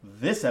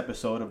This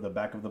episode of the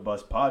Back of the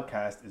Bus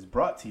podcast is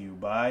brought to you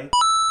by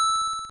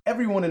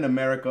everyone in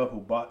America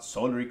who bought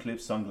solar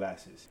eclipse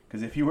sunglasses.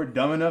 Because if you were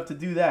dumb enough to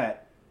do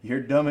that,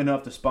 you're dumb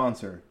enough to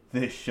sponsor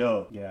this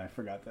show. Yeah, I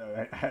forgot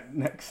that.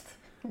 Next.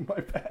 My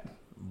bad.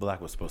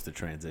 Black was supposed to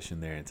transition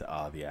there into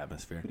the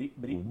atmosphere. Bleep,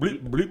 bleep,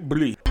 Bleep, bleep,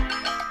 bleep.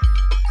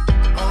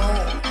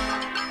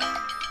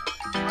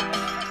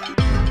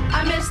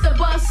 I missed the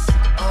bus.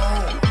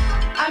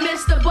 I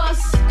missed the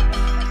bus.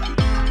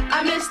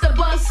 I missed the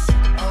bus.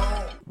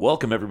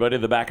 Welcome, everybody,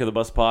 to the Back of the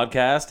Bus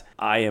podcast.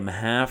 I am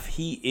Half.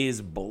 He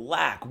is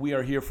Black. We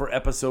are here for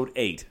episode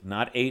 8,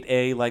 not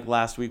 8A like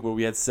last week where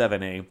we had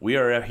 7A. We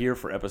are here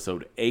for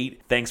episode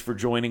 8. Thanks for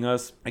joining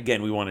us.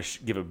 Again, we want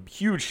to give a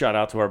huge shout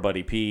out to our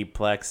buddy P,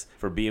 Plex,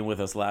 for being with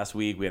us last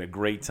week. We had a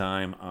great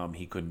time.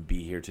 He couldn't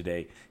be here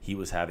today. He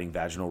was having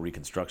vaginal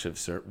reconstructive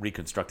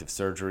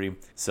surgery.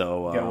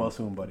 So Get well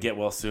soon, buddy. Get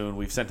well soon.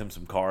 We've sent him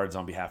some cards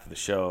on behalf of the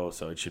show,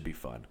 so it should be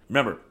fun.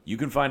 Remember, you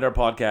can find our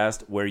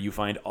podcast where you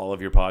find all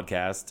of your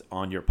podcasts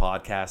on your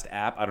podcast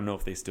app. I don't know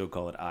if they still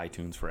call it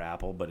iTunes for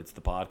Apple, but it's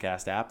the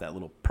podcast app, that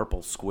little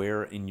purple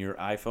square in your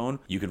iPhone.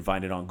 You can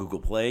find it on Google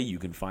Play. You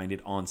can find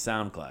it on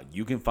SoundCloud.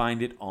 You can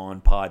find it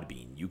on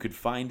Podbean. You could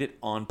find it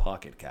on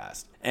Pocket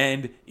Cast.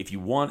 And if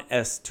you want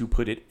us to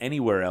put it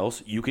anywhere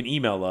else, you can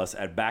email us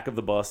at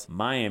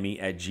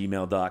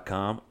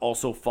backofthebusmiami@gmail.com.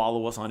 Also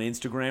follow us on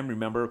Instagram.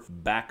 Remember,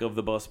 Back of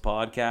the Bus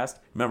Podcast.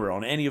 Remember,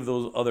 on any of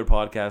those other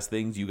podcast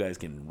things, you guys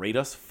can rate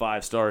us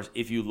 5 stars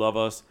if you love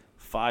us,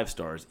 5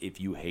 stars if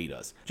you hate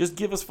us. Just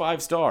give us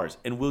 5 stars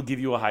and we'll give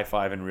you a high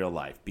five in real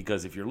life,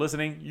 because if you're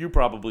listening, you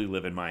probably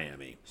live in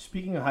Miami.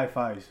 Speaking of high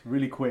fives,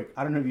 really quick,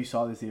 I don't know if you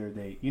saw this the other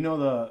day. You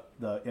know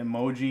the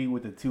emoji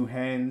with the 2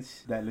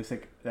 hands that looks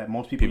like that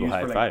most people use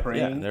high for like five.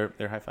 praying? Yeah,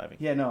 they're high fiving.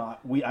 Yeah, no,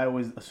 I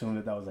always assumed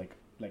that was like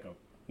a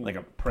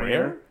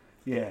prayer?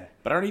 Yeah.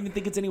 But I don't even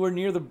think it's anywhere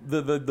near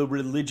the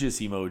religious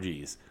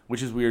emojis,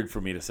 which is weird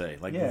for me to say.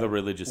 Like the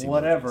religious emojis.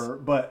 Whatever,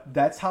 but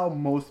that's how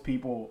most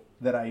people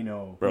that I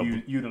know Bro,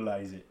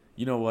 utilize it.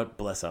 You know what?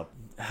 Bless up.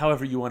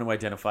 However you want to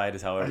identify it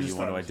is however you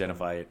want to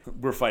identify it.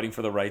 We're fighting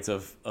for the rights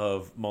of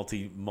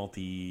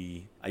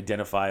multi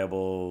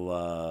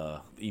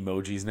identifiable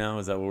emojis now.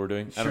 Is that what we're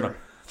doing? Sure. I don't know.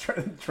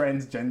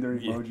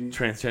 Transgender emojis.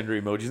 Transgender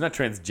emojis. Not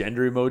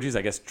transgender emojis.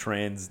 I guess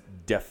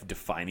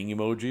defining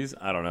emojis.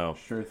 I don't know.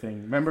 Sure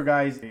thing. Remember,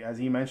 guys, as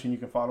he mentioned, you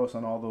can follow us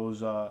on all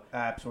those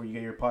apps where you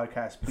get your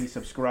podcast. Please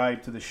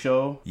subscribe to the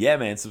show. Yeah,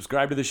 man.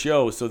 Subscribe to the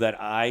show so that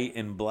I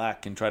and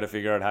Black can try to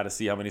figure out how to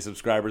see how many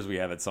subscribers we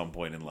have at some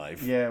point in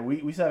life. Yeah,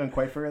 we still haven't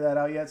quite figured that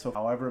out yet. So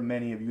however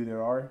many of you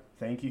there are,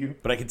 thank you.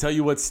 But I can tell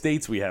you what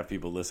states we have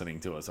people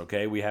listening to us,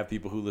 okay? We have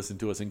people who listen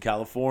to us in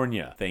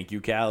California. Thank you,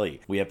 Cali.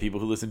 We have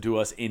people who listen to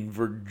us in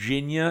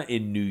Virginia,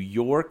 in New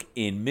York,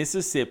 in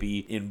Mississippi,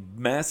 in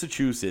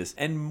Massachusetts,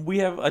 and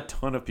we have a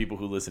ton of people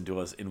who listen to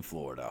us in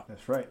Florida.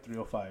 That's right,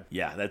 305.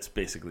 Yeah, that's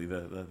basically the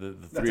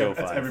 305.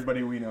 That's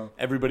everybody we know.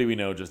 Everybody we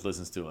know just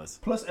listens to us.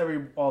 Plus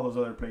all those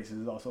other places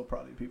is also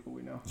probably people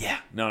we know. Yeah.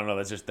 No,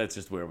 that's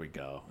just where we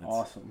go.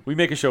 Awesome. We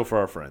make a show for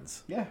our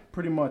friends. Yeah,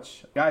 pretty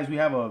much. Guys, we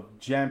have a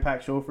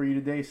jam-packed show for you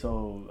today,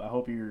 so I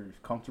hope you're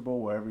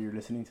comfortable wherever you're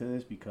listening to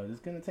this, because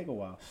it's going to take a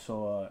while.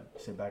 So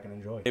sit back and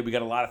enjoy. Hey, we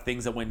got a lot of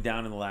things that went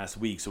down in the last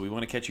week, so we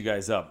want to catch you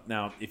guys up.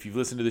 Now, if you've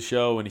listened to the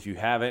show, and if you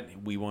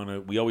haven't, we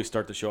always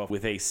start the show off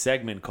with a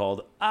segment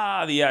called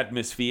the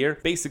Atmosphere.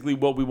 Basically,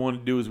 what we want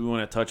to do is we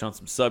want to touch on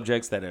some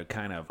subjects that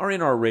are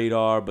in our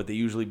radar, but they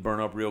usually burn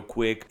up real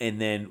quick, and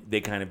then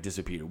they kind of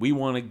disappear. We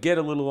want to get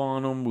a little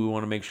on them. We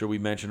want to make sure we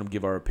mention them,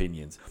 give our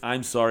opinions.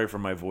 I'm sorry for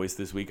my voice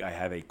this week. I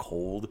have a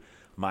cold.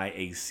 My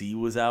AC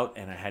was out,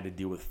 and I had to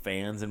deal with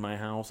fans in my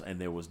house, and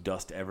there was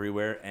dust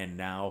everywhere, and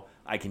now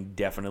I can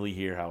definitely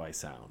hear how I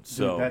sound.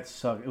 So dude, that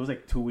sucked. It was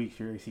like 2 weeks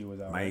your AC was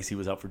out. My AC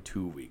was out for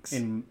 2 weeks.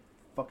 In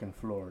fucking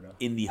Florida.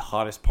 In the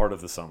hottest part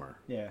of the summer.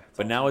 Yeah.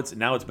 But now it's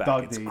back.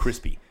 Dog It's days.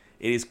 crispy.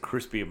 It is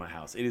crispy in my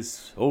house. It is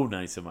so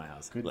nice in my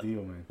house. Good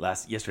deal, man.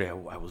 Yesterday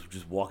I was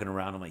just walking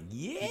around. I'm like,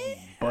 yeah.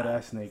 Butt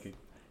ass naked.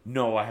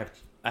 No, I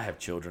have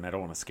children. I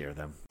don't want to scare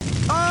them.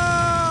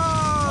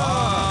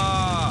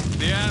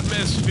 The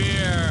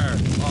atmosphere.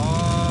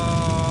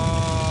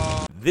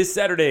 This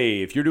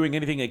Saturday, if you're doing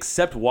anything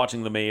except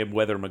watching the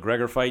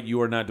Mayweather-McGregor fight,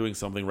 you are not doing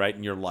something right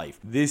in your life.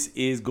 This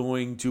is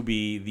going to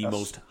be the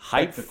most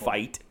hyped spectacle.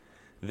 fight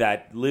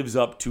that lives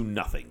up to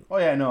nothing. Oh,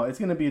 yeah, no, it's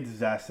going to be a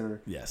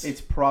disaster. Yes.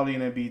 It's probably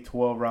going to be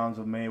 12 rounds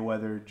of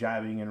Mayweather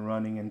jabbing and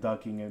running and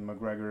ducking and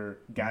McGregor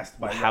gassed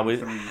by round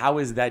 3. How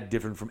is that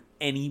different from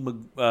any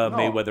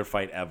Mayweather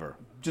fight ever?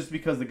 Just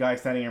because the guy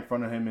standing in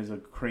front of him is a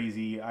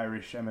crazy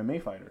Irish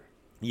MMA fighter.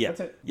 Yeah.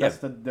 That's it. Yeah.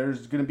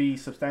 There's going to be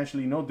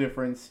substantially no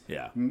difference.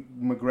 Yeah.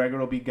 McGregor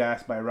will be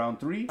gassed by round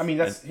 3. I mean,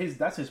 that's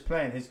his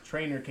plan. His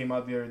trainer came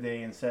out the other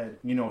day and said,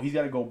 he's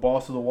got to go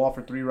balls to the wall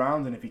for 3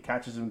 rounds, and if he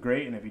catches him,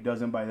 great, and if he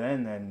doesn't by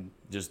then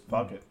Just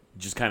fuck it.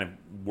 Just kind of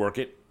work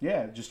it.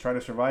 Yeah, just try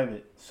to survive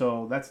it.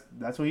 So that's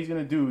what he's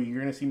going to do.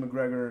 You're going to see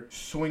McGregor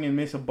swing and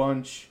miss a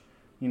bunch.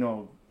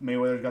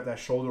 Mayweather's got that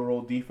shoulder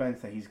roll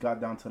defense that he's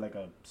got down to like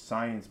a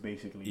science,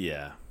 basically.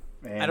 Yeah.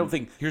 And I don't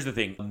think. Here's the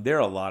thing: there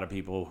are a lot of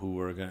people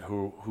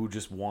who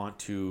just want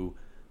to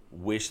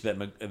wish that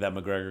that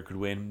McGregor could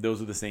win.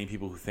 Those are the same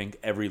people who think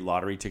every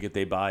lottery ticket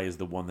they buy is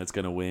the one that's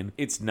going to win.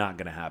 It's not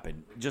going to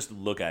happen. Just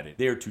look at it.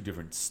 They are two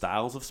different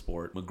styles of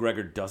sport.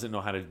 McGregor doesn't know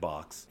how to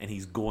box, and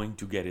he's going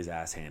to get his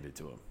ass handed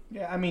to him.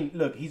 Yeah, I mean,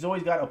 look, he's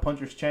always got a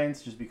puncher's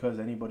chance just because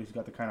anybody who's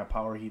got the kind of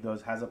power he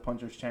does has a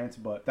puncher's chance,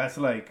 but that's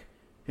like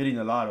hitting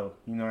the lotto.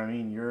 You know what I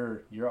mean?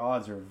 Your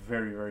odds are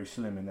very, very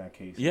slim in that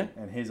case. Yeah.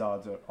 And his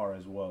odds are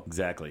as well.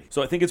 Exactly.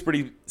 So I think it's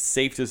pretty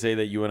safe to say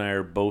that you and I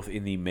are both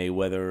in the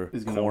Mayweather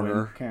Is gonna corner.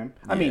 win camp.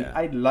 I mean,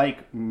 I'd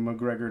like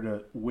McGregor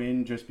to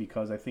win just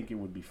because I think it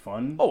would be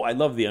fun. Oh, I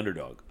love the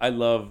underdog. I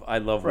love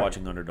Right.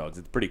 watching underdogs.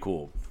 It's pretty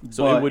cool.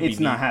 So but it would it's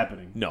be not neat.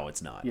 happening. No,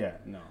 it's not. Yeah,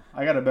 no.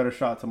 I got a better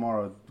shot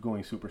tomorrow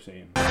going Super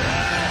Saiyan.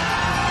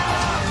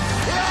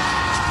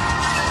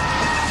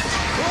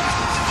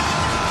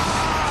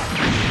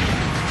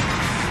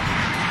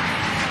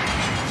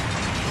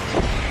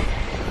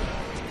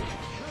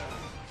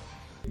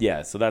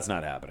 Yeah, so that's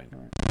not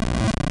happening.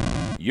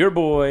 Your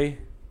boy,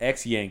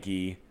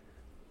 ex-Yankee,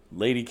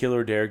 lady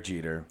killer Derek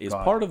Jeter, is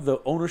God. part of the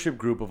ownership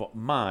group of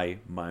my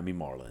Miami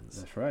Marlins.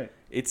 That's right.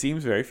 It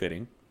seems very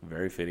fitting.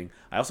 Very fitting.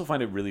 I also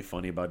find it really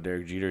funny about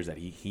Derek Jeter is that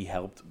he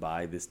helped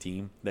buy this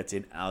team that's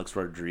in Alex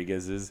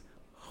Rodriguez's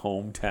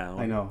hometown.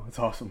 I know. It's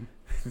awesome.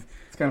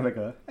 It's kind of like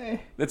a,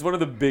 That's one of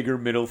the bigger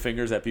middle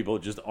fingers that people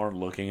just aren't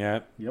looking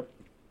at. Yep.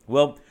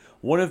 Well,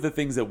 one of the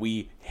things that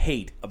we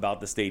hate about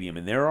the stadium,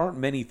 and there aren't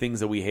many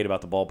things that we hate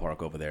about the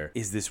ballpark over there,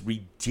 is this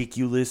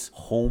ridiculous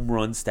home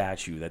run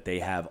statue that they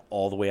have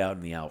all the way out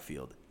in the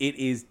outfield. It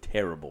is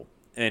terrible.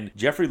 And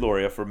Jeffrey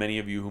Loria, for many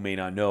of you who may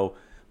not know,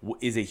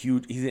 he's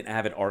an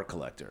avid art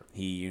collector.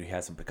 He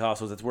has some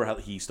Picassos. That's where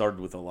he started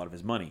with a lot of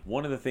his money.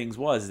 One of the things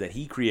was that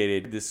he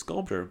created this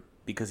sculpture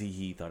because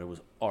he thought it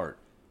was art.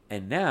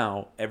 And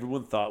now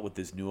everyone thought with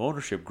this new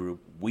ownership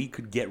group, we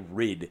could get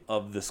rid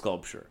of the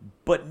sculpture.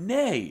 But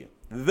nay,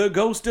 the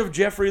ghost of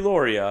Jeffrey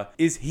Loria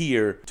is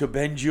here to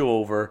bend you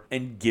over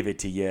and give it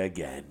to you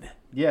again.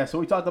 Yeah, so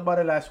we talked about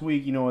it last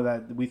week,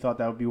 that we thought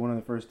that would be one of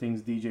the first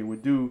things DJ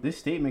would do. This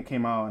statement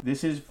came out.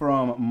 This is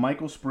from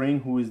Michael Spring,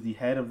 who is the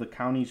head of the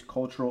county's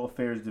Cultural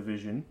Affairs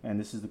Division, and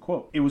this is the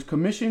quote. It was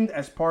commissioned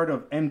as part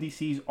of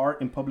MDC's Art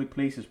in Public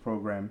Places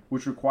program,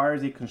 which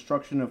requires a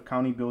construction of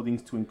county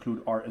buildings to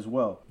include art as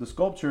well. The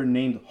sculpture,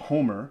 named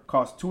Homer,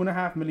 cost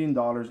 $2.5 million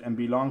and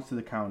belongs to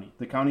the county.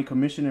 The county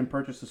commissioned and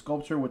purchased the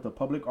sculpture with the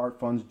public art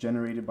funds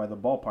generated by the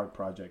ballpark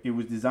project. It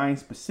was designed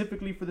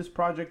specifically for this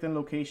project and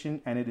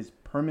location, and it is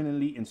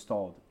permanently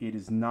installed. It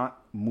is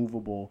not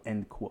movable,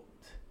 end quote.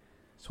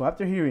 So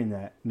after hearing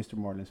that, Mr.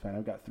 Marlins fan,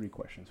 I've got 3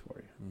 questions for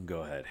you.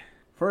 Go ahead.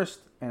 First,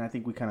 and I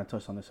think we kind of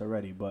touched on this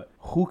already, but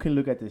who can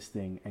look at this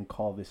thing and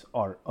call this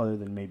art other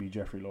than maybe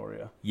Jeffrey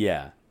Loria?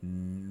 Yeah,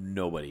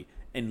 nobody.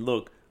 And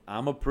look,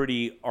 I'm a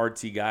pretty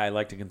artsy guy. I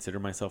like to consider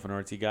myself an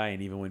artsy guy.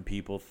 And even when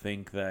people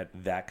think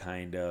that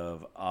kind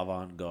of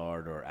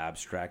avant-garde or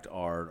abstract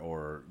art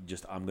or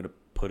just I'm going to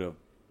put a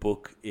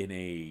book in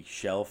a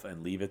shelf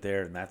and leave it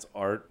there and that's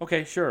art.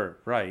 Okay, sure,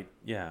 right,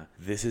 yeah.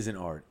 This isn't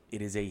art.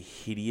 It is a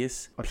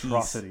hideous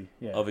Atrocity,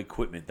 piece of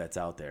equipment that's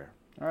out there.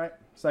 All right,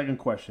 second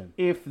question.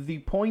 If the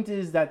point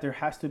is that there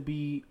has to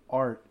be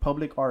art,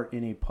 public art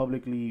in a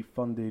publicly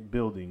funded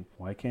building,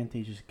 why can't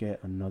they just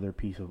get another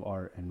piece of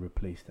art and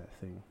replace that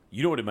thing?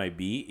 You know what it might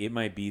be? It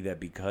might be that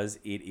because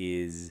it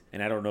is,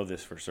 and I don't know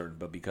this for certain,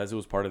 but because it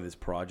was part of this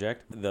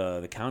project,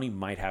 the county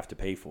might have to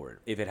pay for it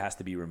if it has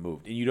to be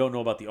removed. And you don't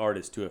know about the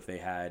artist too, if they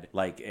had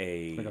like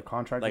a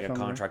contract, like a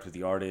contract with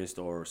the artist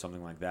or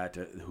something like that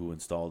who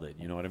installed it.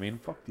 You know what I mean?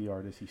 Fuck the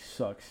artist, he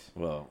sucks.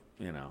 Well,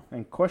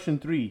 And question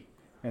 3,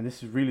 and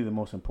this is really the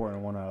most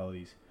important one out of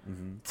these.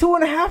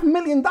 $2.5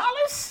 million?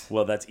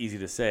 Well, that's easy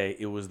to say.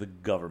 It was the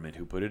government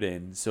who put it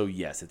in, so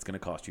yes, it's going to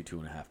cost you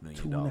 $2.5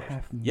 million.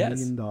 $2.5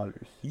 million.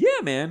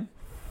 Yeah, man.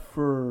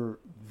 For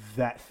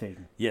that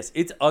thing. Yes,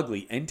 it's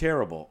ugly and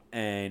terrible,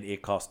 and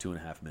it costs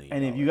 $2.5 million.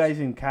 And if you guys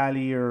in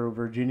Cali or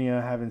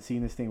Virginia haven't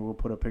seen this thing, we'll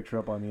put a picture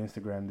up on the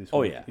Instagram this week.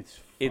 Oh yeah,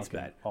 it's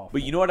bad. Awful.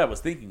 But you know what I was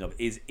thinking of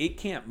is it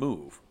can't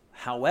move.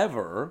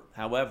 However,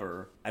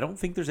 I don't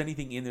think there's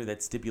anything in there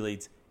that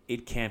stipulates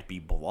it can't be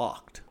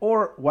blocked.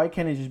 Or why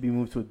can't it just be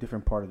moved to a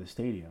different part of the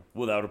stadium?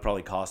 Well, that would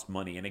probably cost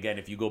money. And again,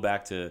 if you go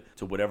back to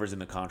whatever's in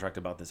the contract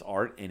about this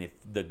art, and if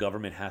the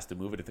government has to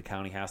move it, if the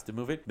county has to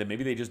move it, then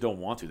maybe they just don't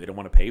want to. They don't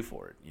want to pay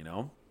for it,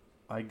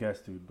 I guess,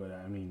 dude, but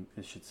I mean,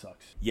 this shit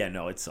sucks. Yeah,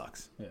 no, it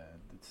sucks. Yeah.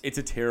 It's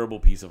a terrible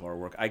piece of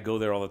artwork. I go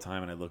there all the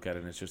time and I look at it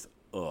and it's just,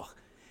 ugh.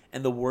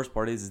 And the worst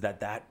part is that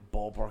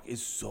ballpark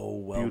is so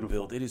well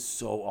built. It is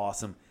so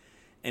awesome.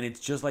 And it's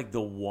just like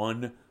the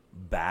one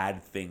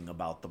bad thing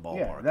about the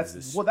ballpark.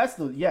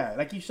 Yeah,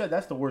 like you said,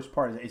 that's the worst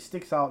part. It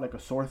sticks out like a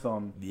sore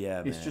thumb.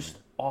 Yeah, it's man. just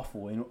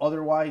awful. And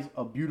otherwise,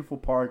 a beautiful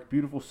park,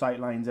 beautiful sight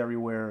lines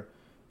everywhere,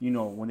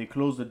 when they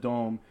closed the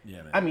dome.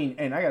 Yeah, man. I mean,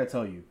 and I got to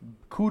tell you,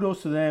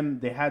 kudos to them.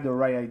 They had the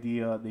right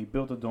idea. They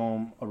built a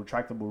dome, a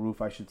retractable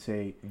roof, I should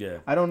say. Yeah.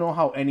 I don't know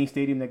how any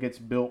stadium that gets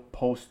built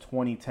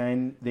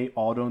post-2010, they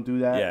all don't do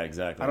that. Yeah,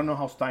 exactly. I don't know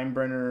how the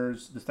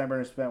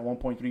Steinbrenners spent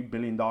 $1.3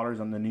 billion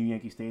on the new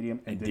Yankee Stadium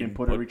and didn't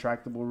put a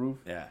retractable roof.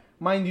 Yeah.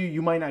 Mind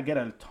you might not get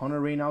a ton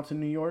of rainouts in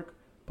New York,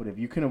 but if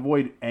you can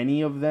avoid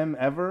any of them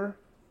ever,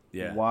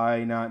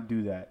 why not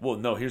do that? Well,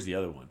 no, here's the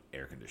other one.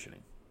 Air conditioning.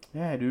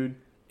 Yeah, dude.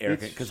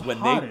 Because when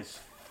hot as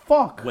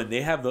fuck. When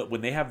they have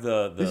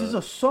the this is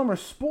a summer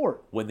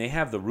sport. When they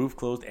have the roof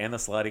closed and the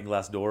sliding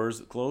glass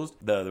doors closed,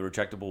 the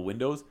retractable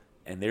windows,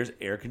 and there's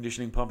air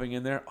conditioning pumping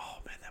in there. Oh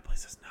man, that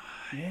place is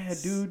nice. Yeah,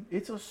 dude,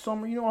 it's a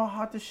summer. You know how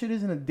hot this shit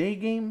is in a day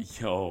game?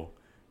 Yo,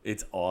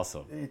 it's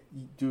awesome.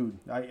 Dude,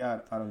 I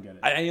don't get it.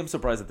 I am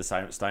surprised that the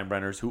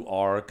Steinbrenners, who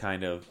are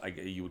kind of,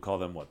 you would call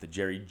them what, the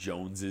Jerry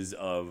Joneses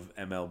of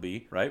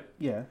MLB, right?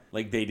 Yeah.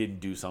 Like they didn't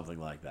do something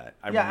like that.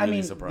 I'm I really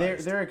mean,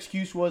 surprised. their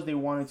excuse was they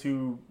wanted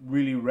to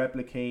really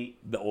replicate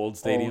the old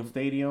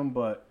stadium.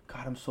 But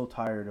God, I'm so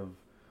tired of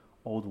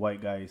old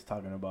white guys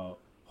talking about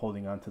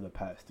holding on to the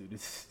past, dude.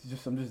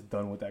 I'm just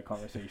done with that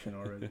conversation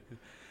already.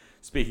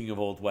 Speaking of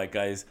old white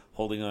guys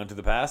holding on to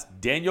the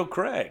past, Daniel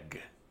Craig.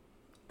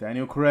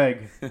 Daniel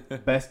Craig,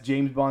 best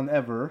James Bond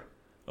ever.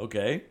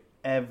 Okay.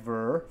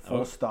 Ever.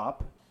 Full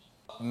stop.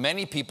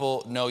 Many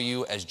people know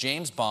you as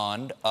James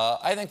Bond.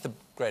 I think the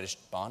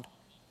greatest Bond.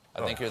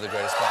 I think you're the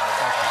greatest Bond of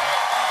all time.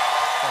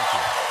 Thank you.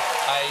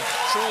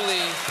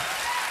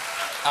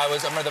 I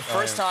remember the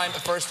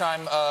first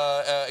time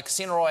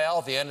Casino Royale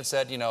at the end it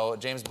said,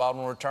 James Bond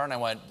will return. I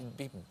went,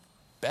 be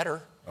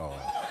better. Oh,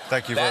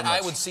 thank you very much.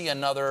 I would see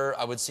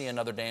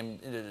another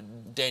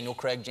Daniel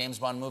Craig James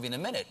Bond movie in a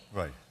minute.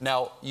 Right.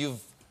 Now,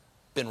 you've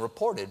been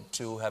reported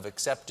to have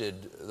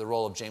accepted the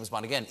role of James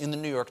Bond again. In the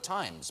New York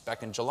Times,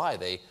 back in July,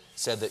 they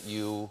said that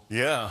you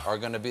are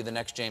going to be the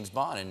next James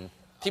Bond. And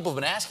people have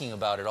been asking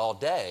about it all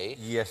day.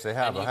 Yes, they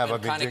have. I've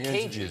been doing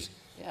interviews.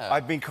 Yeah.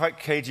 I've been quite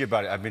cagey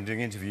about it. I've been doing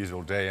interviews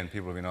all day, and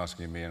people have been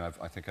asking me, and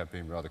I think I've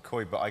been rather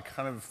coy, but I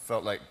kind of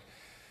felt like,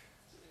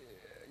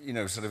 if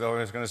I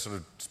was going to sort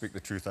of speak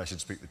the truth, I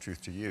should speak the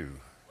truth to you.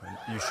 And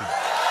you should...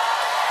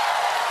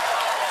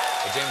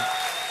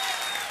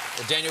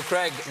 Daniel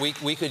Craig,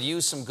 we could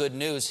use some good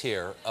news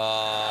here.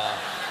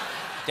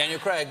 Daniel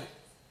Craig,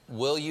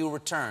 will you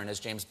return as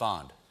James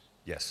Bond?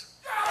 Yes.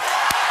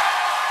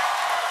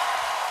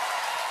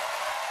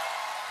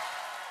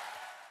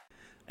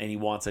 And he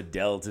wants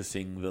Adele to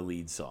sing the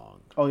lead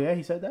song. Oh, yeah?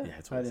 He said that? Yeah,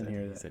 that's what I didn't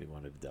hear that. He said he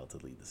wanted Adele to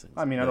lead the song.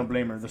 I mean, I don't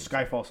blame her. The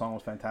Skyfall song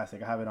was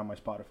fantastic. I have it on my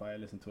Spotify. I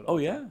listen to it all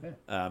the time.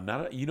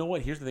 Yeah? You know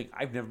what? Here's the thing.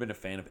 I've never been a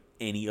fan of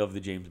any of the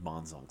James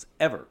Bond songs,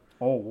 ever.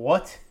 Oh,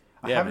 what?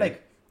 I have, man.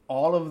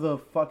 all of the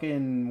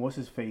fucking, what's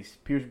his face,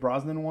 Pierce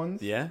Brosnan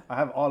ones. Yeah? I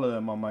have all of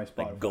them on my Spotify.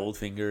 Like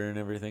Goldfinger and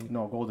everything?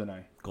 No,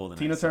 GoldenEye. GoldenEye,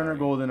 Tina Turner,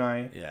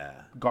 GoldenEye. Yeah.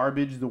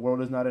 Garbage, The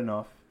World Is Not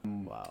Enough.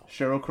 Wow.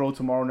 Sheryl Crow,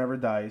 Tomorrow Never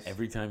Dies.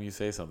 Every time you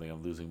say something,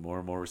 I'm losing more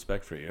and more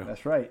respect for you.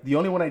 That's right. The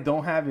only one I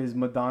don't have is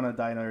Madonna,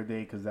 Die Another Day,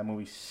 because that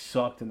movie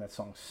sucked and that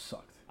song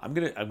sucked. I'm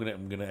gonna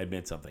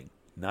admit something.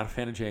 Not a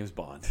fan of James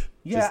Bond.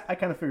 Yeah, I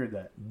kind of figured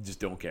that. Just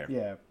don't care.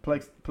 Yeah,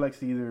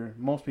 Plex either.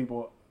 Most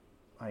people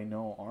I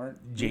know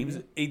aren't. James,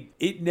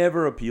 it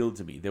never appealed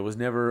to me. There was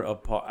never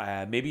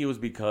a maybe it was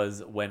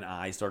because when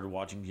I started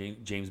watching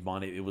James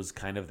Bond, it was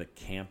kind of the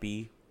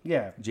campy.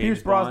 Yeah, James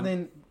Pierce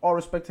Brosnan. All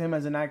respect to him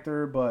as an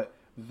actor, but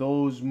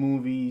those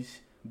movies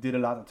did a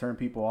lot to turn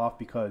people off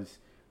because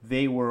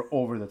they were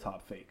over the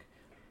top fake.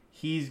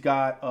 He's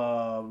got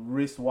a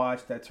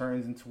wristwatch that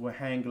turns into a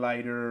hang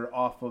glider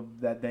off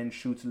of that then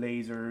shoots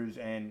lasers,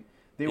 and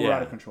they were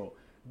out of control.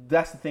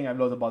 That's the thing I've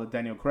loved about the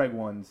Daniel Craig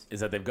ones. Is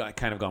that they've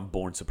kind of gone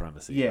Bourne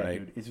Supremacy, yeah, right?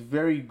 Dude. It's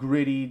very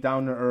gritty,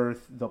 down to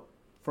earth.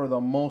 For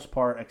the most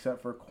part,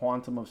 except for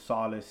Quantum of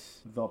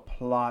Solace, the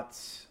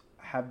plots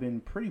have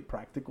been pretty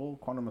practical.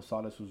 Quantum of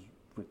Solace was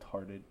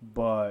retarded,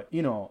 but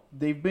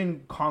they've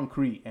been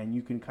concrete, and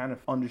you can kind of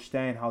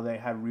understand how they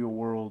had real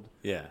world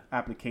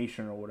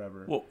application or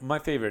whatever. Well, my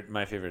favorite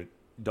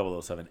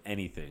 007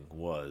 anything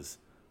was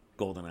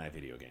GoldenEye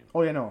video game.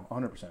 Oh yeah, no,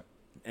 100%.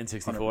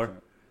 N64.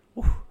 100%.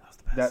 Ooh,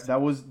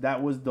 that was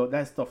the best.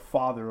 That's the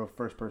father of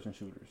first person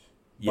shooters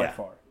by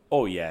far.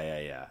 Oh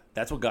yeah.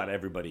 That's what got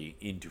everybody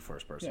into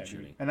first person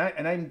shooting. And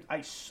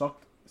I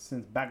sucked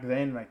since back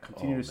then, and I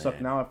continue to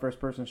suck now at first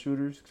person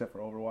shooters, except for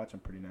Overwatch. I'm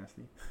pretty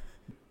nasty.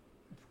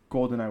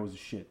 GoldenEye was a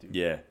shit, dude.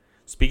 Yeah.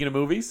 Speaking of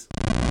movies,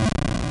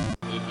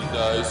 if he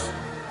dies,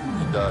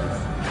 he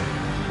dies.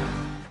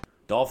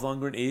 Dolph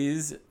Lundgren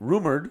is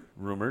rumored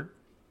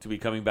to be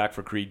coming back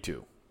for Creed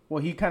 2.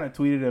 Well, he kind of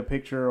tweeted a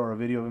picture or a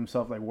video of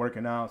himself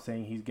working out,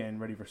 saying he's getting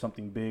ready for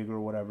something big or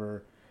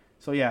whatever.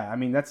 So yeah, I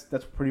mean that's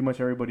pretty much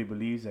everybody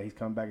believes that he's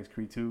coming back as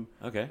Creed 2.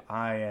 Okay.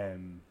 I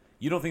am.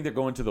 You don't think they're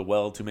going to the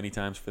well too many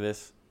times for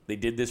this? They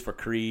did this for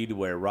Creed,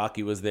 where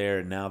Rocky was there,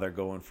 and now they're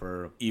going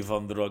for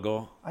Ivan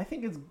Drago. I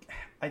think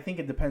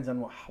it depends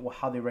on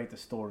how they write the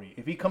story.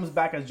 If he comes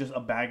back as just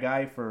a bad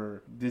guy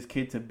for this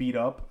kid to beat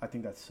up, I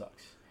think that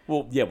sucks.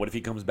 Well, yeah, what if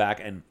he comes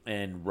back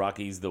and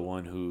Rocky's the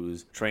one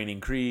who's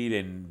training Creed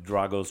and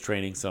Drago's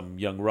training some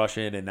young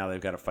Russian, and now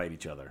they've got to fight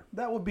each other?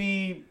 That would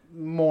be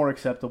more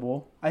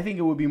acceptable. I think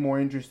it would be more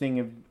interesting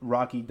if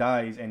Rocky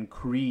dies and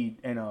Creed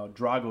and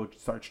Drago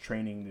starts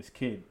training this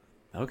kid.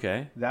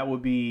 Okay. That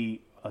would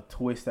be a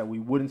twist that we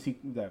wouldn't see,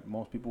 that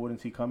most people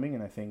wouldn't see coming,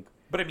 and I think...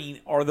 But I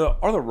mean, are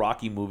the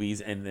Rocky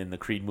movies and the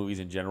Creed movies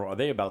in general, are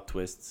they about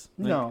twists?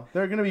 No,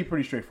 they're going to be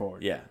pretty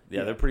straightforward. Yeah,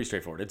 they're pretty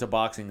straightforward. It's a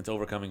boxing, it's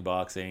overcoming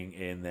boxing,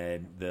 and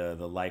then the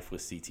life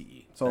with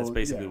CTE. So that's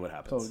basically what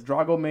happens. So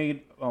Drago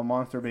made a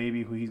monster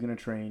baby who he's going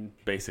to train.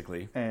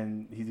 Basically.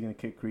 And he's going to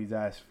kick Creed's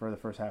ass for the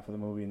first half of the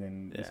movie, and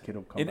then this kid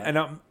will come back. And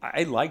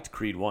I liked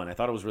Creed 1. I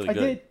thought it was really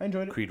good. I did. I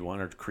enjoyed it. Creed 1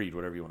 or Creed,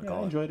 whatever you want to call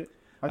it. I enjoyed it.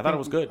 I thought it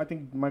was good. I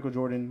think Michael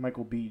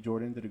B.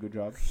 Jordan did a good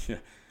job. Yeah.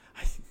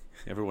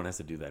 Everyone has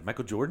to do that.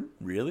 Michael Jordan?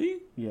 Really?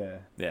 Yeah.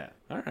 Yeah.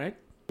 All right.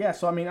 Yeah,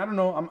 so I mean, I don't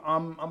know.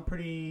 I'm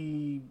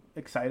pretty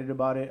excited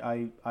about it.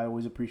 I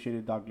always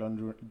appreciated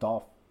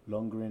Dolph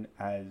Lundgren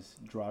as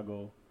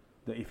Drago.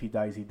 The "If he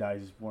dies, he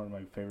dies" is one of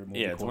my favorite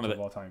movie quotes of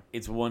all time.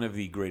 It's one of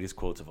the greatest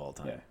quotes of all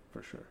time. Yeah,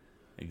 for sure.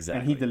 Exactly.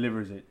 And he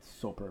delivers it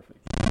so perfect.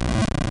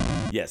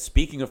 Yeah,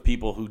 speaking of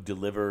people who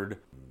delivered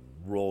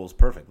roles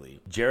perfectly,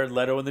 Jared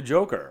Leto and the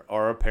Joker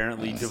are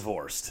apparently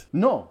divorced.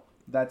 No.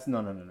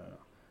 No.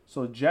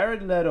 So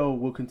Jared Leto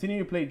will continue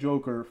to play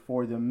Joker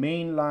for the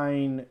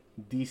mainline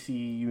DC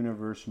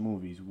Universe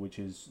movies, which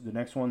is the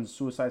next one's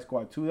Suicide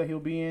Squad 2 that he'll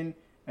be in,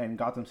 and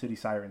Gotham City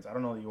Sirens. I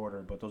don't know the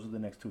order, but those are the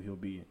next two he'll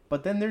be in.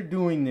 But then they're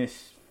doing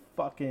this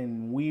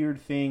fucking weird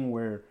thing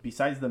where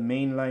besides the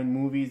mainline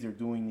movies, they're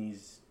doing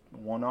these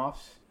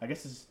one-offs. I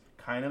guess it's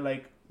kind of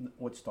like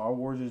what Star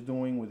Wars is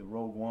doing with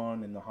Rogue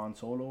One and the Han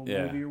Solo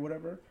movie or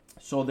whatever.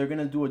 So they're going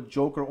to do a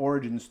Joker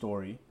origin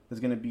story that's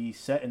going to be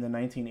set in the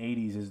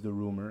 1980s is the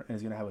rumor, and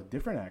it's going to have a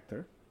different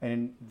actor,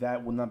 and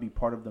that will not be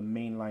part of the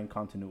mainline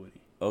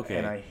continuity. Okay.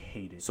 And I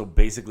hate it. So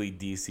basically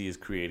DC is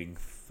creating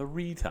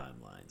 3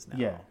 timelines now.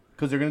 Yeah.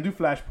 Because they're going to do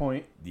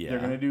Flashpoint. Yeah. They're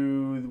going to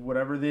do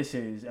whatever this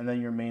is, and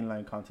then your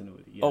mainline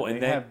continuity.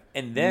 Yeah,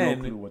 and then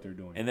no clue what they're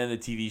doing. And then the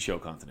TV show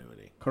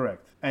continuity.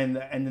 Correct. And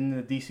then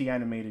the DC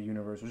animated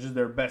universe, which is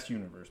their best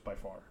universe by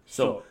far.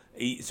 So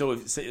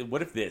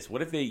what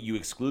if you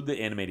exclude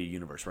the animated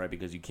universe, right?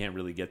 Because you can't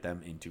really get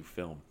them into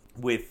film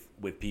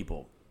with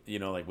people,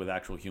 like with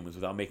actual humans,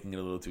 without making it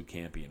a little too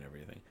campy and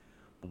everything.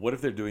 But what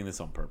if they're doing this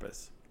on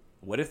purpose?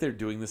 What if they're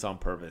doing this on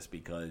purpose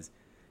because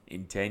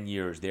in 10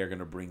 years they're going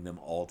to bring them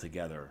all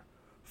together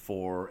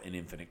for an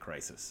Infinite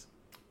Crisis?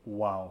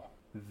 Wow.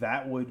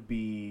 That would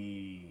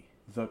be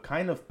the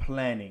kind of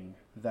planning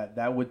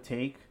that would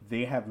take.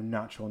 They have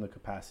not shown the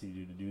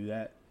capacity to do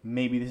that.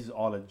 Maybe this is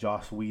all a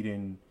Joss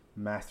Whedon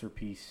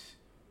masterpiece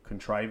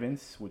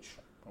contrivance, which,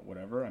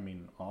 whatever, I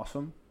mean,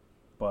 awesome.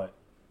 But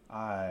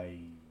I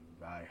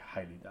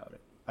highly doubt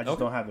it. I just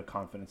don't have the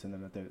confidence in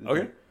them that they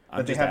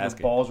have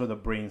the balls or the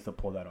brains to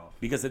pull that off.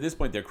 Because at this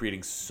point, they're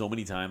creating so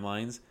many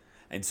timelines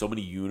and so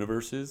many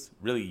universes,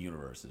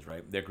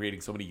 right? They're creating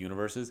so many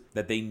universes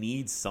that they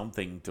need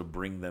something to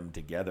bring them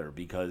together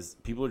because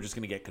people are just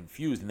going to get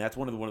confused. And that's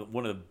one of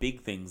the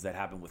big things that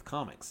happened with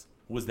comics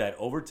was that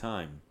over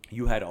time,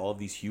 you had all of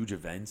these huge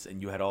events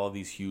and you had all of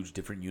these huge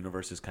different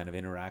universes kind of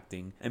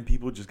interacting and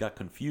people just got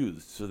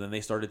confused. So then they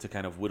started to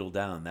kind of whittle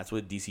down. That's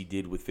what DC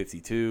did with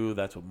 52.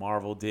 That's what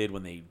Marvel did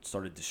when they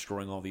started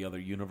destroying all the other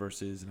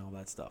universes and all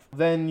that stuff.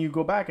 Then you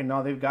go back and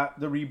now they've got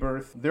the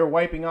Rebirth. They're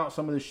wiping out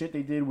some of the shit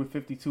they did with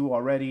 52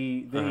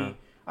 already.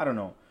 I don't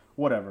know.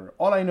 Whatever.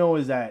 All I know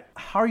is that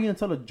how are you going to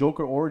tell a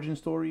Joker origin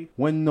story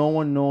when no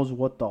one knows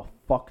what the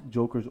fuck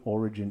Joker's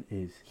origin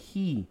is?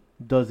 He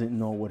doesn't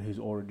know what his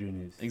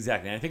origin is.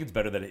 Exactly. And I think it's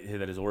better that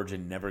his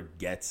origin never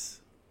gets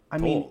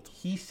told. mean,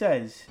 he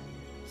says,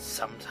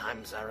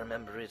 sometimes I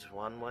remember it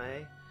one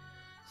way,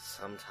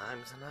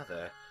 sometimes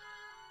another.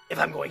 If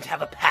I'm going to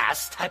have a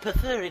past, I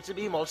prefer it to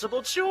be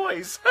multiple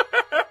choice.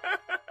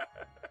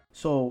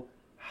 So,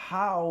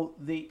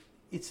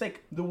 it's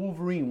like the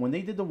Wolverine. When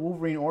they did the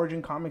Wolverine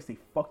origin comics, they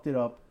fucked it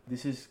up.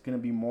 This is going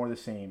to be more the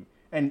same.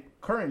 And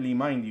currently,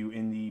 mind you,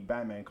 in the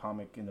Batman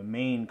comic, in the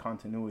main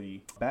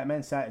continuity,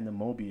 Batman sat in the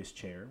Mobius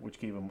chair, which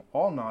gave him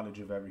all knowledge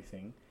of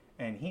everything.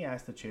 And he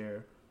asked the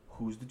chair,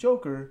 who's the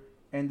Joker?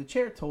 And the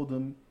chair told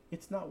him,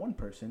 it's not one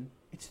person,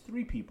 it's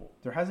 3 people.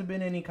 There hasn't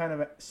been any kind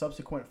of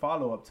subsequent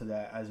follow-up to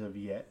that as of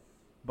yet.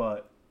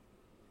 But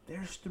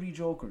there's 3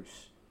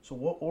 Jokers. So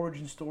what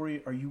origin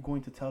story are you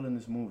going to tell in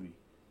this movie?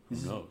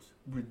 This Who knows? is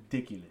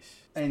ridiculous.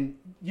 And,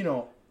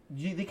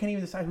 they can't even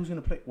decide who's going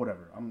to play.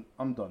 Whatever.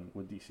 I'm done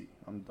with DC.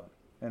 I'm done.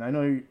 And I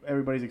know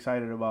everybody's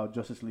excited about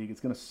Justice League.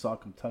 It's going to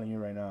suck. I'm telling you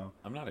right now.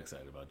 I'm not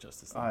excited about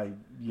Justice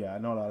League. I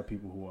know a lot of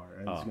people who are,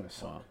 and it's going to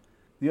suck. Wow.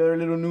 The other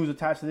little news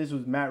attached to this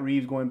was Matt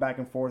Reeves going back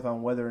and forth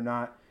on whether or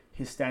not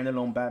his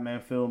standalone Batman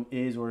film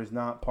is or is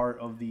not part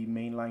of the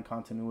mainline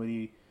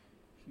continuity.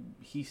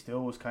 He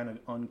still was kind of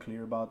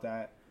unclear about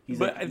that.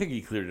 But I think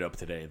he cleared it up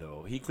today,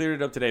 though. He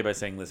cleared it up today by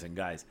saying, "Listen,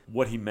 guys,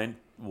 what he meant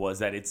was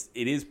that it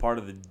is part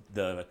of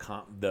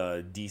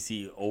the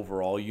DC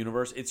overall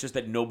universe. It's just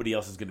that nobody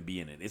else is going to be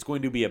in it. It's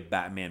going to be a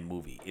Batman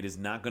movie. It is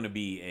not going to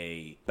be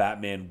a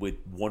Batman with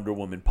Wonder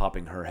Woman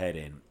popping her head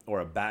in,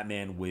 or a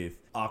Batman with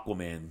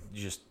Aquaman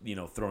just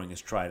throwing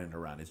his trident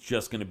around. It's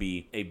just going to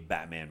be a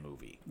Batman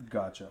movie."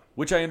 Gotcha.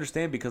 Which I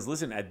understand because,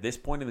 listen, at this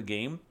point in the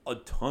game, a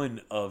ton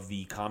of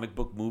the comic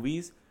book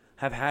movies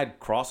have had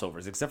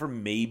crossovers, except for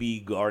maybe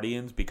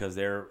Guardians because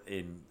they're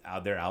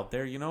out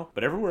there,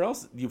 But everywhere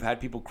else, you've had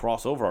people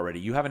cross over already.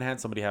 You haven't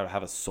had somebody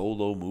have a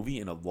solo movie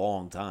in a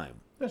long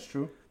time. That's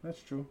true.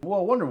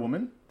 Well, Wonder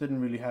Woman didn't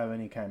really have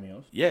any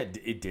cameos. Yeah,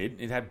 it did.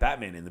 It had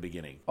Batman in the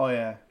beginning. Oh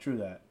yeah, true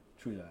that.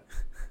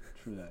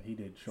 He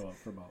did show up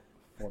for about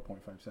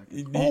 4.5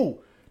 seconds.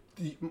 Oh,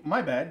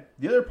 my bad.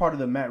 The other part of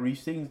the Matt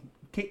Reeves thing,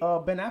 Ben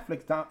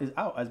Affleck is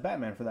out as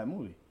Batman for that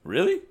movie.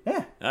 Really?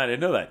 Yeah. I didn't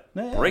know that.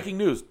 Yeah. Breaking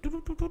news.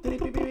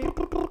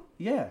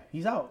 Yeah,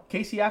 he's out.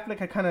 Casey Affleck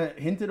had kind of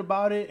hinted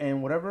about it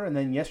and whatever, and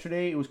then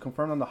yesterday it was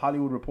confirmed on the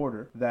Hollywood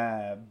Reporter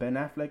that Ben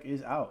Affleck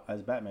is out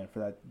as Batman for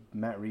that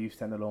Matt Reeves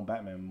standalone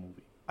Batman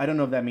movie. I don't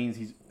know if that means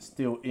he's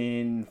still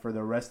in for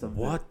the rest of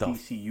the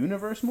DC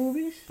Universe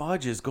movies.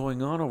 Fudge is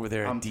going on over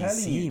there at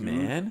DC,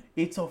 man?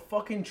 It's a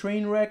fucking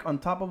train wreck on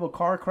top of a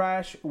car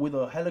crash with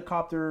a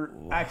helicopter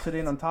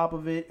accident on top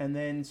of it, and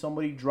then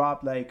somebody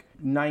dropped like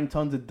 9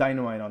 tons of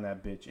dynamite on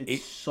that bitch.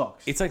 It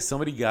sucks. It's like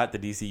somebody got the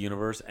DC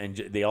Universe and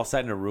they all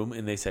sat in a room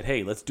and they said,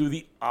 "Hey, let's do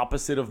the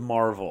opposite of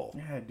Marvel."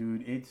 Yeah,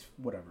 dude, it's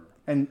whatever.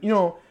 And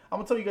I'm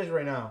gonna tell you guys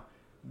right now,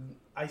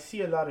 I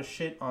see a lot of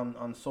shit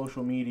on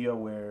social media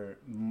where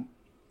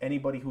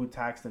anybody who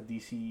attacks the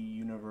DC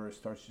Universe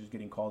starts just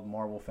getting called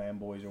Marvel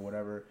fanboys or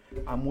whatever.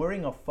 I'm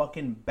wearing a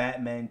fucking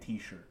Batman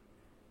t-shirt.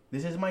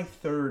 This is my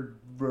 3rd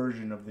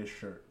version of this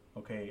shirt,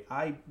 okay?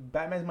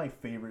 Batman's my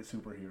favorite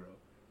superhero.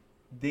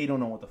 They don't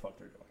know what the fuck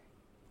they're doing.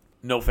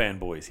 No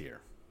fanboys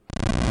here.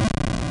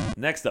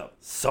 Next up,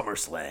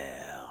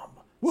 SummerSlam.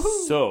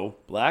 Woohoo! So,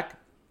 Black,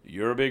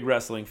 you're a big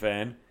wrestling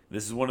fan.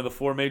 This is one of the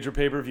 4 major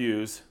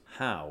pay-per-views.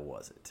 How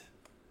was it?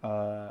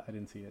 I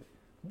didn't see it.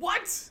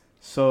 What?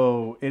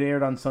 So it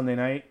aired on Sunday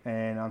night,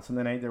 and on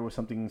Sunday night there was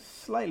something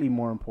slightly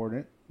more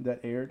important that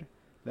aired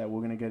that we're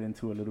going to get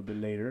into a little bit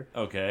later.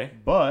 Okay.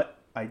 But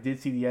I did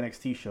see the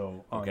NXT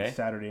show on Okay.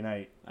 Saturday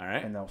night. All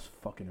right. And that was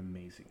fucking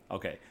amazing.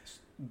 Okay.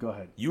 Go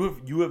ahead.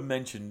 You have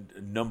mentioned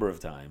a number of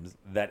times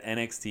that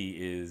NXT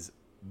is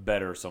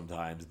better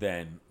sometimes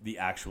than the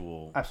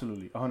actual...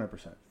 Absolutely,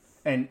 100%.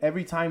 And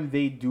every time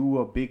they do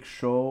a big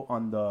show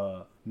on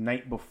the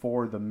night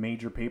before the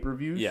major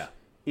pay-per-views,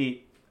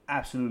 it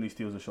absolutely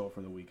steals the show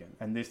for the weekend.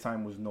 And this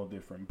time was no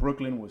different.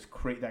 Brooklyn was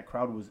that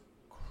crowd was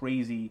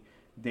crazy.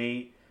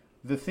 The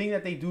thing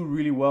that they do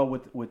really well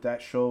with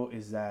that show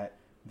is that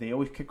they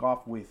always kick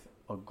off with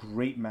a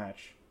great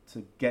match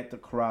to get the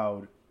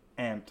crowd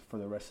amped for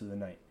the rest of the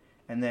night.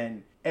 And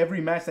then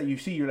every match that you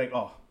see, you're like,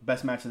 oh,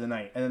 best match of the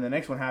night. And then the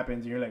next one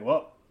happens, and you're like,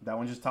 well, that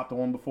one just topped the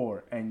one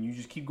before. And you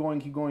just keep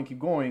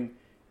going.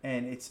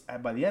 And it's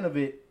by the end of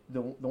it,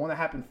 the one that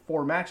happened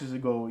 4 matches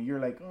ago, you're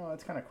like, oh,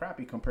 it's kind of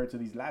crappy compared to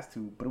these last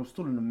 2. But it was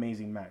still an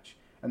amazing match.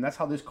 And that's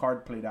how this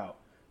card played out.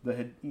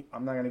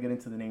 I'm not going to get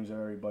into the names of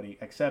everybody,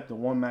 except the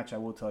one match I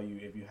will tell you,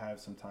 if you have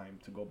some time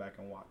to go back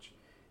and watch,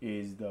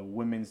 is the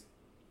women's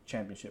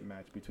championship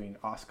match between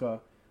Asuka,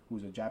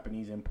 who's a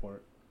Japanese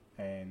import,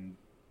 and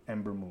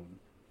Ember Moon,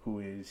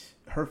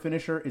 her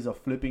finisher is a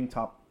flipping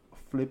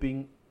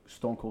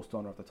Stone Cold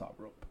Stunner off the top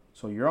rope.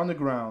 So you're on the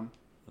ground.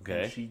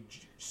 Okay. And she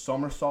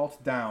somersaults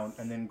down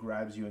and then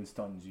grabs you and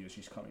stuns you as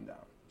she's coming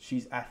down.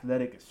 She's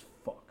athletic as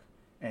fuck.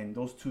 And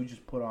those two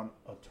just put on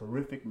a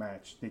terrific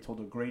match. They told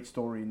a great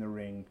story in the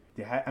ring.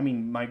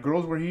 My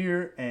girls were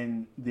here,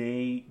 and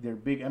they're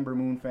big Ember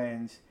Moon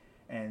fans,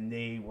 and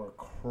they were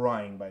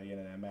crying by the end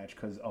of that match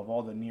because of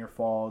all the near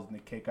falls and the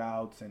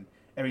kickouts, and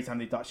every time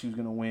they thought she was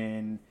gonna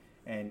win,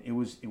 and it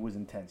was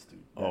intense, dude.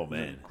 Oh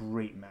man,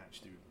 great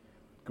match, dude.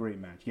 Great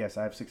match. Yes,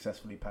 I have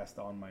successfully passed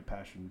on my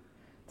passion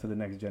to the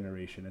next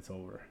generation. It's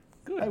over.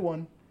 Good. I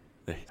won.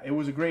 It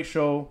was a great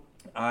show.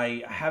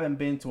 I haven't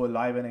been to a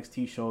live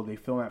NXT show. They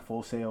film at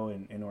Full Sail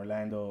in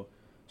Orlando,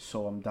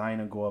 so I'm dying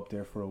to go up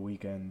there for a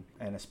weekend,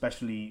 and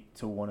especially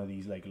to one of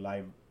these like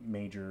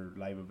major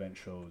live event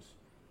shows.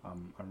 I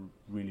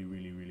really,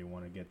 really, really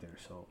want to get there.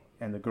 So,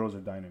 and the girls are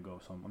dying to go,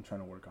 so I'm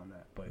trying to work on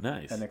that. But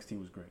nice. NXT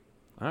was great.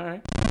 All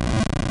right.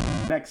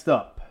 Next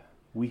up,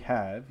 we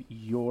have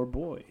your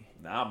boy.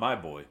 Not my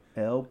boy.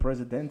 El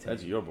Presidente.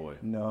 That's your boy.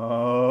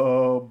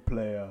 No,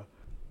 player.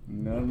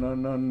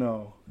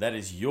 No. That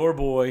is your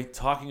boy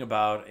talking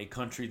about a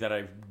country that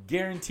I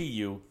guarantee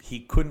you he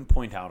couldn't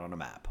point out on a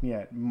map.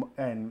 Yeah,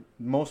 and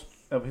most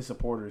of his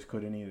supporters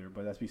couldn't either,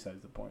 but that's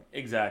besides the point.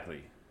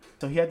 Exactly.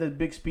 So he had the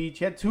big speech.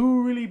 He had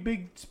 2 really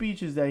big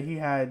speeches that he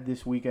had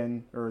this week.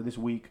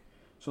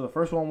 So the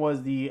first one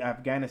was the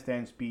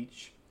Afghanistan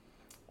speech,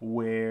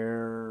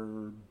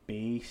 where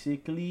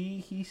basically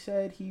he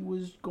said he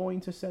was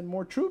going to send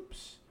more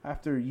troops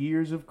after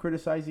years of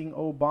criticizing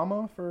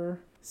Obama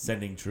for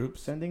Sending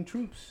troops? Sending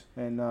troops.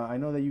 And I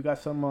know that you got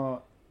some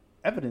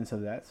evidence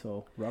of that,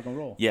 so rock and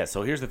roll. Yeah,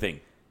 so here's the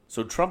thing.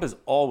 So Trump has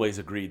always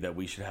agreed that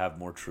we should have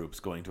more troops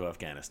going to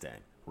Afghanistan.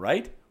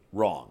 Right?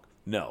 Wrong.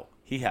 No,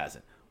 he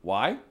hasn't.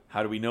 Why?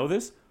 How do we know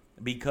this?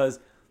 Because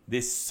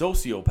this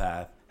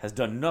sociopath has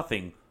done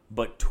nothing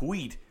but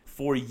tweet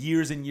for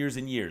years and years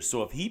and years.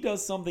 So if he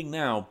does something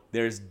now,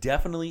 there's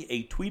definitely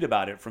a tweet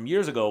about it from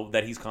years ago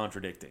that he's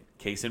contradicting.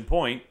 Case in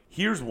point,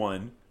 here's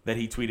one that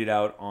he tweeted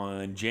out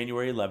on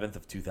January 11th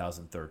of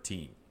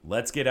 2013.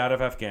 Let's get out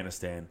of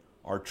Afghanistan.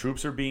 Our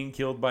troops are being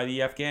killed by the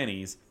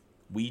Afghanis.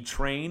 We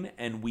train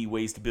and we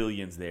waste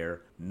billions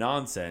there.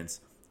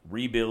 Nonsense.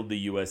 Rebuild the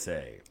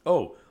USA.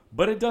 Oh,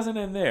 but it doesn't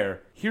end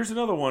there. Here's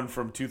another one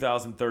from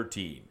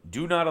 2013.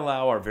 Do not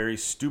allow our very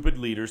stupid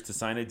leaders to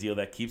sign a deal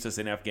that keeps us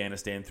in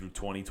Afghanistan through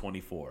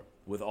 2024.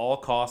 With all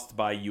costs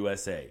by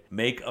USA.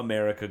 Make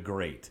America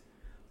great.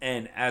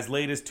 And as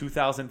late as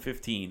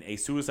 2015, a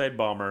suicide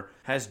bomber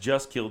has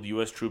just killed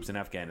U.S. troops in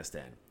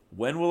Afghanistan.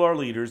 When will our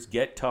leaders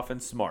get tough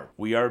and smart?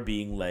 We are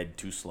being led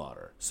to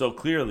slaughter. So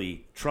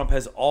clearly, Trump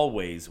has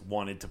always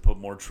wanted to put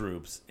more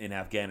troops in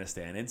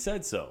Afghanistan and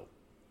said so,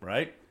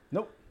 right?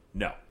 Nope.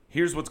 No.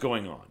 Here's what's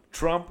going on.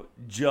 Trump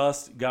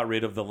just got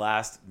rid of the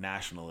last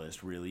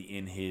nationalist, really,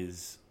 in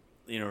his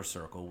inner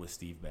circle with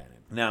Steve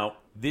Bannon. Now,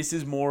 this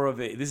is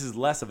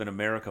less of an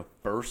America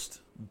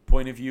first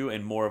point of view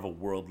and more of a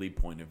worldly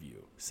point of view.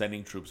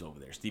 Sending troops over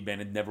there. Steve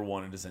Bannon never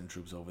wanted to send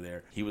troops over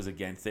there. He was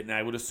against it, and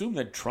I would assume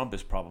that Trump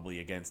is probably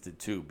against it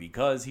too,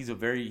 because he's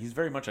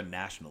very much a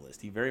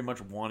nationalist. He very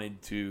much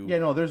wanted to. Yeah,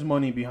 no, there's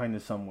money behind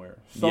this somewhere.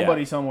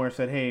 Somebody somewhere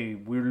said, "Hey,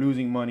 we're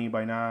losing money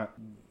by not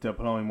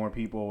deploying more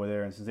people over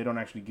there," and since they don't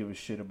actually give a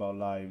shit about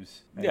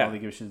lives, and all they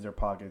give a shit is their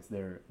pockets,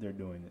 they're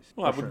doing this.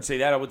 Well, I wouldn't say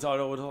that. I would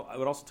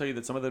also tell you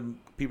that some of the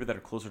people that are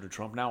closer to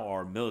Trump now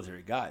are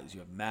military guys. You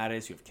have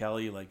Mattis, you have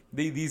Kelly. Like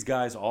these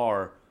guys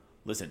are.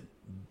 Listen,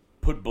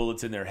 put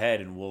bullets in their head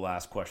and we'll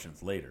ask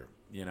questions later,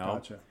 you know?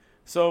 Gotcha.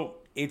 So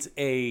it's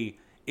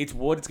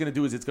what it's going to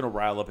do is it's going to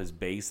rile up his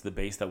base, the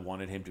base that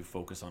wanted him to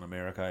focus on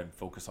America and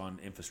focus on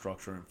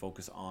infrastructure and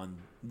focus on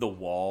the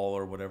wall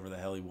or whatever the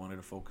hell he wanted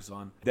to focus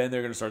on. Then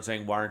they're going to start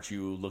saying, why aren't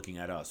you looking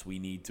at us? We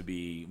need to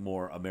be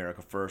more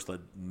America first. Let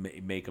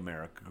make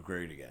America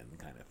great again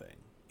kind of thing.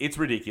 It's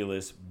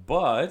ridiculous,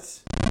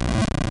 but...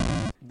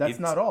 That's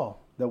not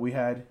all that we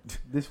had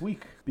this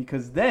week,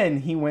 because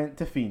then he went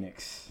to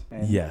Phoenix.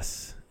 And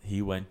yes,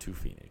 he went to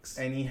Phoenix.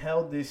 And he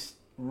held this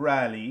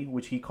rally,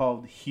 which he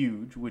called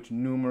huge, which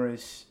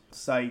numerous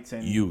sites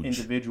and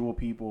individual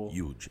people...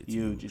 Huge.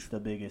 It's the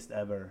biggest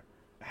ever.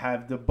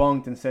 Have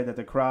debunked and said that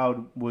the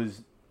crowd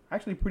was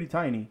actually pretty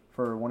tiny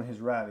for one of his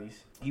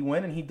rallies. He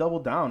went and he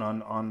doubled down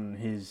on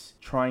his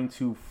trying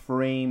to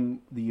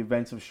frame the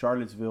events of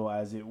Charlottesville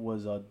as it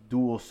was a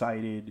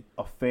dual-sided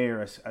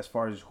affair as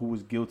far as who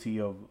was guilty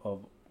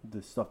of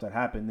the stuff that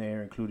happened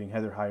there, including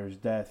Heather Heyer's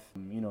death.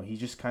 You know, he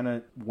just kind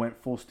of went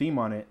full steam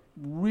on it.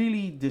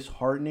 Really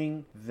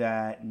disheartening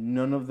that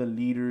none of the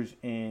leaders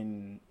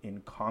in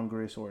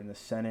Congress or in the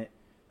Senate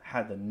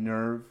had the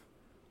nerve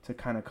to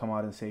kind of come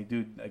out and say,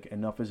 dude, like,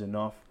 enough is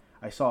enough.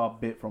 I saw a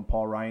bit from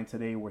Paul Ryan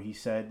today where he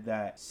said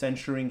that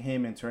censuring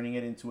him and turning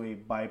it into a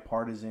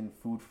bipartisan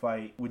food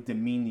fight would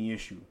demean the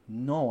issue.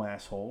 No,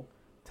 asshole.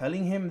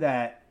 Telling him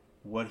that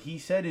what he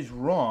said is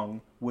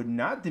wrong would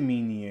not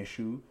demean the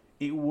issue.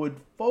 It would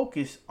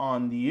focus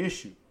on the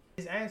issue.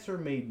 His answer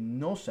made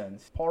no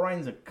sense. Paul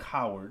Ryan's a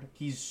coward.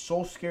 He's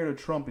so scared of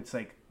Trump, it's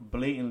like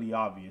blatantly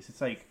obvious.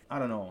 It's like, I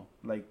don't know,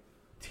 like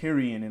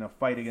Tyrion in a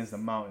fight against a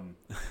mountain.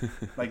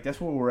 Like, that's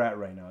where we're at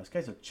right now. This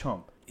guy's a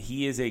chump.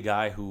 He is a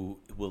guy who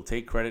will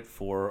take credit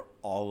for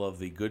all of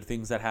the good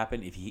things that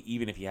happen,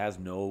 even if he has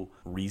no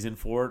reason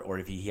for it, or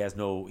if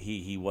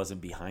he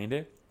wasn't behind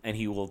it, and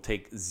he will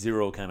take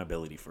zero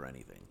accountability for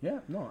anything. Yeah,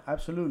 no,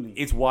 absolutely.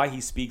 It's why he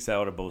speaks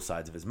out of both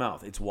sides of his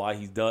mouth. It's why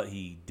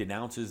he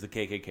denounces the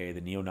KKK,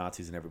 the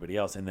neo-Nazis, and everybody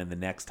else, and then the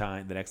next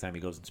time he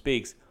goes and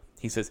speaks,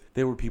 he says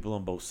there were people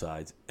on both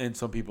sides, and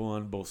some people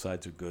on both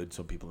sides are good,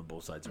 some people on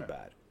both sides are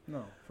bad.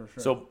 No, for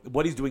sure. So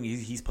what he's doing,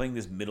 he's playing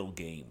this middle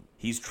game.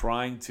 He's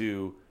trying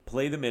to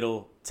play the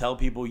middle, tell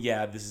people,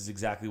 yeah, this is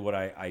exactly what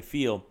I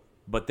feel,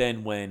 but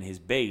then when his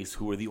base,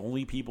 who are the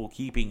only people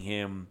keeping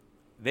him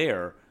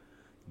there,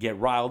 get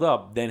riled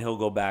up, then he'll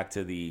go back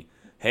to the,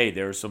 hey,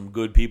 there's some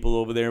good people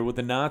over there with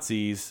the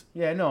Nazis.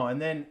 Yeah, no,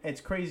 and then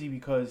it's crazy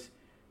because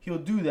he'll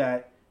do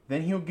that,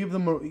 then he'll give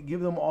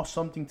them all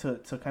something to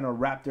kind of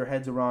wrap their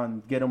heads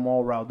around, get them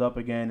all riled up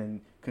again,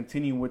 and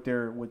continue with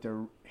their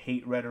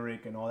hate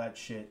rhetoric and all that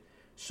shit.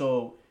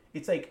 So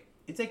it's like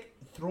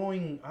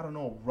throwing, I don't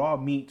know, raw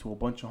meat to a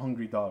bunch of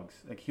hungry dogs.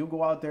 Like, he'll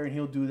go out there and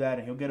he'll do that,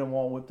 and he'll get them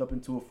all whipped up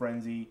into a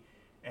frenzy,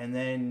 and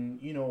then,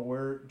 you know,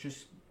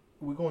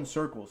 we go in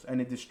circles,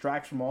 and it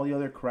distracts from all the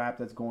other crap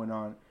that's going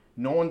on.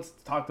 No one's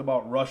talked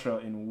about Russia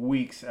in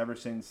weeks ever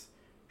since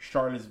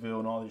Charlottesville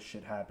and all this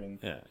shit happened.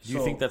 Yeah. Do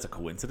you think that's a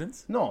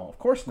coincidence? No, of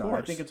course not.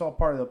 I think it's all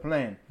part of the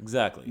plan.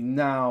 Exactly.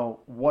 Now,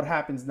 what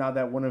happens now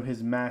that one of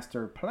his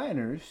master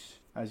planners,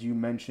 as you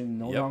mentioned,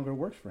 no longer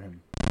works for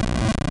him?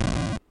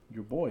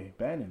 Your boy,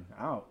 Bannon,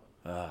 out.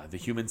 The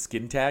human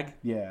skin tag?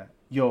 Yeah.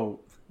 Yo,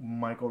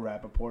 Michael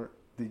Rappaport,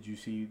 did you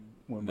see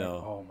when No.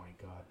 oh my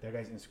god, that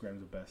guy's Instagram's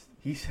the best.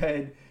 He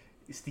said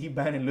Steve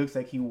Bannon looks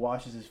like he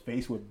washes his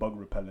face with bug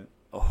repellent.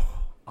 Oh.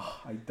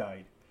 I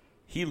died.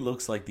 He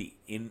looks like the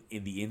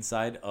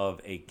inside of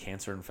a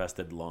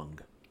cancer-infested lung.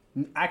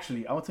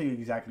 Actually, I'll tell you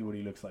exactly what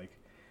he looks like.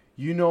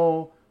 You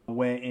know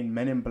when in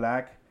Men in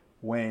Black,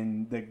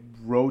 when the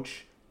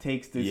roach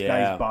takes this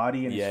guy's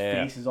body and his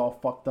face is all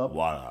fucked up?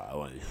 Water. I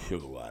want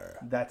sugar water.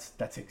 That's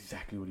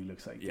exactly what he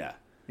looks like. Yeah.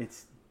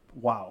 It's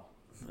wow.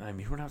 I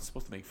mean, we're not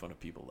supposed to make fun of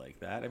people like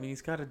that. I mean,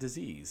 he's got a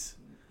disease.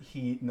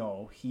 He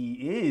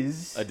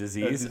is a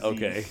disease.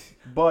 Okay.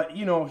 But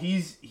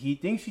he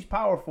thinks he's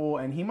powerful,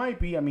 and he might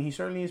be. I mean, he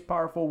certainly is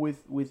powerful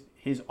with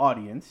his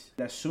audience.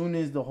 As soon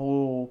as the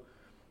whole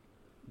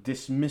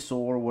dismissal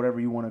or whatever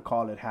you want to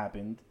call it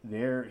happened,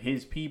 they're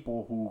his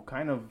people who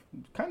kind of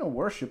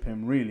worship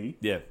him, really.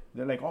 Yeah.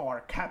 They're like, oh,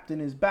 our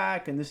captain is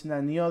back, and this and that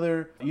and the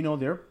other.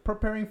 They're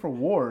preparing for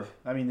war.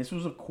 I mean, this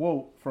was a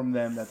quote from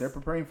them that they're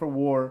preparing for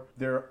war.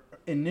 Their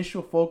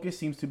initial focus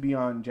seems to be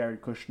on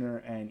Jared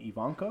Kushner and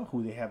Ivanka,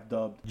 who they have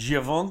dubbed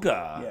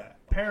Javanka. Yeah.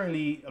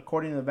 Apparently,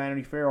 according to the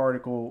Vanity Fair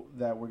article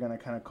that we're going to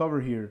kind of cover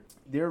here,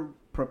 they're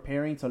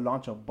preparing to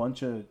launch a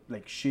bunch of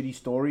like shitty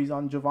stories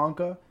on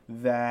Javanka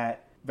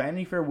that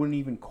Vanity Fair wouldn't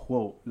even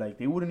quote. Like,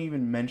 they wouldn't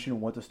even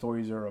mention what the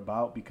stories are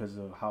about because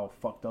of how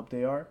fucked up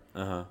they are.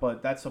 Uh-huh.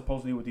 But that's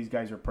supposedly what these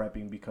guys are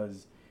prepping,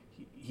 because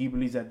he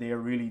believes that they are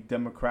really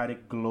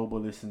democratic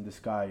globalists in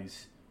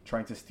disguise,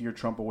 trying to steer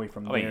Trump away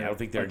from their I don't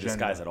think they're agenda. in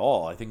disguise at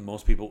all. I think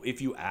most people,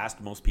 if you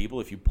asked most people,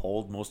 if you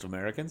polled most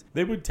Americans,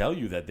 they would tell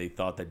you that they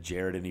thought that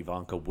Jared and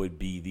Ivanka would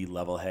be the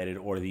level-headed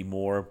or the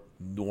more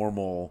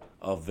normal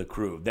of the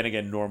crew. Then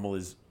again, normal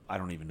is... I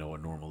don't even know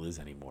what normal is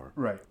anymore.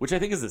 Right. Which I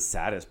think is the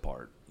saddest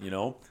part,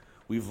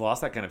 We've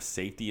lost that kind of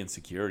safety and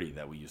security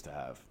that we used to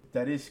have.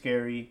 That is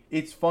scary.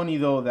 It's funny,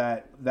 though,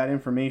 that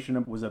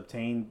information was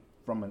obtained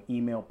from an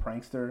email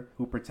prankster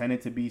who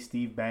pretended to be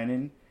Steve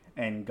Bannon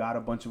and got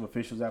a bunch of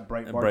officials at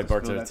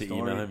Breitbart to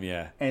email him,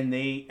 yeah. And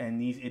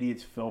these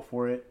idiots fell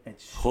for it.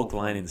 It's hook,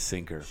 line, and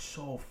sinker.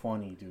 So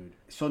funny, dude.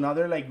 So now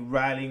they're like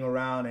rallying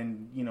around,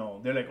 and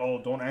they're like,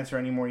 "Oh, don't answer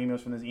any more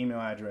emails from this email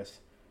address."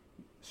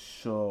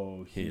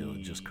 So he'll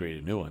just create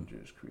a new one.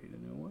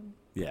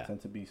 Yeah.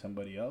 Pretend to be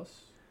somebody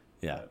else.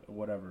 Yeah.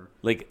 Whatever.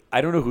 Like,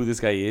 I don't know who this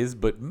guy is,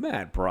 but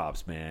mad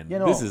props, man.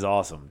 This is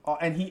awesome.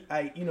 And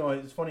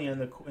it's funny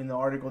in the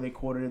article they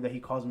quoted that he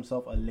calls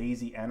himself a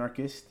lazy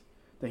anarchist.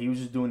 That he was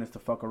just doing this to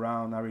fuck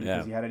around, not really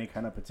because he had any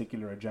kind of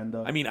particular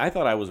agenda. I mean, I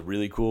thought I was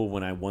really cool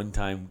when I one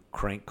time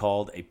crank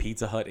called a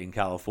Pizza Hut in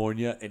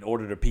California and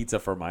ordered a pizza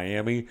for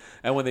Miami.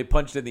 And when they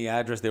punched in the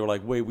address, they were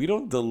like, wait, we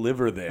don't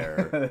deliver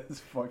there. That's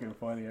fucking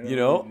funny.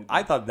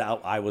 I thought that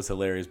I was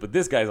hilarious, but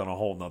this guy's on a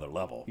whole nother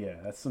level. Yeah,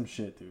 that's some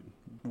shit, dude.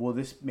 Will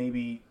this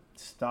maybe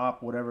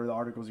stop whatever the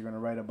articles you're going to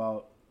write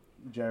about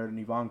Jared and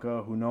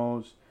Ivanka? Who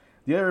knows?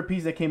 The other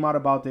piece that came out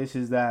about this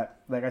is that,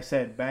 like I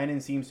said,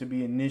 Bannon seems to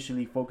be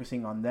initially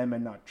focusing on them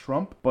and not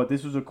Trump. But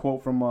this was a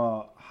quote from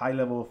a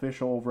high-level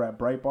official over at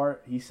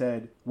Breitbart. He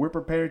said, "We're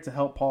prepared to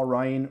help Paul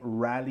Ryan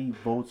rally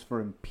votes for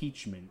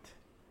impeachment,"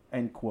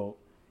 end quote.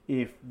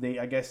 If they,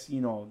 I guess,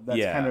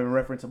 that's kind of a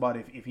reference about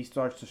if he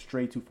starts to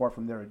stray too far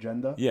from their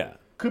agenda. Yeah.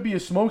 Could be a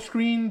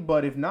smokescreen,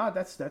 but if not,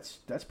 that's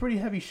pretty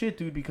heavy shit,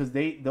 dude, because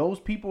those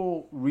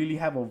people really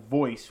have a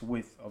voice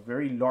with a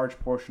very large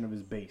portion of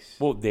his base.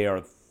 Well, they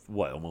are...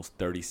 almost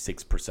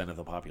 36% of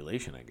the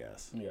population, I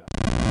guess. Yeah.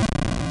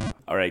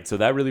 All right, so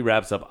that really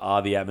wraps up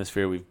The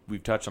Atmosphere.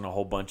 We've touched on a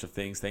whole bunch of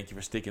things. Thank you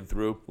for sticking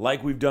through.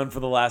 Like we've done for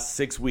the last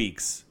 7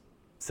 weeks.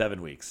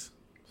 7 weeks.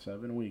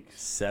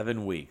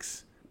 7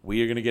 weeks.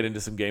 We are going to get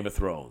into some Game of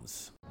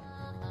Thrones.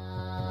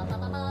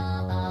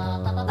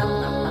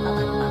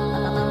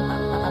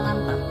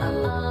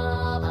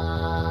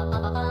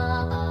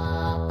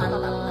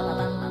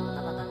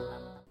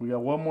 We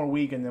got one more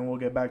week, and then we'll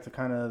get back to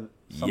kind of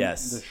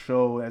the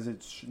show as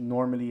it's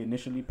normally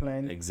initially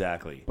planned.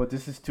 Exactly. But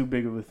this is too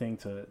big of a thing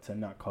to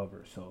not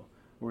cover, so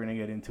we're going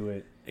to get into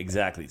it.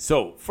 Exactly.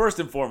 So, first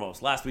and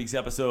foremost, last week's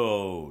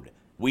episode,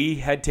 we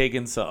had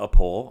taken a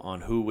poll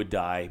on who would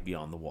die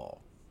beyond the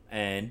wall.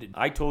 And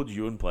I told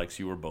you and Plex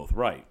you were both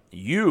right.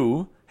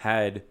 You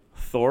had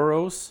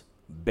Thoros,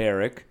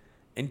 Beric,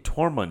 and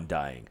Tormund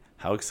dying.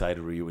 How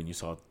excited were you when you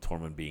saw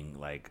Tormund being,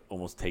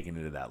 almost taken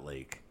into that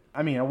lake?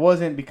 I mean, I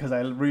wasn't, because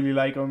I really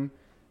like him,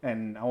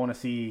 and I want to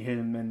see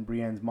him and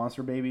Brienne's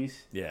monster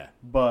babies. Yeah.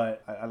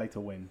 But I like to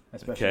win,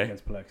 especially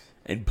against Plex.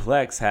 And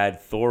Plex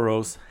had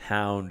Thoros,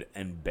 Hound,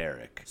 and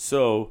Beric.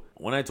 So,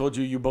 when I told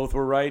you both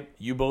were right,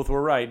 you both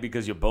were right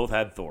because you both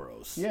had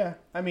Thoros. Yeah.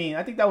 I mean,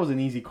 I think that was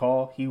an easy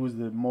call. He was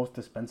the most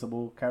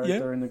dispensable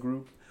character in the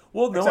group.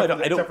 Well, no,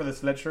 except for the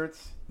sled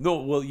shirts. No,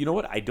 well, you know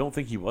what? I don't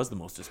think he was the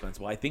most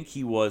dispensable. I think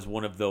he was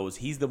one of those.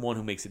 He's the one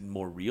who makes it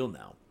more real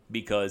now.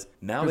 Because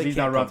now he's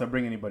not around to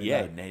bring anybody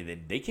back. Yeah,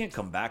 they can't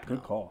come back now.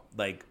 Good call.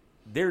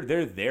 They're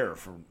there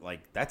for,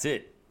 that's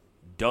it.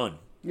 Done.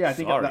 Yeah, I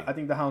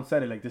think the Hound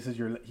said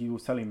it. He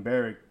was telling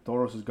Beric,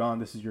 Thoros is gone.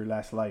 This is your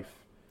last life.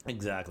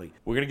 Exactly.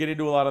 We're going to get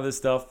into a lot of this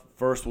stuff.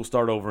 First, we'll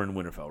start over in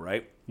Winterfell,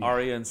 right? Yeah.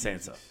 Arya and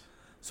Sansa.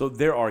 So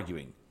they're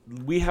arguing.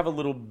 We have a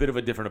little bit of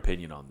a different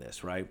opinion on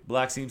this, right?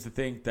 Black seems to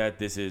think that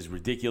this is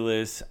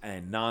ridiculous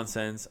and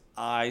nonsense.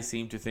 I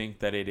seem to think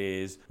that it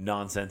is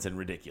nonsense and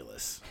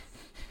ridiculous.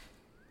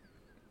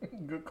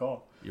 Good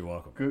call. You're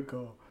welcome. Good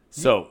call.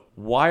 So,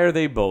 why are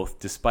they both,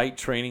 despite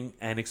training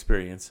and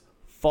experience,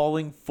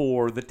 falling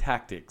for the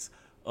tactics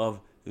of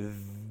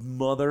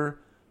mother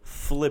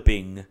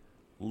flipping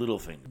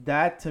Littlefinger?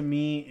 That, to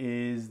me,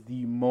 is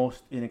the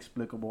most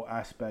inexplicable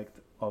aspect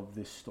of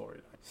this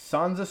storyline.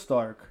 Sansa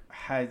Stark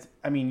has,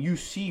 you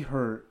see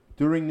her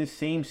during this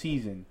same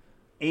season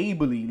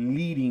ably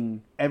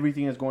leading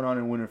everything that's going on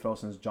in Winterfell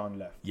since Jon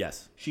left.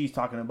 Yes. She's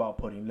talking about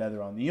putting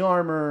leather on the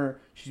armor.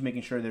 She's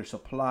making sure they're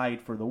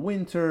supplied for the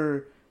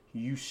winter.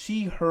 You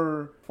see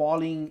her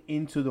falling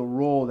into the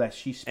role that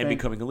she spent. And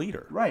becoming a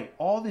leader. Right.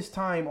 All this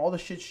time, all the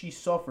shit she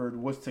suffered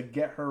was to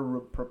get her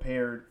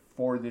prepared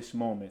for this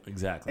moment.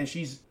 Exactly. And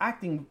she's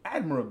acting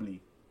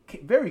admirably,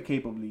 very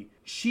capably.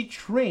 She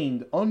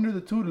trained under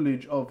the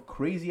tutelage of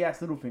crazy-ass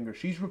Littlefinger.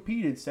 She's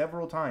repeated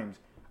several times,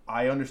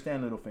 I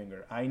understand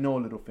Littlefinger. I know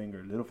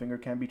Littlefinger.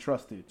 Littlefinger can't be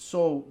trusted.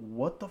 So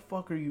what the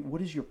fuck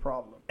what is your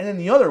problem? And then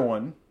the other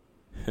one...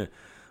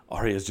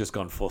 Arya's just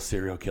gone full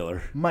serial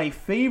killer. My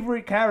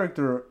favorite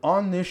character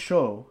on this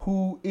show,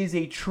 who is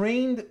a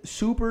trained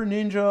super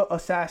ninja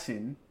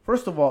assassin,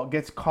 first of all,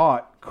 gets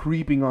caught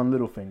creeping on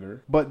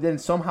Littlefinger, but then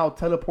somehow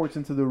teleports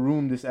into the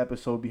room this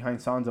episode behind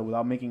Sansa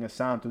without making a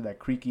sound through that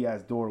creaky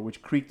ass door,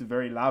 which creaked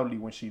very loudly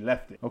when she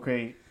left it.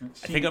 Okay,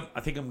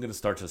 I think I'm gonna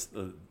start to.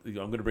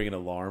 I'm gonna bring an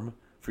alarm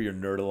for your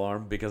nerd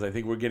alarm because I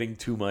think we're getting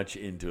too much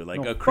into it.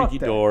 Like a creaky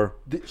door.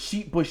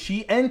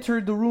 She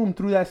entered the room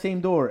through that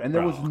same door, and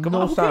there was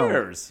no sound. Who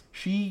cares?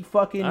 She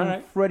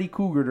fucking Freddy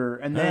Cougared her,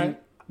 and then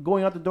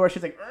going out the door,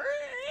 she's like.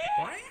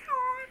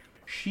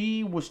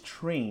 She was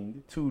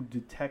trained to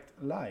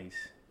detect lies.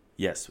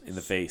 Yes, in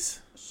the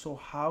face. So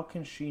how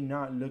can she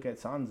not look at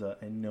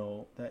Sansa and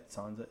know that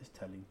Sansa is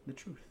telling the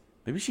truth?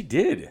 Maybe she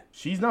did.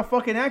 She's not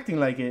fucking acting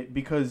like it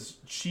because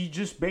she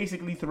just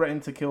basically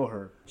threatened to kill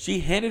her. She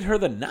handed her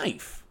the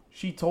knife.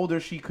 She told her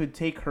she could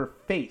take her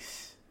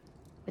face.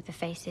 With the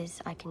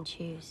faces, I can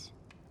choose.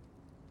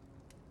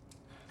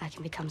 I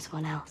can become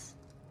someone else.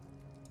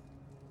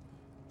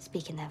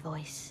 Speak in their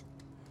voice.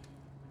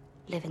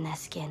 Live in their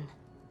skin.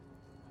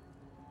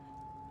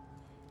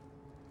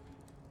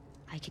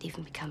 I could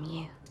even become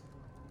you.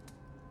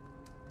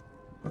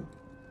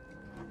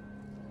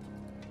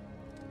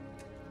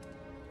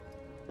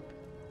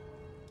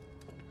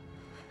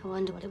 I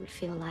wonder what it would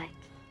feel like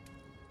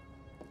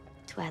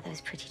to wear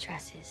those pretty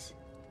dresses.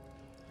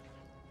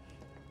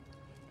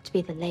 To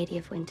be the Lady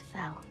of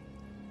Winterfell.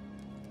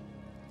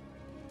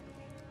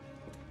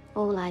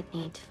 All I'd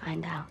need to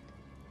find out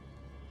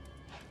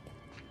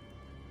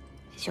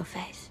is your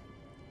face.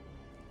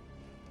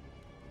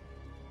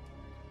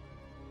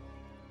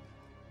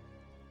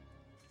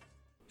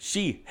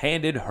 She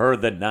handed her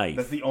the knife.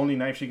 That's the only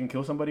knife she can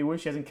kill somebody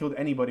with. She hasn't killed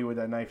anybody with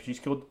that knife. She's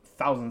killed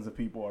thousands of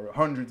people or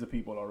hundreds of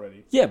people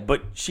already. Yeah,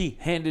 but she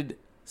handed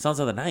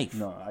Sansa the knife.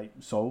 No,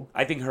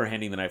 I think her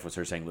handing the knife was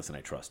her saying, "Listen, I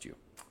trust you."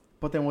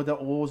 But then what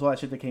was all that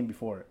shit that came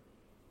before it?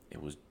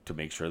 It was to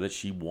make sure that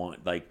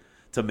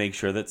to make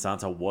sure that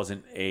Sansa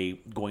wasn't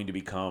going to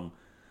become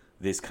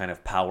this kind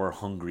of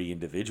power-hungry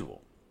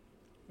individual.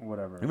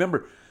 Whatever.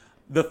 Remember,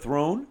 the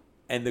throne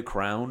and the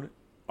crown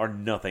are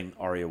nothing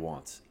Arya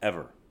wants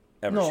ever.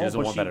 No, she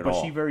doesn't want that at all.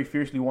 But she very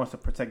fiercely wants to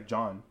protect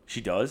Jon.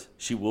 She does.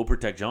 She will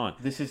protect Jon.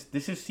 This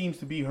seems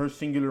to be her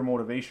singular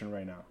motivation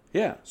right now.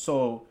 Yeah.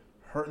 So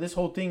this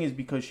whole thing is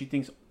because she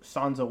thinks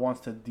Sansa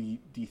wants to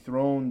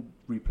dethrone,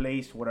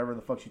 replace whatever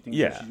the fuck she thinks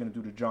that she's going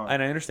to do to Jon.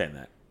 And I understand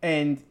that.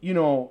 And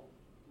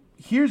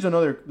here's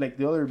another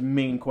the other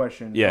main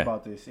question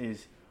about this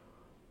is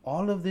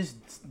all of this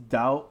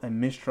doubt and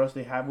mistrust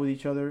they have with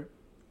each other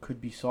could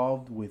be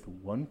solved with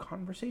one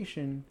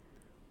conversation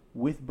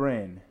with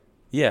Bran.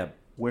 Yeah.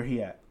 Where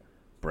he at?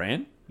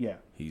 Bran? Yeah.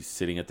 He's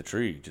sitting at the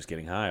tree, just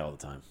getting high all the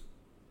time.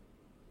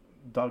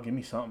 Dog, give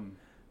me something.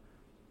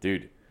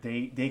 Dude.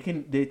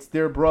 It's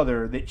their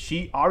brother.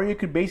 Arya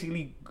could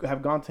basically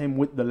have gone to him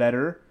with the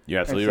letter. You're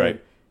absolutely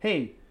right.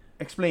 Hey,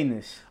 explain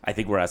this. I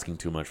think we're asking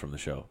too much from the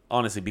show.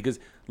 Honestly, because,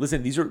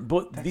 listen, these are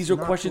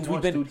questions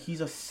we've been... Dude,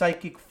 he's a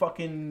psychic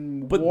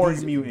fucking war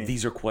mutant.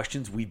 These are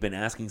questions we've been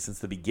asking since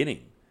the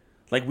beginning.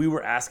 Like, we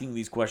were asking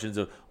these questions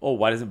of,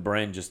 why doesn't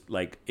Bran just,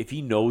 if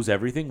he knows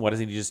everything, why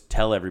doesn't he just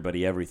tell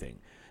everybody everything?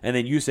 And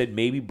then you said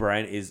maybe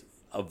Bran is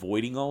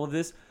avoiding all of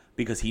this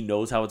because he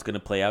knows how it's going to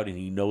play out and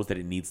he knows that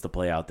it needs to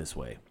play out this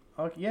way.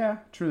 Okay, yeah,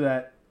 true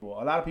that.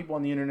 Well, a lot of people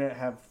on the internet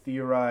have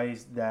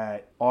theorized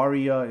that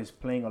Arya is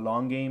playing a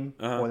long game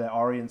or that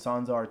Arya and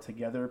Sansa are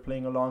together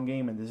playing a long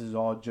game, and this is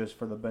all just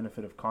for the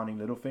benefit of conning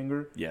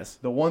Littlefinger. Yes.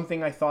 The one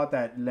thing I thought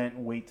that lent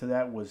weight to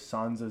that was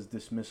Sansa's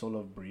dismissal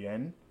of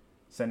Brienne,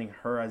 sending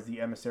her as the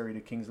emissary to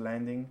King's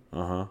Landing.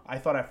 I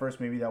thought at first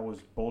maybe that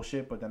was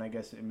bullshit, but then I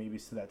guess maybe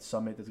it's to that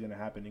summit that's going to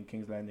happen in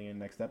King's Landing in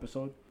the next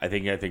episode. I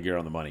think you're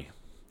on the money.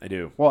 I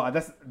do. Well,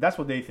 that's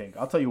what they think.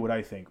 I'll tell you what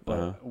I think,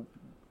 but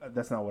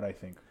that's not what I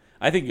think.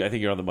 I think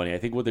you're on the money. I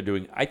think what they're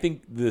doing. I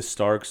think the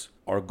Starks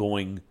are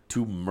going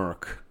to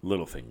murk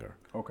Littlefinger.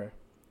 Okay.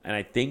 And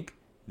I think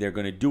they're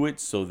going to do it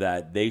so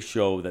that they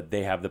show that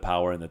they have the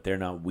power and that they're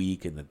not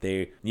weak and that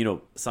they,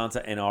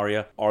 Sansa and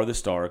Arya are the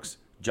Starks.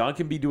 Jon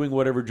can be doing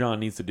whatever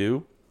Jon needs to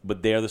do,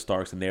 but they're the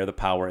Starks and they're the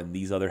power, and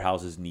these other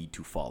houses need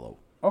to follow.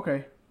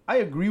 Okay. I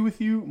agree with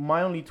you.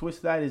 My only twist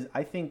to that is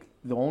I think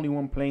the only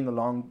one playing the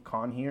long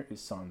con here is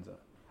Sansa.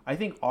 I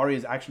think Arya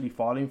is actually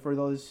falling for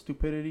this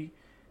stupidity,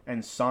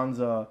 and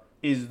Sansa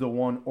is the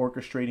one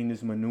orchestrating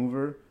this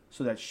maneuver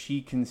so that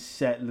she can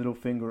set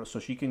Littlefinger, so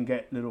she can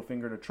get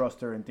Littlefinger to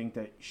trust her and think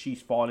that she's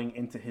falling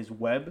into his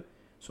web,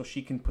 so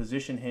she can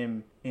position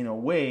him in a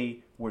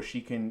way where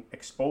she can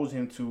expose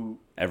him to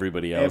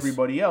everybody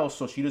else,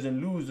 so she doesn't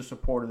lose the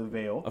support of the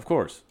Vale. Of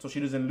course. So she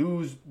doesn't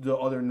lose the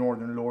other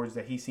Northern Lords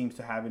that he seems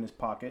to have in his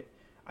pocket.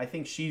 I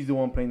think she's the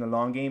one playing the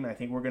long game, and I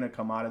think we're going to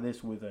come out of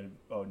this with a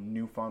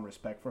newfound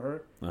respect for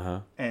her. Uh-huh.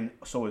 And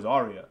so is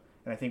Arya.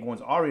 And I think once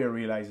Arya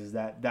realizes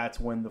that, that's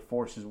when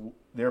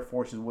their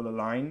forces will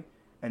align,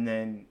 and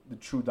then the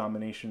true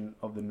domination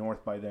of the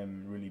North by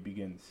them really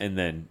begins. And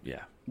then,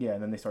 yeah. Yeah,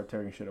 and then they start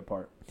tearing shit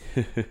apart.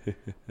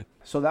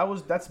 So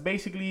that's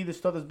basically the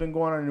stuff that's been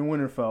going on in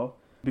Winterfell.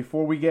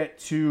 Before we get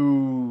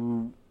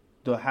to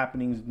the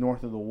happenings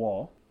north of the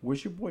Wall,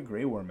 where's your boy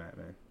Grey Worm at,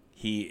 man?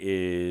 He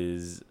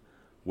is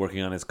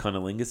working on his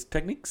cunnilingus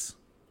techniques.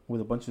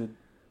 With a bunch of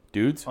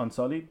dudes?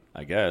 Unsullied?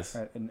 I guess.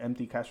 At an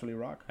empty Casterly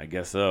Rock? I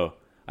guess so.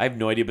 I have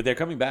no idea, but they're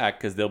coming back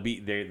because they'll be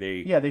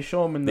they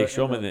show them in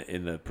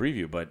the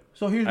preview. But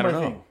so here's my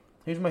thing.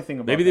 Here's my thing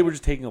about maybe they were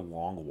just taking a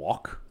long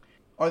walk.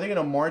 Are they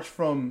gonna march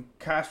from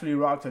Casterly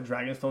Rock to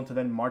Dragonstone to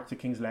then march to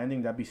King's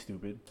Landing? That'd be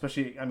stupid.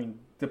 Especially,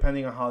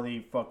 depending on how they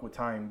fuck with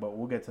time. But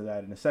we'll get to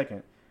that in a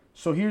second.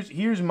 So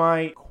here's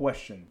my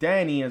question.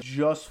 Dany has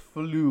just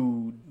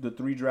flew the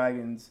Three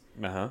Dragons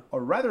a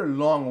rather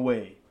long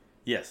way.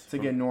 Yes. To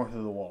get north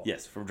of the Wall.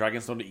 Yes, from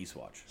Dragonstone to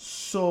Eastwatch.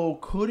 So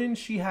couldn't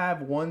she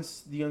have,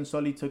 once the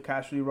Unsullied took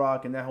Casterly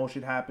Rock and that whole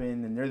shit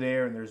happened and they're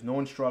there and there's no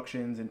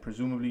instructions and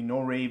presumably no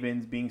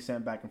ravens being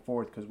sent back and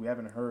forth because we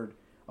haven't heard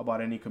about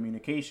any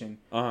communication.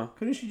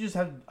 Couldn't she just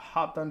have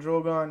hopped on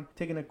Drogon,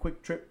 taken a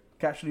quick trip,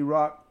 Casterly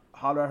Rock,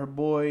 holler at her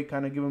boy,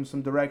 kind of give him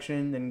some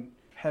direction and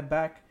head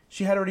back?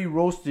 She had already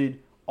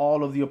roasted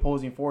all of the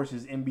opposing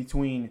forces in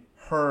between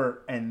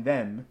her and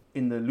them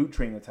in the loot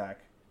train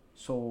attack.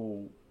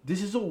 So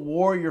this is a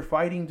war you're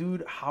fighting,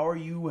 dude. How are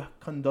you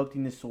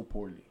conducting this so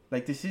poorly?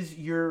 Like, this is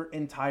your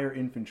entire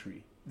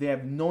infantry. They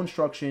have no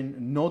instruction,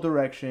 no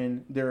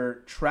direction.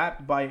 They're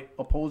trapped by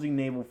opposing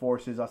naval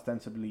forces,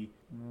 ostensibly.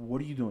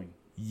 What are you doing?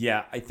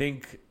 Yeah, I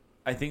think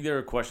there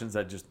are questions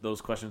that those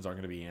questions aren't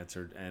going to be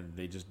answered, and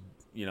they just,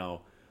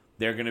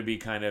 they're going to be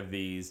kind of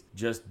these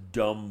just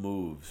dumb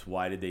moves.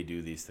 Why did they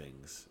do these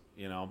things?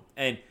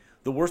 And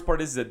the worst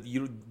part is that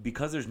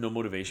because there's no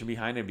motivation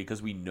behind it,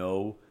 because we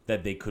know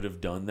that they could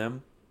have done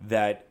them,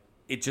 that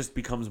it just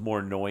becomes more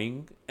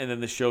annoying, and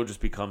then the show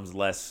just becomes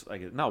less,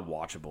 not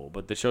watchable,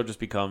 but the show just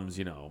becomes,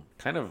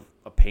 kind of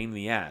a pain in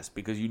the ass,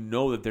 because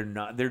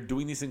that they're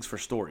doing these things for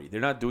story.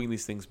 They're not doing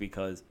these things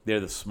because they're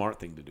the smart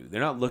thing to do.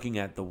 They're not looking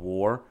at the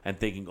war and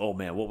thinking, oh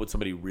man, what would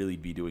somebody really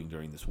be doing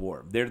during this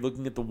war? They're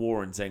looking at the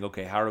war and saying,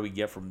 okay, how do we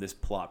get from this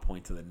plot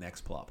point to the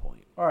next plot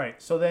point? All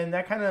right, so then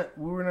that kind of,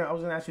 I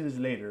was gonna ask you this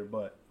later,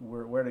 but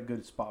we're at a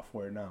good spot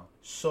for it now.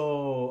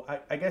 So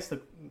I guess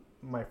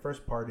my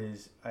first part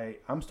is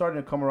I'm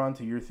starting to come around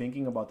to your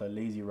thinking about the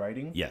lazy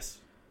writing. Yes.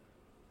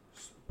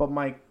 But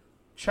my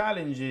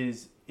challenge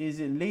is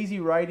it lazy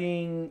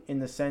writing in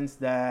the sense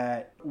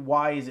that,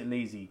 why is it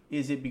lazy?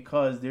 Is it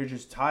because they're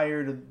just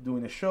tired of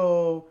doing the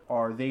show?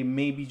 Are they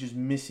maybe just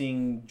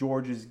missing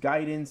George's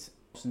guidance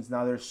since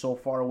now they're so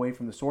far away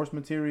from the source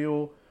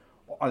material?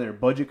 Are there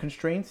budget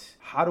constraints?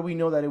 How do we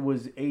know that it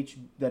wasn't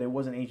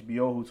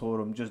HBO who told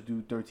them just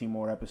do 13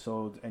 more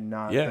episodes and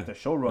not the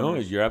showrunners? No,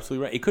 you're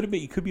absolutely right.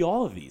 It could be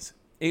all of these.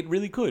 It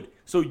really could.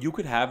 So you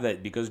could have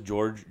that because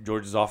George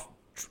is off.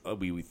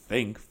 We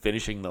think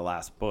finishing the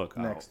last book,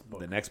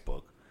 the next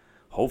book.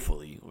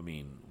 Hopefully,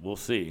 we'll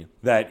see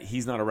that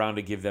he's not around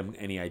to give them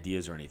any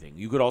ideas or anything.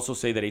 You could also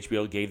say that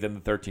HBO gave them the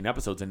 13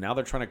 episodes, and now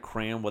they're trying to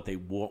cram what they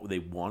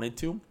wanted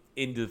to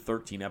into the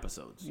 13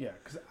 episodes. Yeah,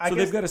 so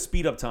they've got to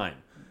speed up time.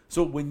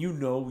 So when you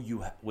know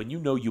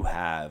you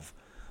have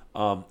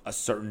a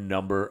certain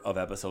number of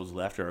episodes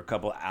left or a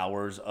couple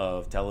hours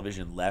of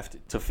television left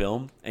to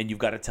film, and you've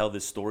got to tell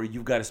this story,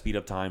 you've got to speed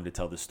up time to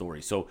tell this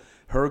story. So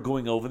her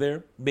going over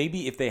there,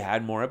 maybe if they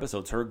had more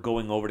episodes, her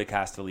going over to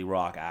Casterly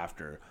Rock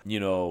after,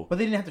 But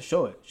they didn't have to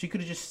show it. She could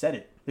have just said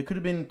it. There could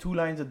have been 2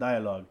 lines of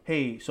dialogue.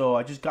 Hey, so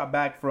I just got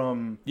back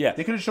from... Yeah.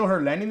 They could have shown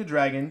her landing the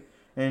dragon,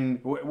 and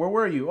where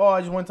were you? Oh,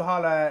 I just went to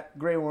holler at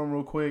Grey Worm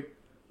real quick.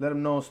 Let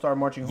him know, start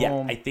marching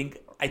home. I think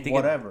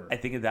whatever. I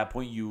think at that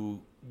point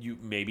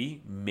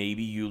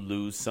maybe you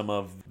lose some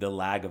of the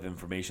lag of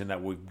information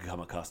that we've become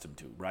accustomed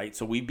to, right?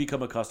 So we've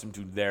become accustomed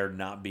to there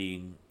not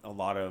being a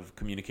lot of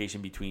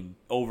communication between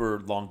over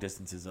long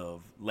distances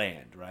of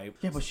land, right?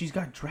 Yeah, but she's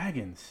got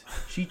dragons.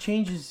 She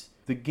changes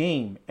the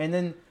game. And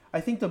then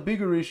I think the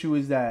bigger issue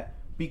is that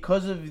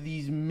because of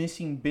these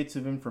missing bits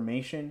of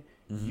information,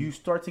 you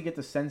start to get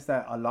the sense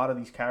that a lot of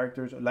these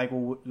characters, like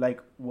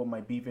what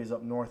my beef is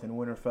up north in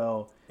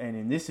Winterfell, and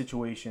in this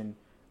situation,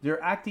 they're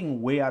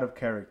acting way out of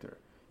character.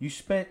 You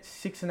spent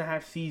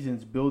 6.5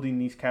 seasons building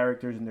these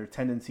characters and their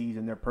tendencies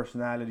and their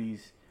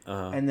personalities,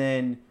 and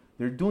then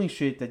they're doing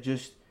shit that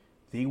just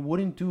they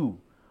wouldn't do.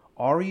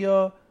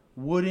 Arya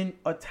wouldn't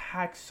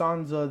attack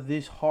Sansa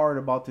this hard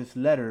about this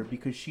letter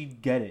because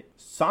she'd get it.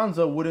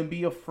 Sansa wouldn't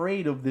be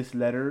afraid of this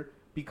letter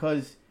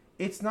because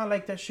it's not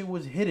like that shit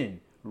was hidden.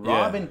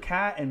 Robb and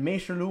Kat and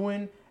Maester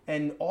Luwin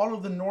and all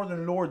of the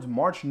Northern Lords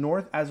marched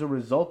north as a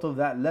result of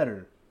that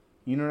letter.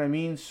 You know what I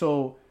mean?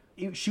 So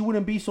she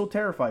wouldn't be so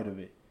terrified of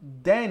it.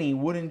 Dany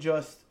wouldn't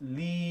just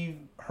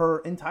leave her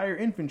entire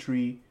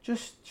infantry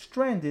just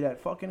stranded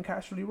at fucking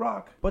Casterly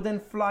Rock, but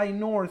then fly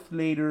north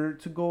later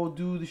to go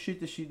do the shit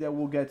that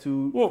we'll get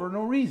to for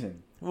no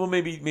reason. Well,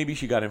 maybe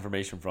she got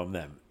information from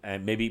them,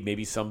 and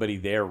maybe somebody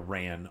there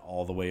ran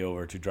all the way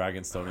over to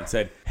Dragonstone and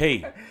said,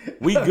 "Hey,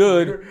 we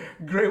good."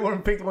 Great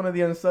One picked one of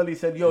the Unsullied,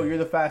 said, "Yo, you're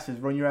the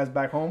fastest. Run your ass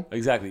back home."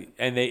 Exactly,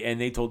 and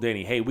they told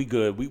Dany, "Hey, we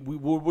good.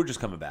 We're just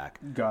coming back."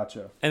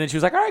 Gotcha. And then she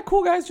was like, "All right,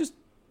 cool guys, just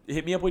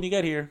hit me up when you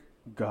get here."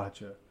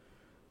 Gotcha.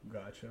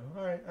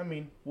 All right. I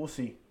mean, we'll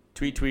see.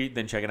 Tweet,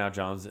 then checking out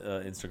John's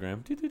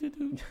Instagram.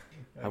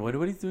 I wonder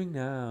what he's doing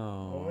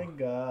now. Oh my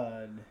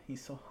God,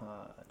 he's so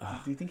hot.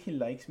 Do you think he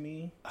likes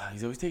me?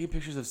 He's always taking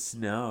pictures of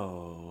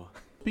snow.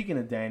 Speaking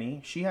of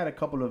Dany, she had a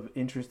couple of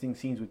interesting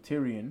scenes with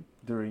Tyrion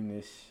during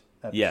this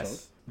episode.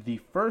 Yes. The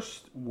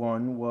first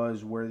one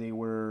was where they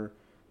were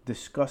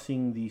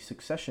discussing the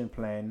succession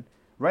plan.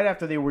 Right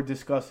after they were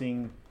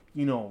discussing,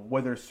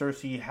 whether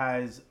Cersei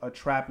has a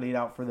trap laid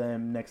out for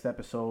them next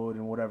episode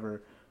and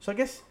whatever. So I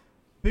guess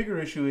bigger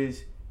issue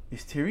is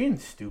Tyrion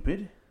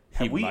stupid?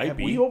 Have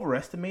we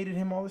overestimated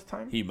him all this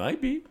time? He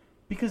might be.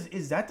 Because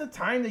is that the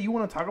time that you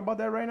want to talk about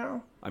that right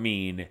now? I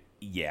mean,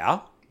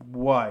 yeah.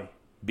 Why?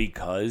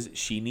 Because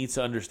she needs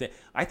to understand.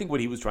 I think what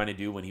he was trying to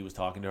do when he was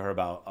talking to her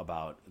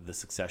about the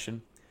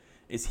succession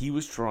is he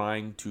was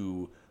trying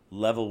to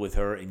level with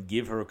her and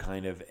give her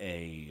kind of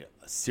a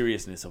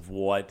seriousness of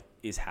what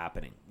is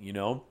happening,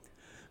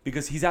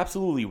 Because he's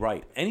absolutely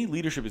right. Any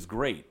leadership is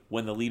great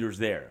when the leader's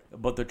there.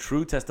 But the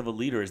true test of a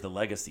leader is the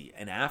legacy.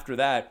 And after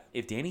that,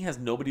 if Dany has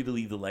nobody to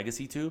leave the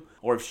legacy to,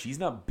 or if she's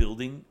not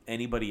building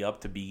anybody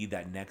up to be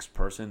that next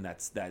person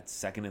that's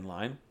second in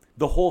line,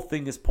 the whole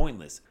thing is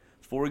pointless.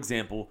 For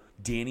example,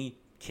 Dany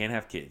can't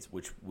have kids,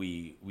 which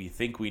we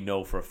think we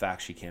know for a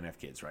fact she can't have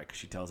kids, right? Because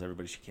she tells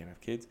everybody she can't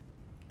have kids.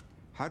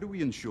 How do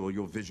we ensure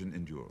your vision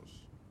endures?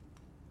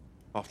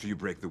 After you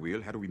break the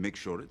wheel, how do we make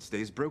sure it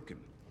stays broken?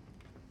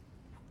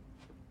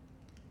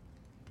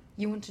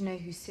 You want to know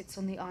who sits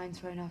on the Iron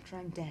Throne after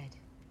I'm dead?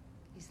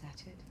 Is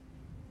that it?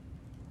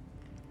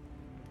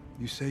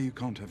 You say you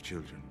can't have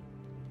children,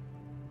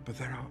 but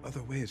there are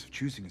other ways of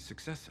choosing a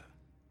successor.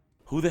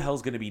 Who the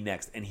hell's going to be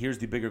next? And here's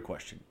the bigger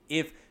question.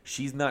 If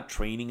she's not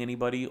training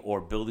anybody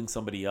or building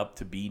somebody up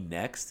to be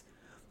next,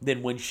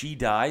 then when she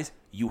dies,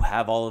 you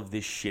have all of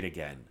this shit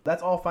again.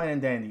 That's all fine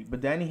and dandy, but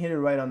Dany hit it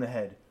right on the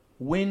head.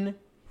 Win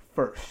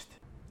first.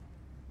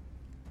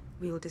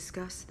 We will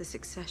discuss the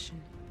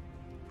succession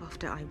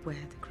after I wear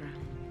the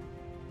crown.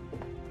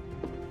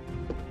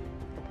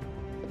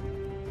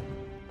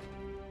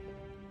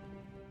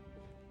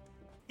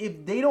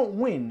 If they don't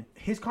win,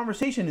 his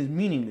conversation is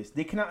meaningless.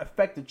 They cannot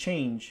affect the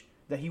change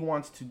that he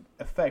wants to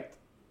affect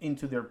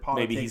into their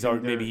politics.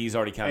 Maybe he's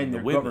already counting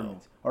the win,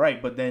 though. All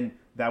right, but then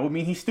that would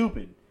mean he's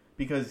stupid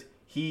because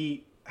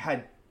he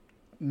had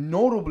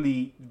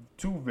notably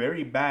two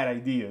very bad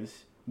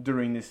ideas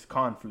during this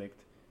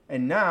conflict,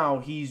 and now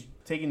he's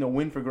taking the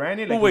win for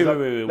granted. Like wait.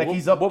 Like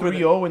he's up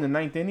 3-0 in the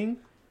 9th inning.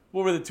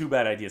 What were the two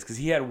bad ideas? Because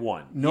he had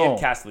one. No.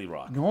 He had Casterly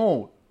Rock.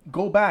 No,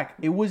 go back.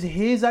 It was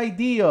his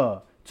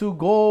idea to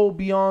go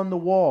beyond the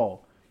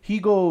wall. He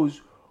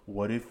goes,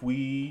 what if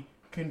we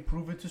can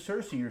prove it to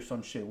Cersei or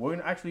some shit? We're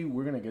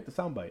gonna get the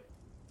soundbite.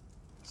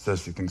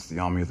 Cersei thinks the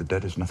army of the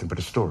dead is nothing but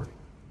a story,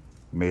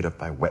 made up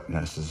by wet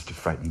nurses to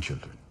frighten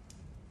children.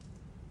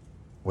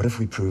 What if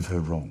we prove her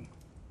wrong?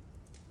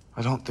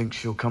 I don't think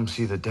she'll come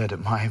see the dead at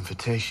my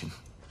invitation.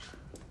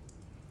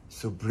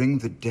 So bring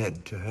the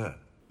dead to her.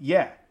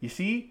 Yeah, you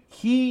see?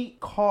 He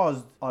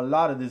caused a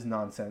lot of this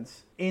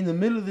nonsense in the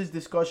middle of this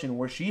discussion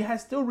where she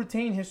has still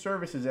retained his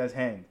services as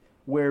hand,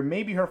 where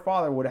maybe her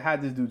father would have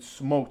had this dude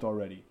smoked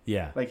already.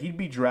 Yeah. Like, he'd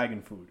be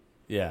dragon food.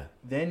 Yeah.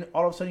 Then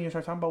all of a sudden you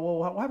start talking about, well,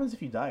 what happens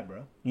if you die,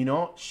 bro?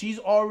 She's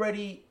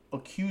already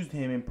accused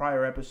him in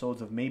prior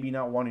episodes of maybe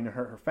not wanting to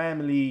hurt her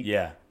family.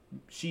 Yeah.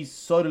 She's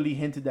subtly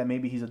hinted that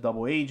maybe he's a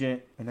double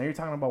agent. And now you're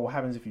talking about what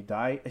happens if you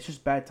die. It's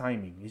just bad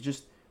timing. It's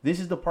just, this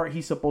is the part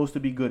he's supposed to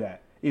be good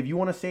at. if you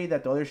want to say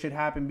that the other shit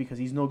happened because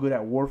he's no good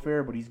at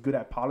warfare, but he's good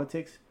at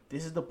politics,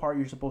 this is the part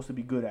you're supposed to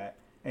be good at.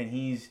 And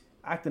he's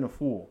acting a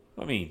fool.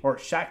 I mean, or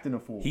shacking a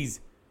fool.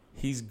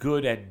 He's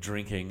good at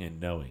drinking and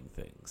knowing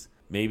things.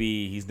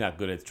 Maybe he's not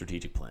good at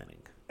strategic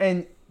planning.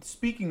 And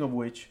speaking of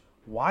which,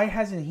 why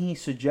hasn't he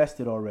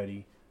suggested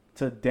already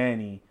to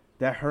Danny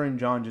that her and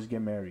John just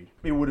get married?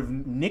 It would have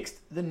nixed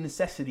the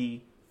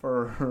necessity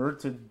for her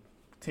to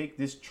take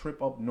this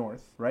trip up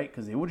north, right?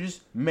 Because they were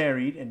just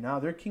married, and now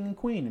they're king and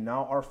queen, and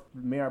now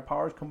our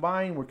powers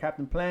combine. We're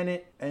Captain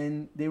Planet,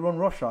 and they run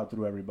roughshod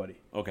through everybody.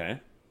 Okay.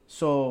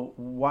 So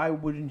why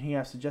wouldn't he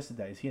have suggested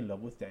that? Is he in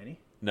love with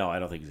Danny? No, I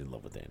don't think he's in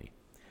love with Danny.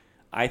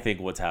 I think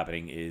what's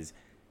happening is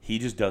he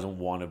just doesn't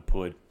want to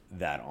put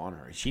that on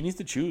her. She needs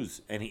to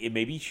choose, and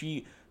maybe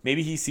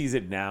he sees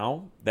it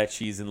now that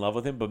she's in love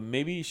with him, but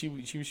maybe she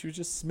was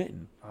just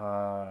smitten.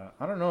 I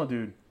don't know,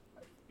 dude.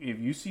 If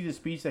you see the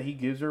speech that he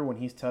gives her when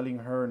he's telling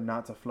her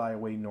not to fly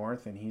away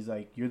north, and he's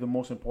like, "You're the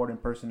most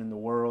important person in the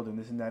world," and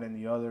this and that and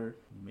the other,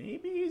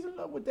 maybe he's in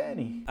love with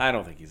Danny. I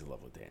don't think he's in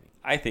love with Danny.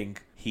 I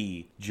think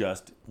he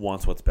just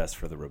wants what's best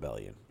for the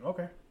rebellion.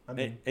 Okay. I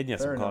mean, and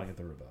yes, I'm calling enough. it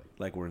the rebellion,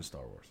 like we're in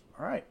Star Wars.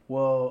 All right.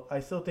 Well, I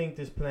still think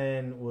this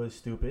plan was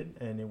stupid,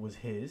 and it was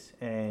his.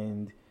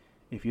 And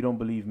if you don't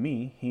believe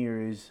me,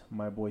 here is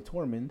my boy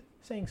Tormund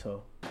saying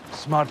so.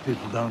 Smart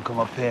people don't come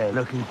up here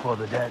looking for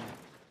the dead.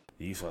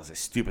 This was a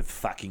stupid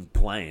fucking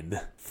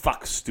plane.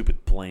 Fuck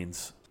stupid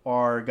planes.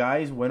 Our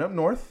guys went up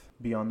north,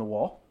 beyond the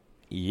wall.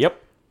 Yep.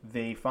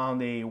 They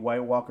found a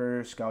White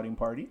Walker scouting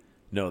party.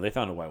 No, they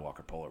found a White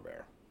Walker polar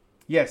bear.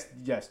 Yes,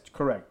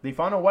 correct. They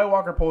found a White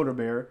Walker polar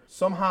bear.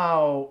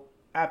 Somehow,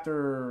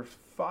 after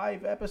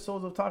 5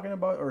 episodes of talking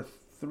about, or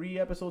 3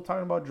 episodes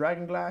talking about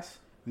Dragonglass,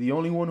 the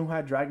only one who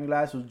had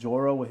Dragonglass was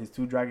Jorah with his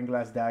 2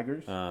 Dragonglass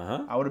daggers.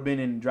 Uh-huh. I would have been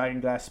in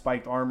Dragonglass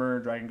spiked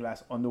armor,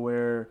 Dragonglass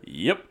underwear.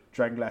 Yep.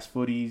 Dragonglass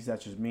footies.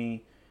 That's just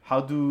me. How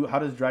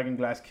does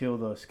Dragonglass kill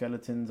the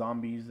skeleton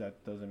zombies?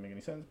 That doesn't make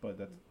any sense, but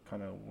that's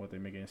kind of what they're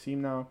making it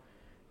seem now.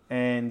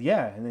 And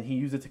yeah, and then he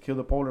used it to kill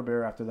the polar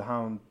bear after the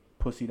hound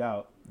pussied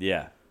out.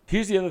 Yeah.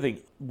 Here's the other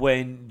thing.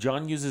 When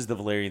Jon uses the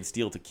Valyrian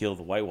steel to kill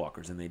the White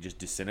Walkers and they just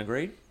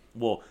disintegrate,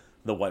 well,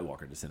 the White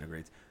Walker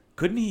disintegrates.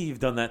 Couldn't he have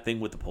done that thing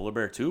with the polar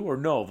bear too? Or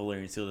no,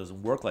 Valyrian steel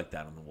doesn't work like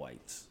that on the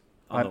whites.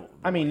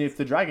 I mean, if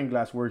the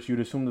Dragonglass works,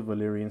 you'd assume the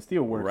Valyrian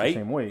steel works the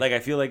same way. Like, I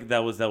feel like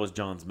that was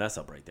Jon's mess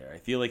up right there. I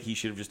feel like he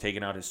should have just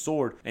taken out his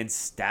sword and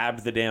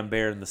stabbed the damn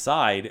bear in the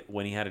side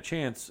when he had a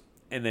chance,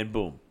 and then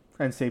boom.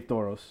 And saved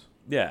Thoros.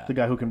 Yeah. The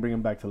guy who can bring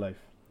him back to life.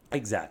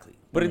 Exactly.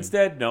 But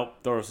instead, no,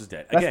 Thoros is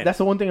dead. That's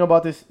the one thing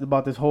about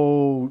this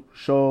whole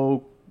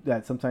show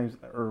that sometimes,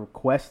 or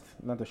quest,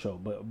 not the show,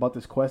 but about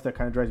this quest that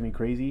kind of drives me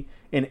crazy.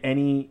 In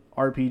any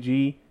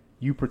RPG,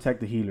 you protect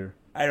the healer.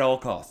 At all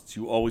costs,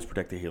 you always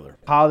protect the healer.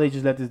 How they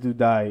just let this dude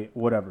die,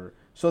 whatever.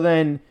 So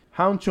then,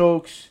 Hound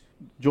chokes,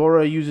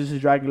 Jorah uses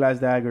his Dragonglass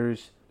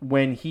daggers.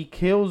 When he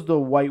kills the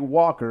White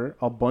Walker,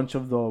 a bunch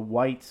of the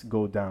whites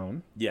go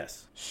down.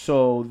 Yes.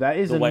 So that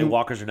is the White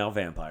Walkers are now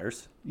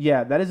vampires.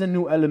 Yeah, that is a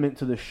new element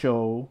to the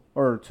show,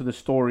 or to the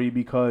story,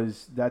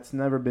 because that's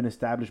never been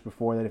established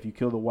before, that if you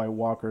kill the White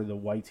Walker, the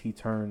whites he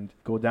turned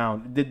go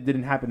down. It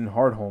didn't happen in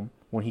Hardhome.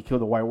 When he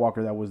killed the White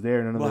Walker that was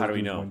there, none of those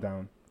dudes went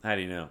down. How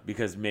do you know?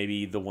 Because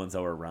maybe the ones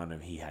that were around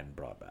him he hadn't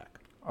brought back.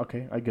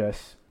 Okay, I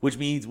guess. Which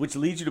leads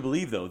you to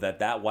believe, though,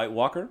 that White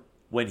Walker,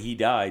 when he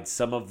died,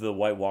 some of the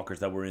White Walkers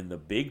that were in the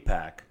big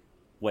pack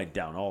went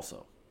down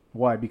also.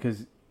 Why?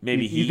 Because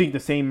maybe you think the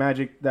same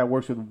magic that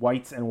works with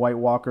whites and White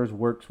Walkers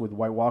works with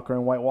White Walker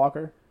and White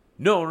Walker?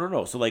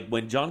 No. So, like,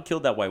 when Jon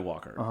killed that White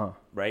Walker,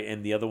 right,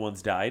 and the other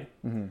ones died,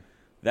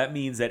 that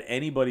means that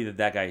anybody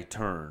that guy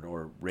turned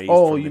or raised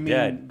from the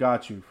dead...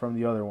 got you, from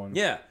the other ones.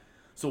 Yeah.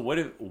 So what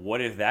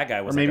if that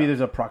guy was... Or maybe there's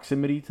a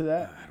proximity to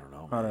that? I don't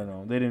know. I don't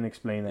know. They didn't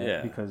explain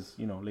that because,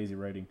 lazy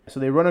writing. So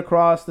they run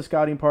across the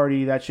scouting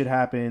party. That shit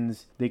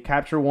happens. They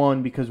capture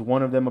one because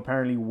one of them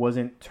apparently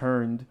wasn't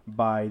turned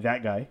by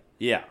that guy.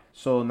 Yeah.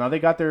 So now they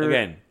got their...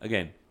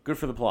 Again, good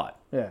for the plot.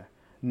 Yeah.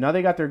 Now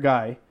they got their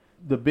guy.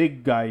 The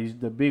big guys,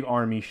 the big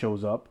army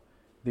shows up.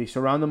 They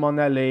surround them on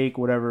that lake,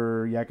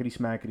 whatever, yakety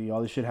smackety,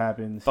 all this shit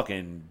happens.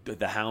 Fucking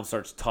the hound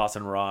starts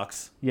tossing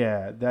rocks.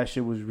 Yeah, that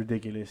shit was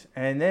ridiculous.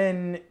 And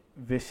then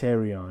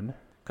Viserion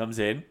comes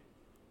in.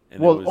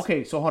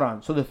 Okay, so hold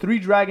on. So the 3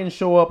 dragons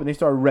show up and they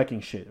start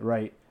wrecking shit,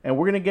 right? And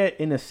we're going to get,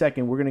 in a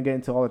second, we're going to get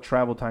into all the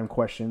travel time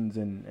questions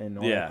and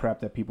all that crap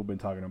that people have been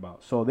talking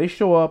about. So they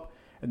show up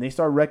and they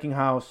start wrecking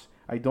house.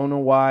 I don't know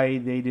why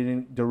they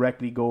didn't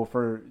directly go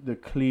for the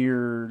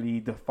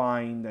clearly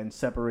defined and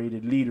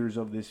separated leaders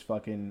of this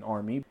fucking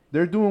army.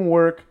 They're doing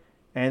work,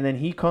 and then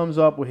he comes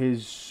up with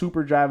his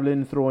super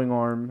javelin throwing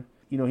arm.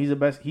 he's the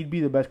best. He'd be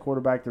the best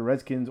quarterback the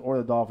Redskins or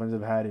the Dolphins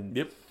have had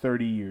in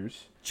 30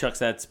 years. Chucks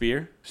that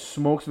spear.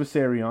 Smokes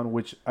Viserion,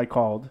 which I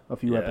called a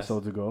few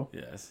episodes ago.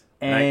 Yes.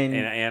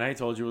 And I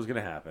told you it was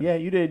going to happen. Yeah,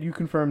 you did. You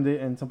confirmed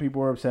it, and some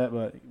people were upset,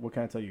 but what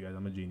can I tell you guys?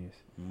 I'm a genius.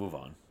 Move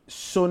on.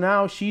 So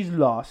now she's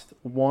lost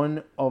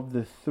one of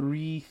the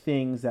 3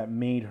 things that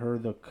made her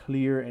the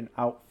clear and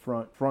out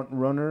front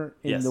runner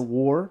in the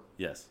war.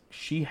 Yes.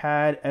 She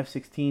had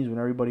F-16s when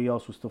everybody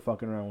else was still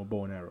fucking around with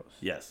bow and arrows.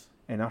 Yes.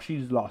 And now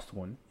she's lost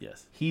one.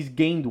 Yes. He's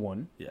gained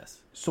one.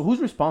 Yes. So who's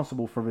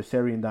responsible for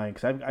Viserion dying?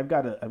 Because I've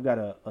got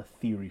a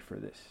theory for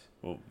this.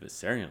 Well,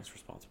 Viserion's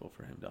responsible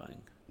for him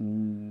dying.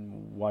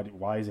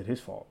 Why is it his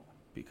fault?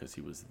 Because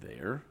he was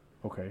there.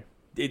 Okay.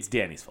 It's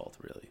Dany's fault,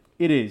 really.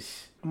 It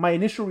is. My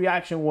initial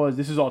reaction was,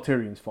 this is all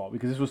Tyrion's fault,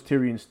 because this was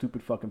Tyrion's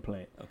stupid fucking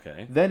plan.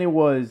 Okay. Then it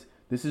was,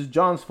 this is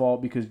Jon's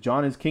fault, because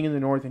Jon is king in the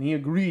north, and he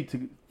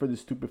agreed for this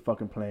stupid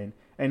fucking plan.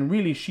 And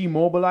really, she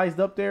mobilized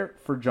up there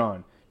for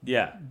Jon.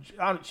 Yeah.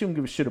 She don't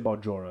give a shit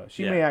about Jorah.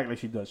 She may act like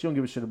she does. She don't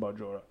give a shit about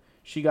Jorah.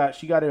 She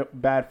got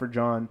it bad for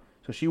Jon,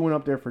 so she went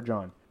up there for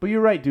Jon. But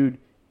you're right, dude.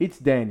 It's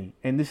Dany,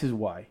 and this is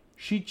why.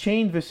 She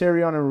chained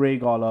Viserion and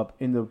Rhaegal up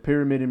in the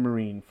Pyramid in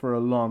Meereen for a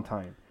long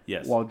time.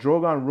 Yes. While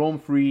Drogon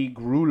roamed free,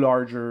 grew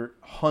larger,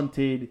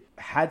 hunted,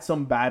 had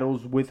some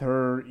battles with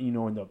her, in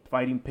the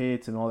fighting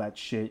pits and all that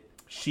shit.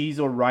 She's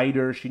a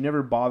rider. She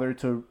never bothered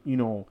to,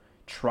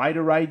 try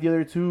to ride the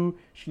other 2.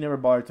 She never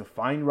bothered to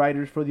find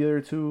riders for the other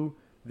 2.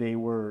 They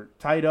were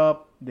tied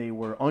up. They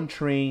were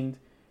untrained.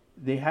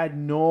 They had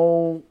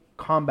no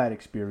combat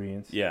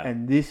experience. Yeah.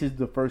 And this is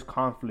the first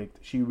conflict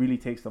she really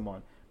takes them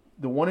on.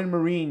 The one in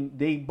Meereen,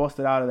 they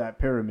busted out of that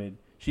pyramid.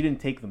 She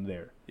didn't take them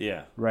there.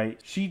 Yeah. Right?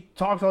 She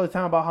talks all the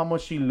time about how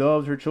much she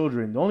loves her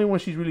children. The only one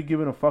she's really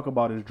giving a fuck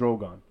about is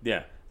Drogon.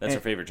 Yeah. That's her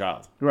favorite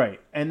child.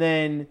 Right. And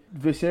then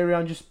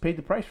Viserion just paid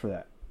the price for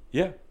that.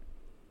 Yeah.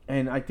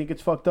 And I think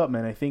it's fucked up,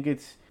 man. I think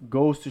it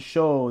goes to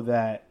show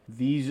that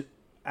these,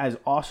 as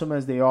awesome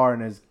as they are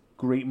and as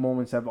great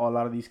moments that a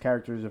lot of these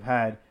characters have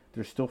had,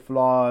 they're still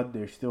flawed.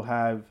 They still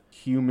have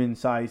human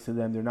sides to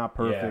them. They're not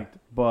perfect.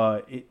 Yeah.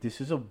 But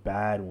this is a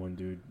bad one,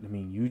 dude. I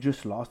mean, you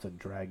just lost a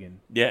dragon.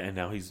 Yeah, and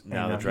now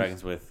the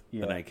dragon's with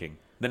the Night King.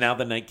 Now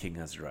the Night King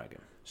has a dragon.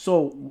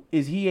 So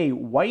is he a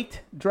white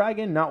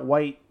dragon? Not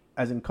white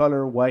as in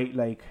color, white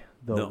like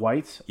the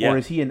whites? Yeah. Or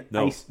is he an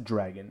ice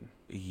dragon?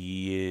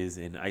 He is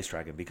an ice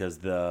dragon because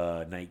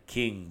the Night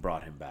King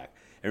brought him back.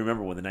 And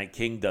remember, when the Night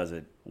King does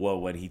it,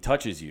 when he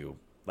touches you,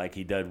 like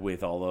he did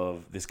with all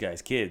of this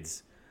guy's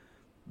kids,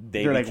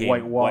 they're became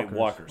like white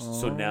walkers. Oh.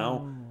 So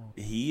now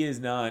he is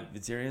not.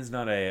 Viserion's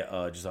not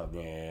just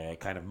a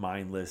kind of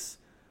mindless.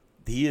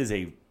 He is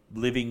a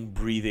living,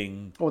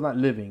 breathing. Well, not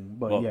living,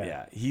 but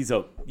yeah. He's a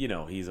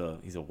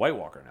White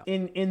Walker now.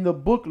 In the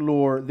book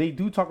lore, they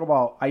do talk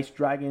about ice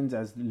dragons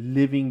as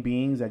living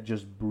beings that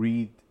just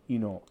breathe,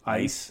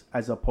 ice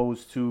as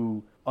opposed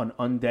to an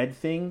undead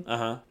thing.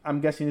 I'm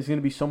guessing it's going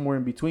to be somewhere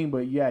in between,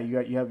 but yeah,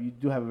 you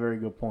do have a very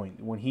good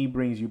point. When he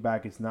brings you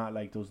back, it's not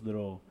like those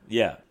little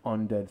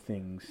undead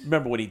things.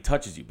 Remember when he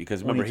touches you,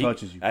 because remember he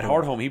touches you at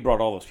Hardhome, he brought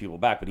all those people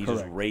back, but he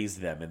just raised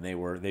them, and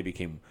they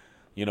became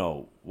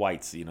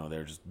whites.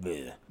 They're just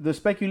bleh. The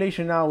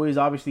speculation now is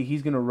obviously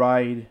he's going to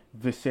ride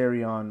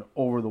Viserion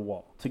over the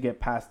wall to get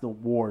past the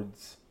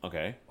wards of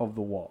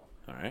the wall.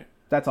 All right.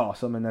 That's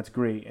awesome, and that's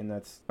great, and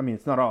it's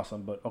not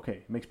awesome, but okay,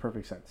 it makes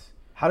perfect sense.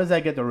 How does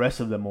that get the rest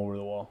of them over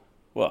the wall?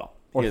 Well,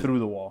 through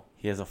the wall?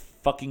 He has a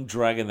fucking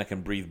dragon that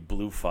can breathe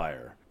blue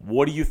fire.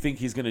 What do you think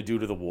he's going to do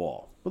to the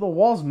wall? Well, the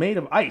wall's made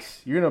of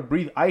ice. You're going to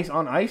breathe ice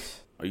on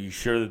ice? Are you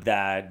sure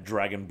that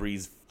dragon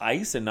breathes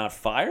ice and not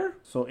fire?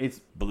 So it's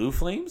blue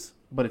flames?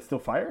 But it's still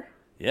fire?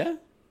 Yeah.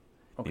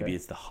 Okay. Maybe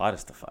it's the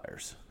hottest of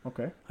fires.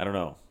 Okay. I don't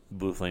know.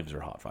 Blue flames are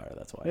hot fire,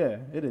 that's why. Yeah,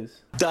 it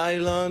is.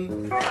 Dylon,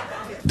 and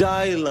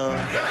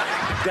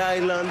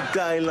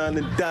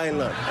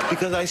Dylon.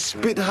 Because I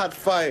spit hot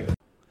fire.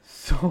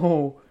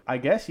 So, I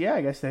guess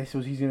that's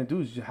what he's going to do,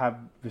 is just have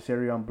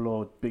Viserion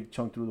blow a big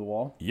chunk through the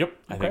wall? Yep,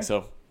 I think so.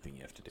 I think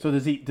you have to do it. So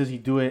does he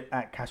do it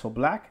at Castle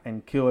Black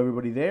and kill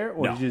everybody there?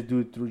 Or does he just do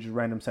it through just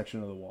random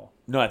section of the wall?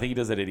 No, I think he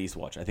does it at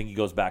Eastwatch. I think he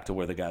goes back to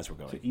where the guys were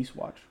going. To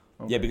Eastwatch?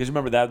 Okay. Yeah, because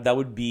remember, that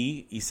would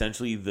be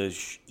essentially the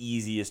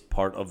easiest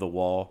part of the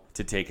wall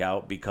to take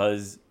out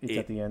because... It's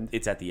at the end?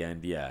 It's at the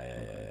end,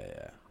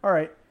 yeah. All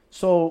right.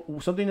 So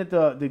something that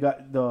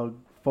the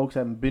folks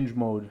at Binge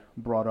Mode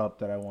brought up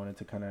that I wanted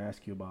to kind of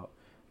ask you about.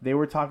 They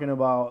were talking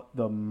about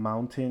the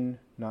mountain,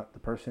 not the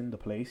person, the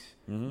place,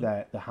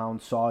 that the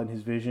Hound saw in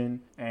his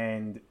vision.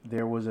 And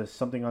there was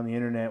something on the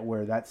internet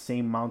where that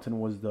same mountain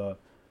was the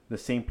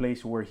same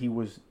place where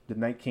the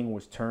Night King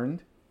was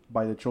turned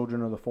by the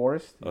Children of the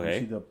Forest. Okay. You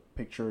see the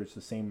picture, it's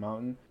the same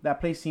mountain.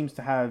 That place seems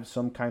to have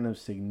some kind of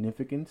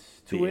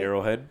significance to it. The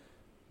Arrowhead?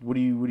 What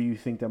do you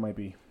think that might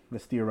be?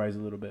 Let's theorize a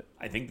little bit.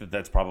 I think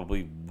that's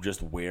probably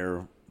just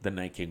where the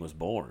Night King was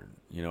born.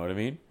 You know what I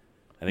mean?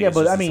 I think it's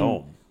his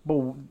home.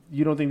 But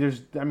you don't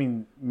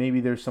think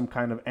maybe there's some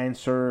kind of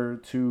answer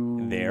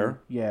to...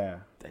 There? Yeah.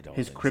 don't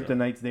his think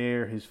kryptonite's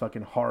there. His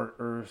fucking heart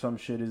or some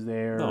shit is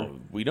there. No,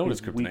 we know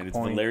his kryptonite. It's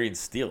Valerian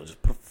steel.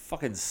 Just put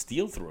fucking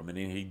steel through him and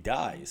he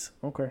dies.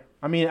 Okay.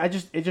 I mean, I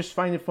just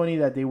find it funny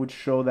that they would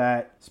show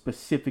that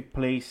specific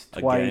place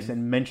twice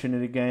and mention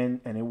it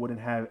again, and it wouldn't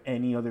have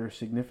any other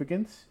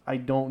significance. I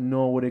don't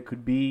know what it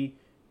could be.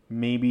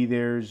 Maybe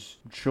there's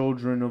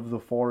children of the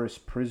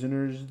forest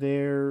prisoners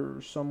there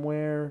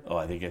somewhere. Oh,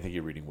 I think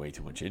you're reading way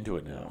too much into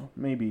it now.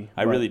 Maybe.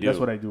 I really do. That's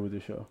what I do with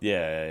the show.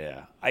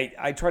 Yeah.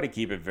 I try to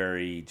keep it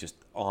very just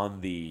on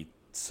the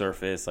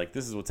surface. Like,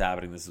 this is what's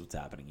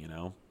happening, you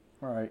know?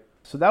 All right.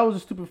 So that was a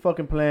stupid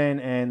fucking plan,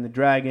 and the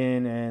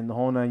dragon and the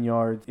whole 9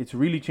 yards. It's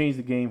really changed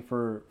the game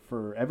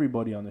for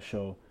everybody on the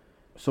show.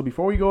 So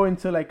before we go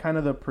into like kind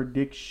of the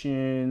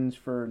predictions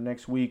for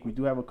next week, we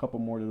do have a couple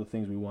more little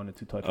things we wanted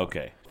to touch on.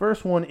 Okay.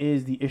 First one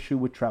is the issue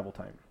with travel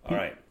time. All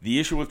right. The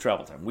issue with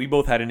travel time. We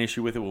both had an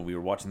issue with it when we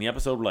were watching the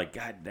episode. We're like,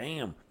 God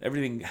damn,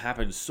 everything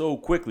happened so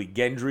quickly.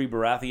 Gendry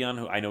Baratheon,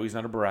 who I know he's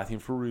not a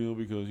Baratheon for real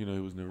because, you know, he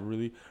was never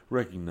really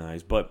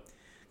recognized. But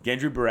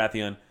Gendry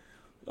Baratheon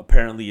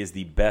apparently is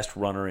the best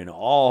runner in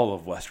all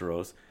of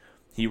Westeros.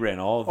 He ran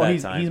all of that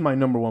time. He's my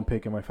number one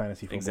pick in my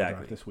fantasy football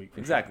draft this week.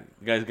 Exactly.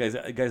 Sure.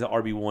 Guys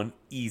are RB1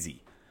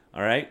 easy.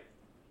 All right?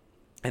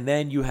 And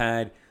then you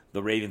had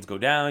the Ravens go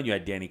down. You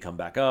had Dany come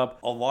back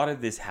up. A lot of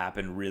this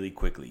happened really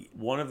quickly.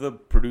 One of the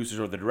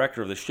producers or the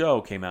director of the show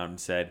came out and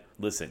said,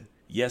 listen,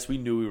 yes, we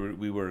knew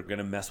we were going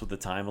to mess with the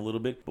time a little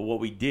bit, but what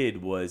we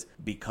did was,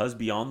 because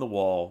Beyond the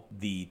Wall,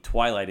 the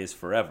twilight is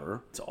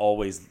forever. It's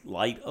always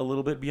light a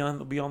little bit beyond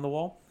the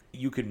wall.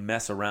 You could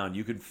mess around.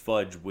 You could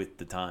fudge with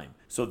the time.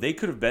 So they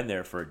could have been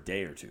there for a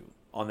day or two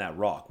on that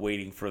rock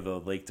waiting for the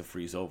lake to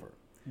freeze over.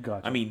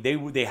 Gotcha. I mean,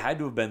 they had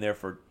to have been there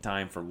for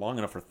long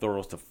enough for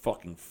Thoros to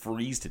fucking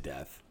freeze to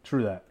death.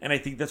 True that. And I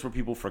think that's where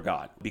people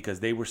forgot, because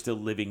they were still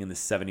living in the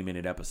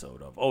 70-minute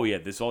episode of, oh yeah,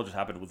 this all just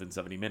happened within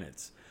 70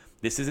 minutes.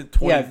 This isn't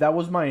 20. Yeah, that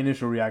was my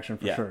initial reaction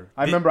for sure.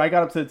 I remember I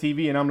got up to the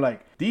TV and I'm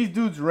like, these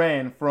dudes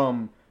ran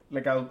from...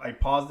 Like I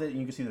paused it and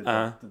you can see the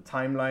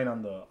timeline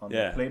on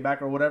the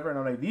playback or whatever, and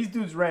I'm like, these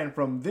dudes ran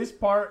from this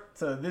part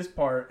to this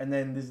part, and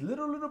then this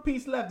little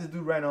piece left. This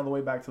dude ran all the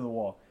way back to the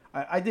wall.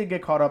 I did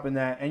get caught up in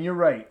that, and you're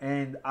right.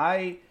 And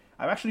I've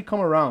actually come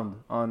around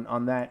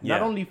on that,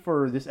 not only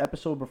for this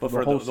episode but for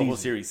the whole season. The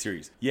whole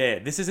series. Yeah,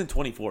 this isn't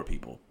 24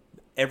 people.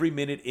 Every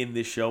minute in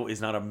this show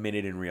is not a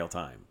minute in real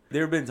time.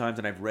 There have been times,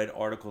 and I've read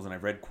articles and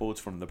I've read quotes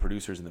from the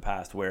producers in the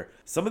past, where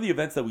some of the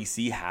events that we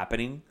see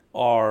happening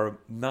are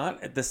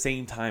not at the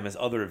same time as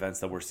other events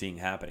that we're seeing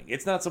happening.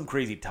 It's not some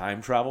crazy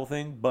time travel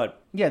thing,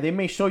 but... Yeah, they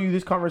may show you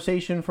this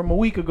conversation from a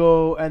week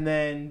ago, and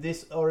then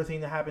this other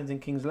thing that happens in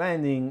King's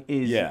Landing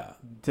is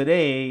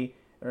today,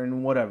 or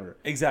whatever.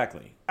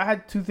 Exactly. I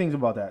had two things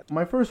about that.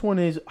 My first one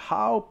is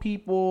how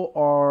people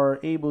are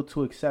able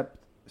to accept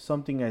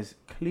something as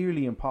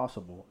clearly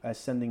impossible as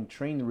sending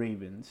trained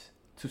ravens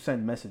to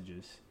send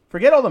messages.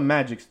 Forget all the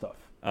magic stuff.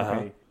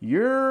 Okay,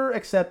 you're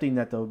accepting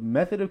that the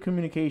method of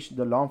communication,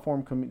 the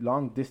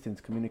long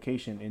distance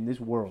communication in this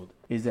world,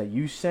 is that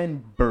you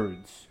send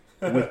birds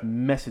with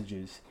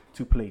messages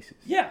to places.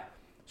 Yeah.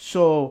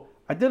 So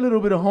I did a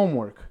little bit of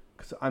homework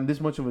because I'm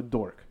this much of a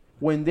dork.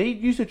 When they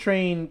used to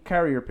train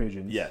carrier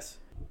pigeons,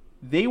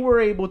 they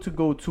were able to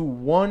go to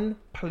one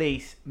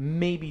place,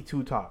 maybe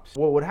two tops.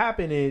 What would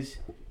happen is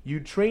you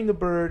train the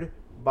bird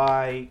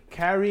by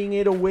carrying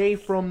it away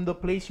from the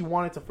place you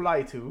want it to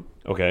fly to.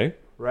 Okay.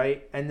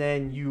 Right? And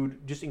then you'd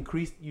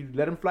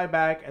let him fly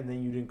back, and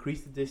then you'd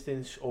increase the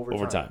distance over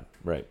time.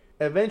 Right.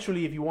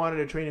 Eventually, if you wanted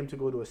to train him to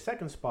go to a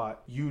second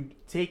spot, you'd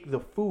take the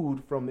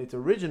food from its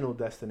original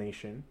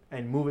destination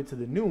and move it to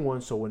the new one,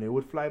 so when it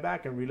would fly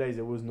back and realize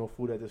there was no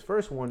food at this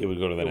first one, it would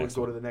go to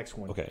the next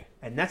one. Okay.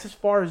 And that's as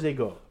far as they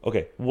go.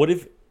 Okay. What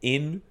if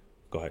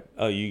Go ahead.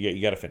 Oh,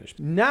 you got to finish.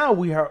 Now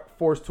we are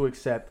forced to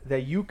accept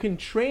that you can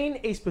train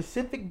a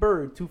specific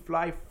bird to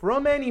fly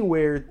from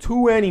anywhere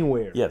to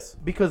anywhere. Yes.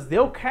 Because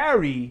they'll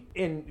carry,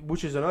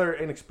 which is another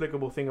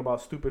inexplicable thing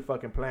about stupid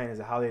fucking plan, is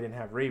how they didn't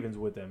have ravens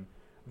with them.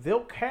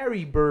 They'll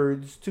carry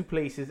birds to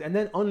places and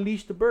then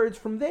unleash the birds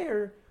from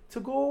there to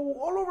go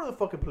all over the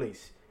fucking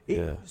place.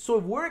 So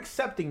if we're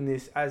accepting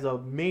this as a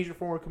major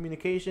form of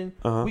communication,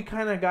 we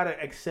kind of got to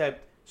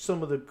accept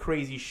some of the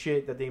crazy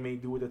shit that they may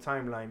do with the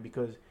timeline,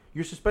 because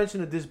your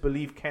suspension of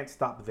disbelief can't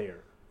stop there.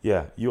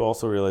 Yeah, you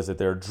also realize that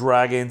there are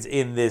dragons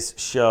in this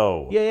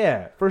show.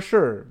 Yeah, for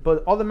sure.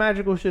 But all the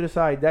magical shit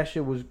aside, that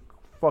shit was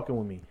fucking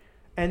with me.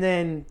 And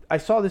then I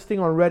saw this thing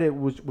on Reddit,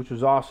 which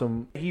was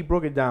awesome. He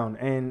broke it down.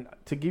 And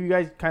to give you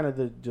guys kind of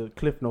the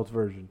Cliff Notes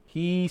version,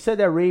 he said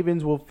that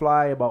ravens will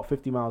fly about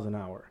 50 miles an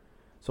hour.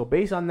 So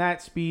based on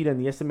that speed and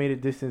the estimated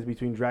distance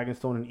between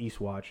Dragonstone and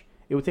Eastwatch,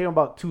 it would take them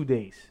about 2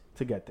 days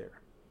to get there.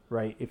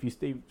 Right, if you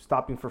stay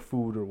stopping for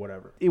food or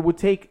whatever. It would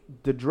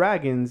take the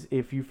dragons,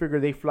 if you figure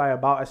they fly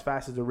about as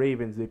fast as the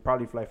ravens, they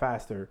probably fly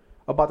faster,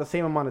 about the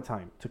same amount of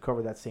time to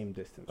cover that same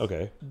distance.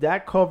 Okay.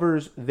 That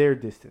covers their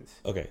distance.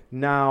 Okay.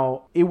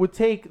 Now, it would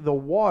take the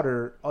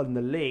water on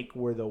the lake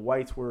where the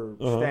whites were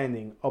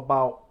standing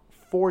about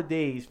 4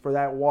 days for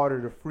that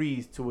water to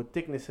freeze to a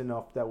thickness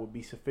enough that would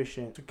be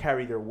sufficient to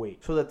carry their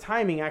weight. So the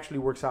timing actually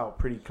works out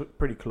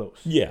pretty close.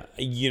 Yeah,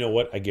 you know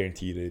what? I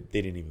guarantee you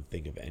they didn't even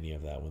think of any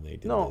of that when they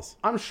did this.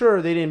 I'm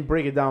sure they didn't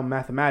break it down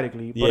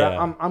mathematically, but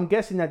Yeah. I'm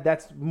guessing that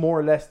that's more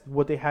or less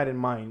what they had in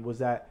mind, was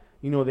that,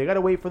 they got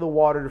to wait for the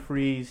water to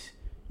freeze.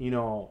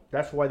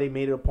 That's why they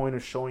made it a point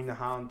of showing the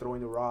hound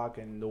throwing the rock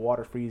and the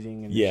water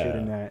freezing and shit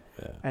in that.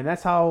 Yeah. And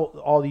that's how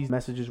all these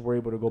messages were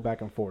able to go back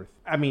and forth.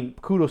 I mean,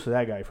 kudos to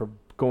that guy for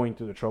going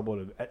through the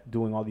trouble of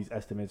doing all these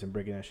estimates and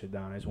breaking that shit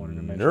down. I just wanted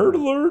to mention Nerd that.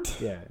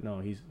 alert. Yeah, no,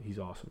 he's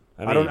awesome.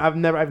 I I've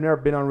never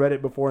been on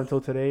Reddit before until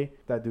today.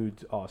 That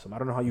dude's awesome. I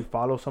don't know how you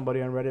follow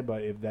somebody on Reddit,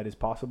 but if that is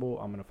possible,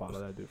 I'm gonna follow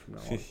that dude from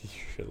now on.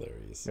 You're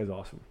hilarious. That's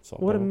awesome. So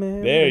What a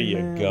man. There what a you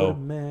man, go. What a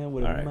man.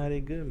 What All a right. mighty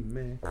good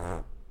man.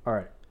 All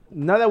right.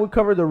 Now that we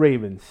covered the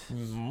Ravens,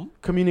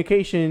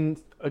 communication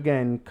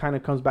again kind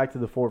of comes back to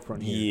the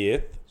forefront here.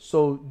 Yeah.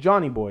 So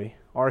Johnny Boy,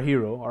 our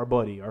hero, our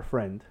buddy, our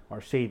friend,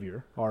 our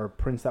savior, our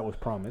prince that was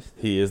promised.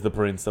 He is the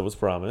prince that was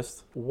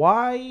promised.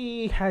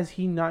 Why has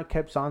he not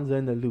kept Sansa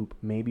in the loop?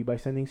 Maybe by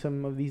sending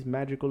some of these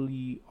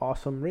magically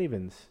awesome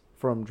ravens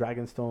from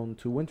Dragonstone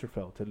to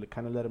Winterfell to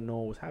kind of let him know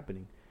what was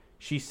happening.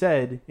 She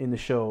said in the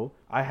show,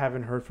 I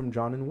haven't heard from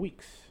Jon in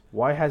weeks.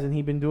 Why hasn't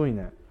he been doing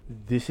that?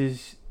 This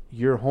is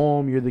your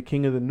home. You're the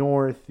king of the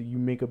North. You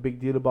make a big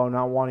deal about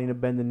not wanting to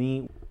bend the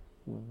knee.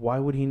 Why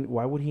would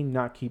he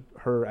not keep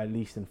her at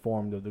least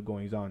informed of the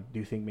goings on? Do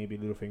you think maybe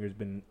Littlefinger's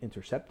been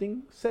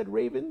intercepting said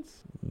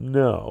ravens?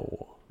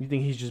 No. You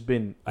think he's just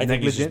been I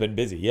think he's just negligent?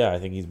 been busy. Yeah, I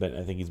think he's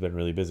been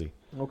really busy.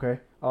 Okay.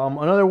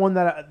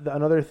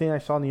 Another thing I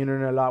saw on the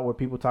internet a lot were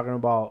people talking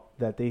about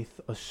that they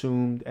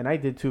assumed, and I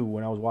did too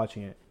when I was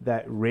watching it,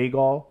 that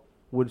Rhaegal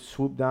would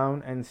swoop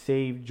down and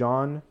save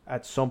Jon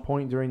at some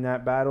point during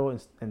that battle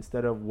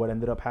instead of what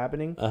ended up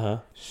happening.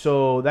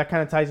 So that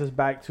kind of ties us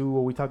back to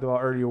what we talked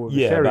about earlier with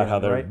Viserion, about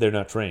how right? they're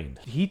not trained.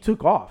 He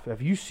took off.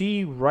 If you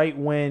see right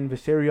when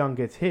Viserion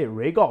gets hit,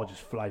 Rhaegal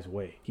just flies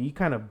away. He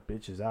kind of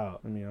bitches out.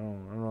 I mean, I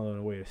don't know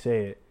another way to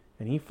say it.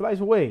 And he flies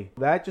away.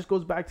 That just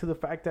goes back to the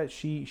fact that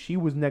she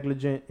was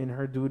negligent in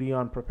her duty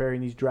on preparing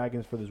these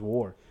dragons for this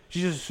war. She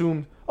just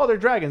assumed, oh, they're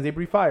dragons. They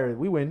breathe fire.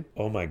 We win.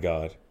 Oh my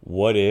God!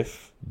 What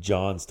if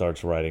Jon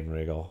starts riding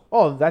Rhaegal?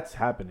 Oh, that's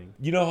happening.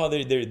 You know how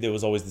there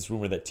was always this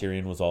rumor that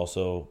Tyrion was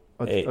also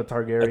a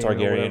Targaryen, a or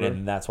Targaryen, whatever.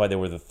 and that's why there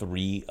were the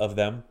three of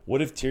them.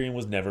 What if Tyrion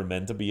was never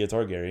meant to be a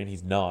Targaryen?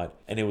 He's not,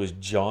 and it was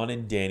Jon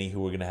and Dany who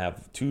were gonna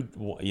have two,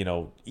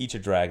 each a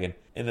dragon,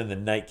 and then the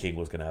Night King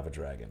was gonna have a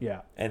dragon.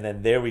 Yeah. And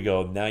then there we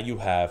go. Now you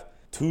have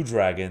two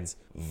dragons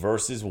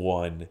versus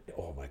one.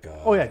 Oh my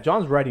God. Oh yeah,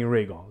 Jon's riding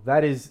Rhaegal.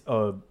 That is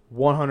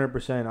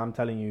 100%. I'm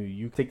telling you,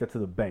 you take that to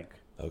the bank.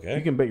 Okay.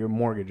 You can bet your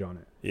mortgage on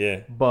it.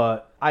 Yeah.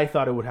 But I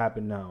thought it would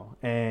happen now,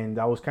 and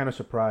I was kind of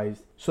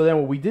surprised. So then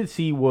what we did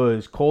see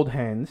was Cold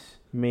Hands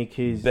make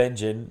his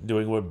Benjen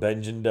doing what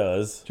Benjen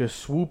does. Just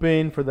swoop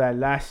in for that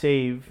last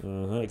save.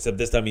 Except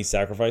this time he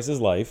sacrificed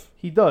his life.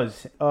 He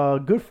does. A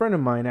good friend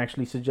of mine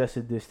actually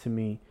suggested this to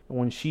me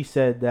when she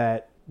said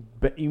that.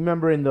 But you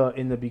remember in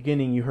the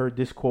beginning, you heard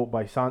this quote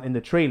by Sansa in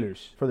the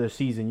trailers for the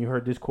season. You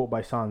heard this quote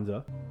by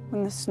Sansa.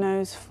 When the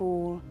snows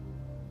fall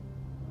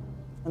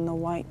and the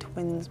white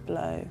winds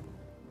blow,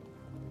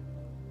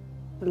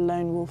 the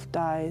lone wolf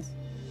dies,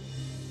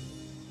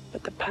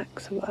 but the pack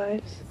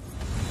survives.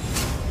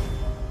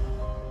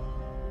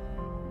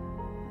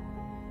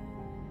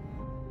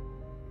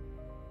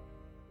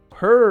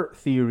 Her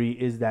theory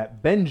is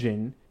that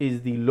Benjen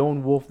is the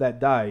lone wolf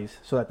that dies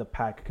so that the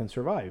pack can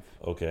survive.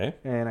 Okay.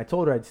 And I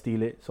told her I'd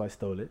steal it, so I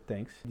stole it.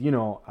 Thanks.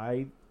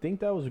 I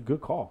think that was a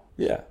good call.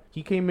 Yeah.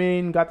 He came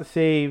in, got the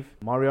save,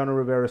 Mariano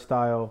Rivera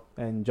style,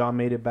 and Jon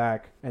made it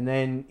back. And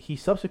then he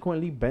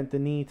subsequently bent the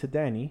knee to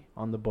Dany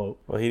on the boat.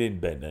 Well, he didn't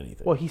bend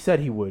anything. Well, he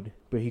said he would,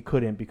 but he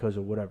couldn't because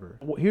of whatever.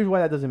 Well, here's why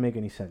that doesn't make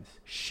any sense.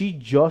 She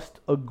just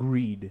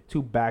agreed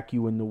to back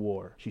you in the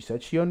war. She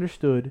said she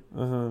understood.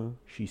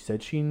 She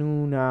said she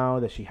knew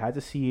now that she had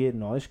to see it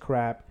and all this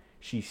crap.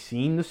 She's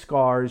seen the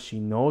scars. She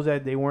knows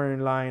that they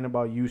weren't lying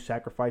about you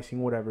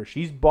sacrificing whatever.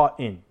 She's bought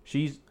in.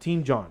 She's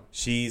Team Jon.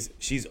 She's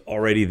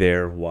already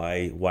there.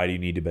 Why do you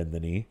need to bend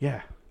the knee?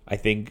 Yeah. I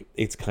think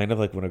it's kind of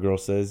like when a girl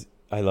says,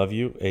 I love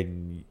you,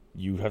 and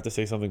you have to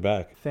say something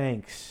back.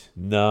 Thanks.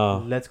 Nah.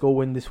 Let's go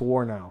win this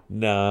war now.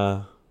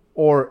 Nah.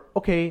 Or,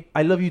 okay,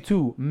 I love you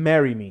too.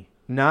 Marry me.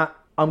 Not,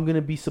 I'm going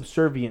to be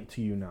subservient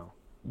to you now.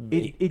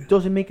 It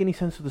doesn't make any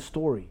sense to the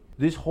story.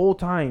 This whole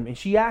time, and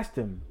she asked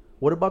him,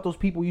 what about those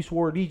people you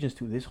swore allegiance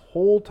to? This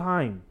whole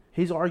time,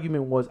 his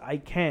argument was, I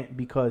can't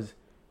because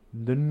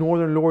the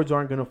Northern Lords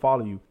aren't going to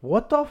follow you.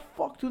 What the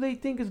fuck do they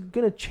think is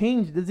going to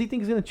change? Does he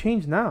think is going to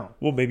change now?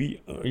 Well,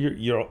 maybe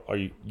are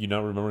you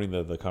not remembering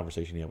the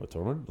conversation he had with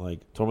Tormund?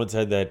 Like Tormund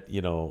said that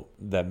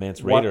that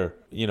Mance Raider,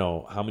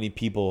 how many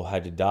people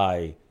had to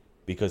die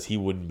because he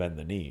wouldn't bend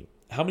the knee.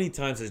 How many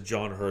times has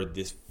Jon heard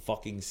this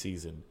fucking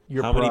season?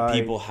 Your how pride, many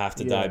people have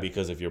to die yeah.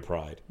 because of your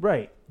pride?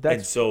 Right. That's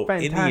and so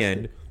fantastic. in the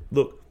end,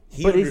 look.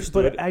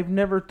 But I've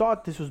never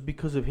thought this was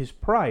because of his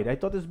pride. I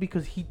thought this was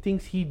because he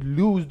thinks he'd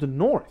lose the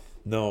North.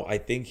 No, I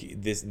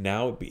think this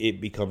now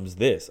it becomes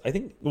this. I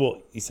think,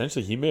 well,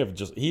 essentially he may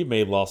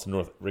have lost the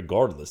North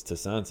regardless to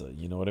Sansa.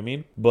 You know what I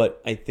mean?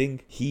 But I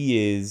think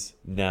he is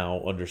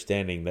now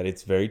understanding that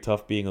it's very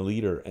tough being a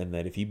leader, and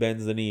that if he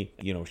bends the knee,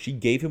 you know, she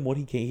gave him what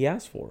he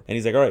asked for, and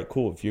he's like, all right,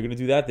 cool. If you're gonna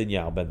do that, then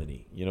yeah, I'll bend the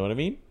knee. You know what I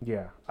mean?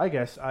 Yeah, I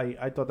guess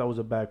I thought that was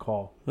a bad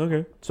call.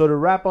 Okay. So to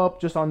wrap up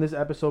just on this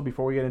episode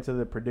before we get into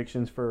the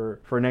predictions for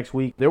next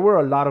week, there were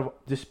a lot of,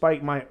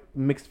 despite my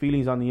mixed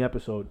feelings on the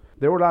episode,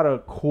 there were a lot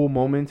of cool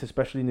moments,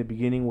 especially in the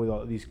beginning with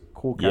all these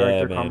cool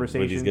character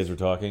conversations. When these guys were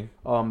talking.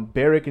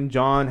 Beric and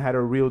Jon had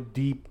a real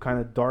deep, kind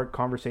of dark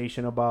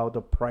conversation about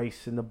the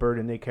price and the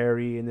burden they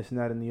carry and this and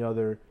that and the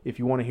other. If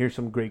you want to hear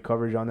some great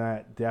coverage on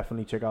that,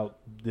 definitely check out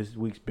this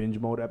week's Binge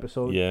Mode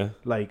episode. Yeah.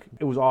 Like,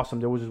 it was awesome.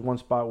 There was this one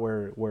spot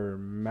where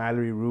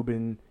Mallory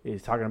Rubin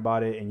is talking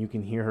about it and you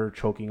can hear her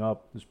choking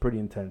up. It was pretty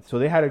intense. So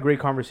they had a great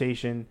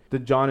conversation. The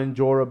Jon and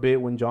Jorah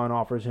bit when Jon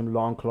offers him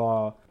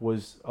Longclaw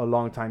was a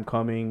long time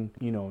coming.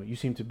 You know, you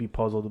seem to be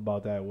puzzled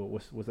about that.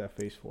 What's that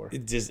face for?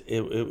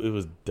 It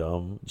was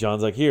dumb.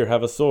 Jon's like, here,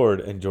 have a sword.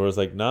 And Jorah's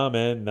like, nah,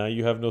 man, now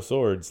you have no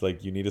swords.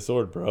 Like, you need a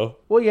sword, bro.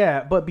 Well,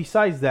 yeah, but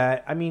besides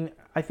that, I mean,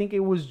 I think it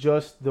was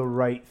just the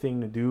right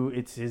thing to do.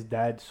 It's his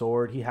dad's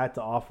sword. He had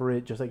to offer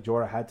it, just like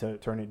Jorah had to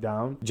turn it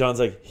down. Jon's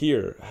like,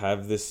 here,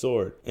 have this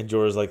sword. And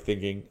Jorah's like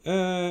thinking,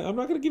 I'm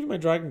not going to give you my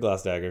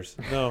dragonglass daggers.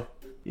 No.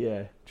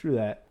 Yeah, true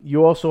that.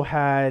 You also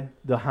had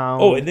the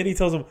Hound. Oh, and then he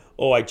tells him,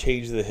 I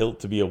changed the hilt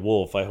to be a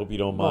wolf. I hope you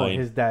don't mind.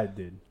 His dad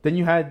did. Then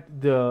you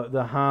had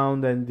the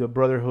Hound and the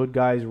Brotherhood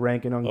guys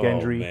ranking on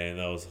Gendry. Oh, man,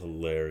 that was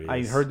hilarious.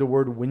 I heard the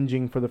word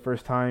whinging for the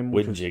first time,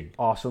 which was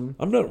awesome.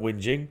 I'm not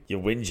whinging.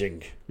 You're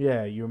whinging.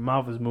 Yeah, your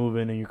mouth is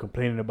moving and you're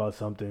complaining about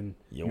something.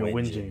 You're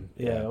whinging.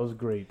 Yeah, that was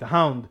great. The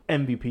Hound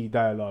MVP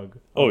dialogue.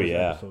 Oh,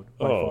 yeah. Episode,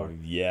 far.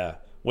 Yeah.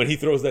 When he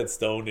throws that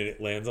stone and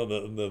it lands on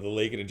the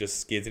lake and it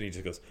just skids and he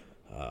just goes,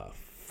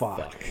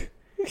 fuck.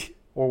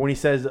 Or when he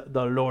says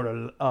the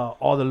Lord,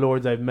 all the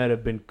lords I've met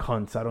have been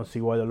cunts. I don't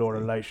see why the Lord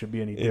of Light should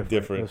be any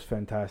different. It was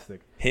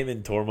fantastic. Him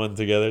and Tormund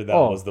together, that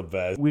was the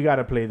best. We got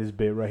to play this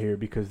bit right here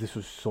because this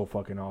was so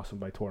fucking awesome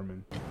by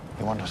Tormund.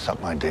 You want to suck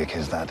my dick,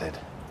 is that it?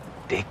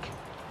 Dick?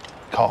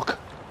 Cock.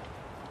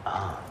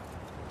 Ah,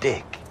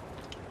 dick.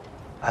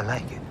 I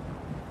like it.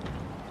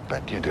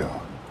 Bet you do.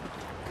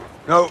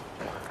 No,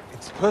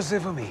 it's pussy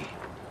for me.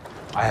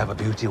 I have a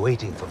beauty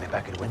waiting for me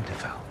back in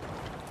Winterfell.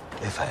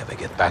 If I ever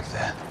get back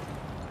there.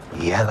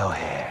 Yellow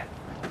hair,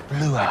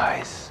 blue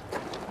eyes,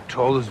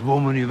 tallest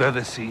woman you've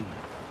ever seen.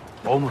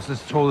 Almost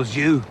as tall as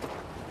you.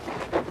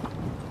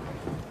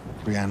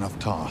 Brienne of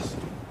Tarth.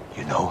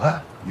 You know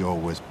her? You're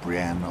with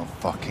Brienne of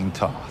fucking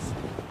Tarth.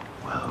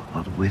 Well,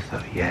 not with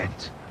her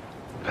yet.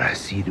 But I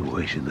see the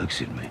way she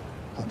looks at me.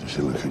 How does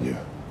she look at you?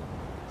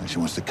 Like she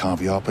wants to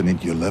carve you up and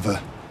eat your liver?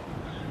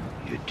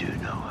 You do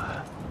know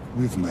her.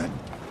 We've met.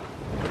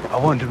 I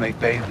want to make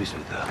babies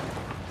with her.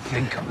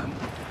 Think of them.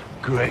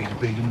 Great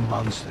big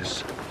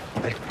monsters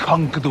that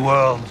conquer the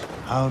world.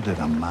 How did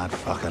a mad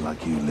fucker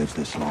like you live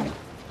this long?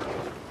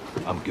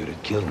 I'm good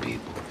at killing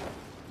people.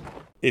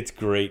 It's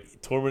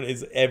great. Tormund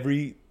is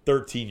every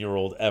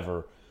 13-year-old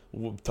ever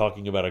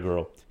talking about a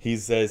girl. He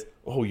says,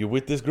 you're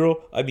with this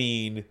girl? I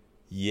mean,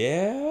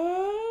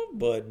 yeah,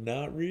 but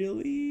not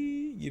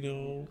really,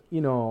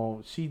 You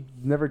know, she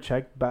never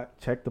checked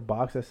the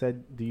box that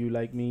said, do you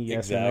like me? Yes or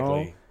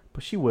exactly. No.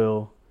 But she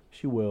will.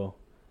 She will.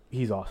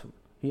 He's awesome.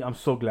 I'm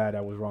so glad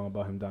I was wrong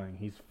about him dying.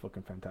 He's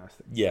fucking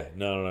fantastic. Yeah,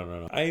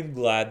 no. I'm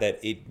glad that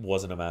it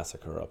wasn't a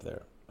massacre up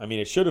there. I mean,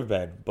 it should have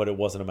been, but it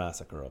wasn't a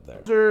massacre up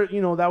there.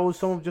 That was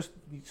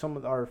some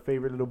of our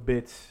favorite little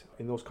bits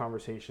in those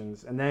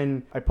conversations. And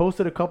then I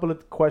posted a couple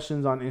of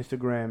questions on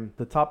Instagram.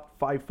 The top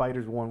 5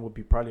 fighters one would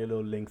be probably a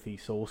little lengthy,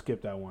 so we'll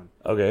skip that one.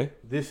 Okay.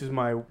 This is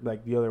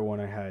the other one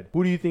I had.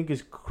 Who do you think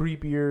is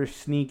creepier,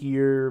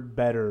 sneakier,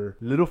 better?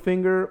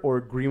 Littlefinger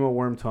or Grima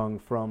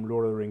Wormtongue from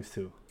Lord of the Rings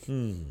 2?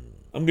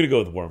 I'm going to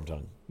go with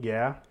Wormtongue.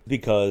 Yeah?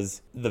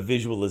 Because the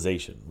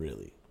visualization,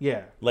 really.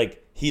 Yeah.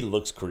 Like, he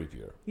looks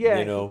creepier.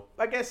 Yeah.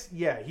 I guess,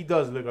 he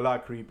does look a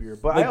lot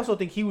creepier. But I also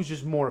think he was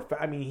just more...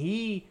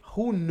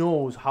 who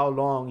knows how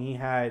long he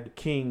had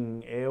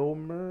King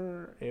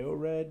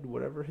Eored,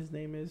 whatever his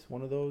name is,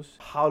 one of those.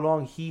 How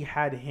long he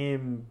had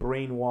him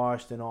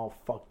brainwashed and all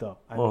fucked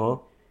up. I mean,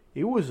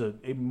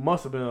 it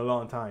must have been a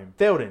long time.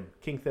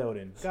 King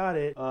Theoden. Got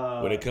it.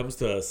 When it comes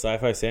to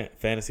sci-fi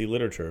fantasy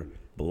literature...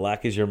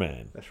 Black is your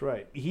man. That's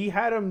right. He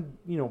had him,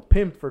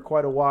 pimped for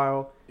quite a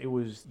while.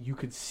 You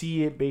could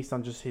see it based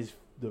on just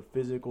the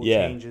physical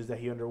changes that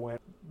he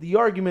underwent. The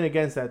argument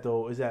against that,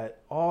 though, is that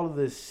all of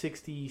the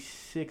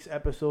 66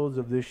 episodes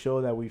of this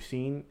show that we've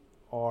seen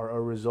are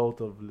a result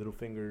of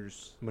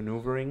Littlefinger's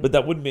maneuvering. But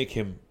that wouldn't make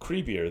him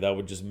creepier. That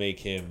would just make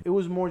him... It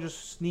was more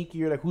just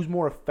sneakier. Like, who's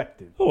more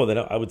effective? Oh, then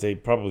I would say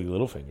probably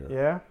Littlefinger.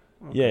 Yeah?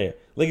 Okay. Yeah.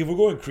 Like, if we're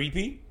going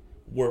creepy,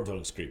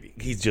 Wormtongue's creepy.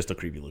 He's just a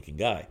creepy-looking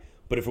guy.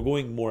 But if we're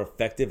going more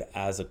effective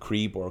as a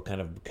creep or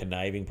kind of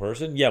conniving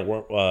person,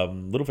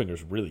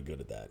 Littlefinger's really good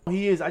at that.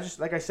 He is.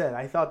 Like I said,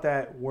 I thought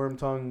that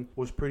Wormtongue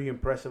was pretty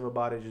impressive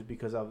about it just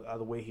because of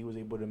the way he was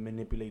able to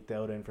manipulate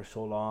Theoden for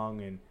so long.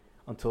 And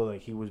until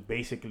like he was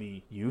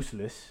basically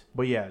useless.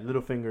 But yeah,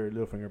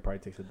 Littlefinger probably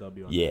takes a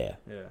W on Yeah.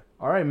 that. Yeah.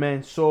 All right,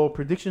 man. So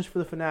predictions for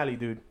the finale,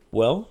 dude.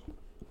 Well,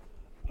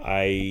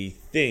 I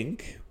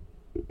think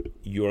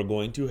you're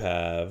going to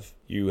have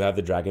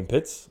the dragon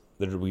pits.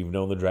 We've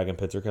known the dragon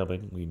pits are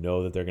coming. We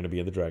know that they're going to be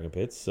in the dragon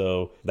pits.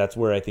 So that's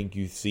where I think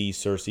you see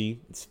Cersei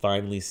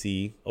finally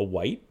see a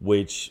white,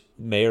 which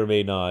may or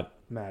may not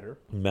matter.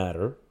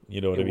 You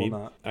know what I It will mean?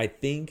 not. I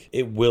think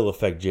it will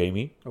affect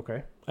Jaime.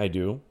 Okay. I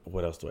do.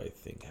 What else do I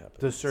think happens?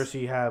 Does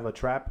Cersei have a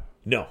trap?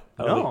 No.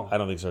 I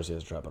don't think Cersei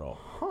has a trap at all.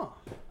 Huh.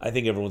 I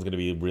think everyone's going to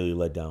be really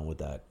let down with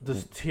that.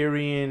 Does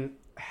Tyrion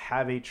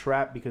have a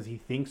trap because he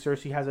thinks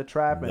Cersei has a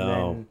trap, and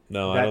then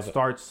I that don't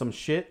starts some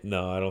shit?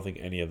 No, I don't think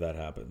any of that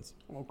happens.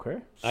 Okay.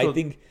 I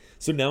think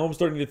so. Now I'm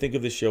starting to think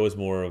of this show as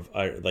more of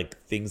like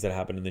things that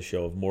happen in the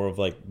show, of more of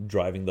like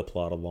driving the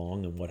plot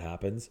along and what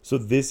happens. So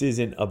this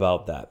isn't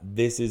about that.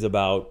 This is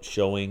about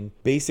showing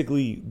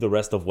basically the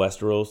rest of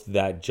Westeros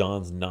that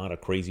Jon's not a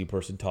crazy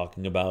person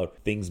talking about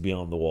things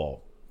beyond the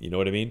wall. You know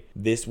what I mean?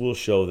 This will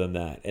show them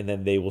that, and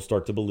then they will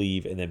start to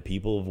believe, and then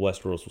people of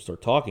Westeros will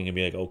start talking and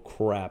be like, oh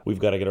crap, we've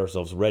got to get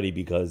ourselves ready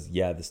because,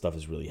 yeah, this stuff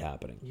is really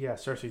happening. Yeah,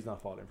 Cersei's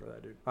not falling for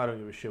that, dude. I don't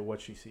give a shit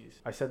what she sees.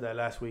 I said that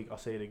last week. I'll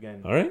say it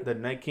again. All right. The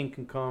Night King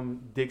can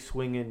come, dick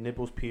swinging,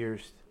 nipples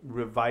pierced,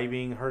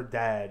 reviving her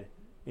dad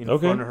in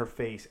front of her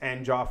face,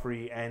 and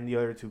Joffrey and the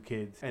other 2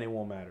 kids, and it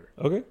won't matter.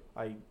 Okay.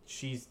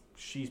 She's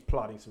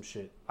plotting some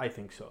shit. I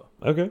think so.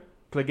 Okay.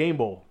 Clegane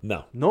Bowl.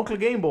 No. No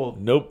Clegane Bowl.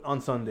 Nope.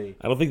 On Sunday.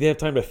 I don't think they have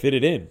time to fit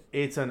it in.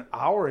 It's an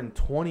hour and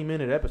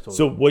 20-minute episode.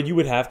 So what you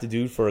would have to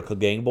do for a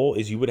Clegane Bowl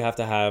is you would have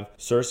to have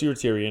Cersei or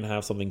Tyrion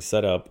have something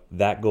set up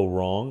that go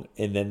wrong,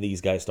 and then these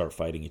guys start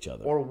fighting each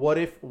other. Or what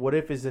if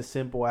it's as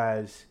simple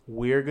as,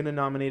 we're gonna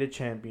nominate a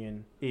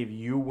champion. If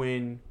you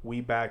win, we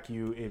back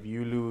you. If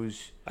you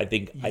lose, I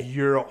think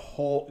your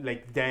whole,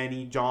 like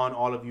Danny, Jon,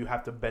 all of you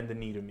have to bend the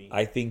knee to me.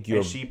 I think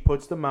and she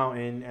puts the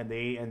mountain, and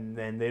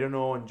then they don't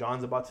know, and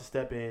Jon's about to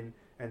step in,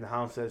 and the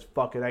Hound says,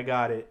 fuck it, I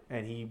got it,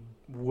 and he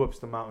whoops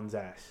the mountain's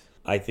ass.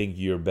 I think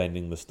you're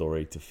bending the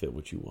story to fit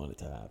what you want it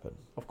to happen.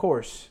 Of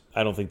course.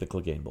 I don't think the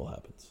Clegane Bowl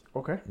happens.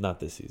 Okay. Not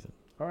this season.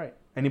 All right.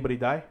 Anybody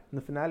die in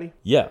the finale?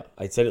 Yeah,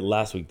 I said it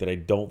last week that I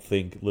don't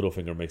think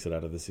Littlefinger makes it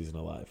out of this season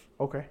alive.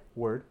 Okay,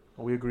 word.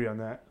 We agree on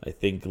that. I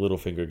think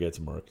Littlefinger gets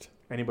murked.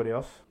 Anybody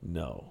else?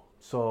 No.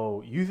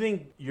 So you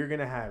think you're going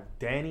to have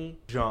Danny,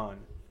 Jon,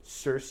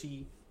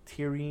 Cersei,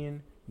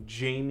 Tyrion,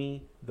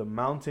 Jaime, the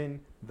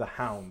Mountain, the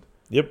Hound.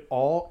 Yep.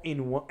 All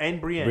in one,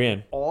 and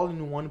Brienne. All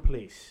in one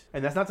place.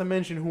 And that's not to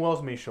mention who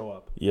else may show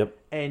up. Yep.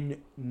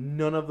 And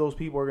none of those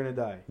people are going to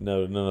die.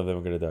 No, none of them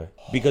are going to die.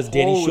 Because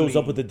Dany shows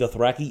up with the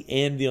Dothraki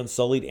and the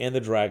Unsullied and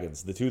the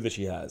dragons, the 2 that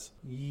she has.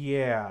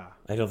 Yeah.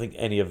 I don't think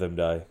any of them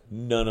die.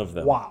 None of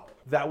them. Wow.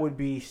 That would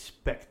be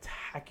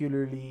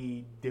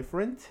spectacularly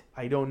different.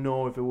 I don't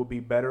know if it would be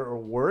better or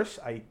worse.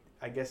 I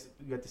guess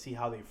you have to see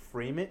how they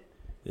frame it.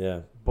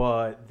 Yeah.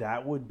 But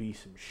that would be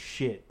some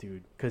shit,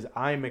 dude. Because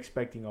I'm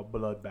expecting a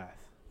bloodbath.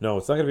 No,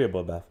 it's not going to be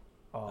a bloodbath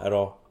at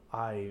all.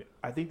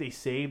 I think they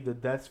saved the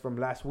deaths from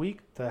last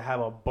week to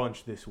have a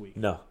bunch this week.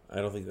 No, I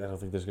don't think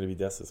there's going to be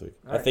deaths this week.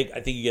 All I think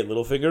you get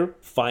Littlefinger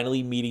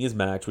finally meeting his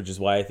match, which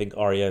is why I think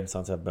Arya and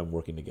Sansa have been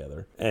working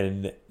together,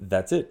 and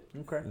that's it.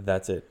 Okay,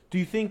 that's it. Do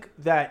you think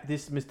that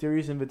this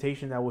mysterious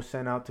invitation that was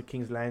sent out to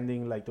King's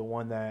Landing, like the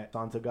one that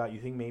Sansa got, you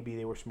think maybe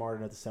they were smart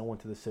enough to send one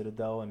to the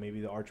Citadel, and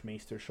maybe the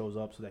Archmaester shows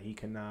up so that he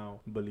can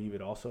now believe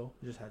it also?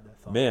 I just had that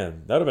thought.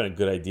 Man, that would have been a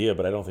good idea,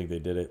 but I don't think they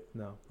did it.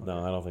 No.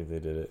 No, I don't think they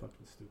did it.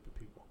 Fucking stupid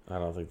people. I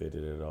don't think they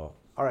did it at all.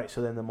 All right,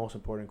 so then the most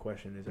important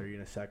question is: are you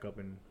gonna sack up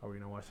and are we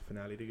gonna watch the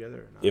finale together?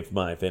 Or not? If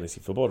my fantasy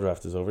football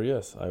draft is over,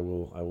 yes, I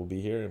will be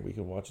here and we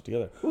can watch it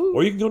together. Ooh.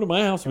 Or you can come to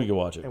my house and we can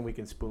watch it. And we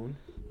can spoon.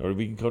 Or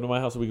we can come to my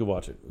house and we can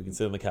watch it. We can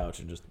sit on the couch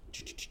and just.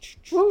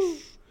 Woo.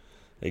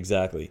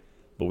 Exactly,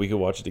 but we can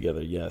watch it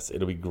together. Yes,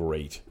 it'll be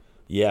great.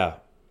 Yeah.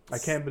 I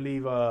can't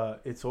believe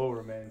it's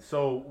over, man.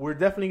 So we're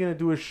definitely gonna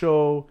do a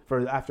show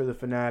for after the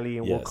finale,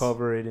 and we'll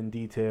cover it in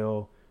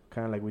detail.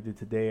 Kind of like we did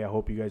today. I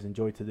hope you guys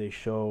enjoyed today's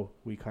show.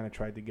 We kind of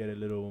tried to get a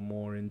little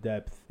more in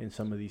depth in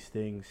some of these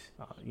things.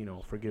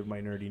 Forgive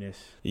my nerdiness.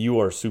 You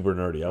are super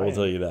nerdy. I will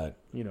tell you that.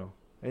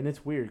 And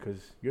it's weird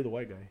because you're the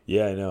white guy.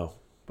 Yeah, I know.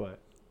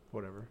 But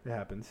whatever, it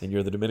happens. And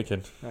you're the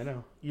Dominican. I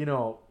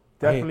know.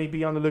 Definitely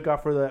be on the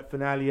lookout for that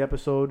finale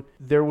episode.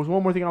 There was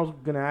one more thing I was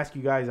going to ask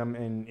you guys,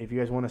 and if you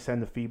guys want to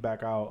send the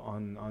feedback out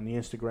on the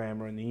Instagram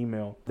or in the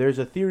email. There's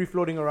a theory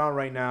floating around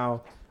right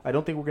now. I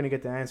don't think we're going to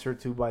get the answer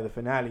to by the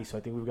finale, so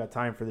I think we've got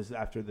time for this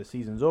after the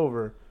season's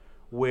over,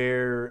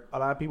 where a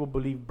lot of people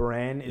believe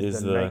Bran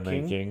is the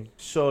Night King.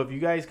 So if you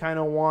guys kind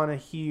of want to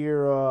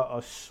hear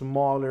a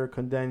smaller,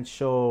 condensed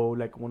show,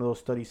 like one of those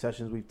study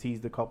sessions we've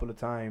teased a couple of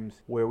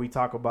times, where we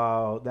talk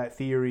about that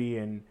theory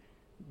and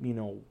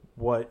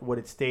what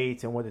it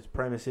states and what its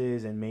premise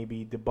is, and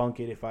maybe debunk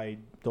it if I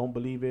don't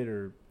believe it,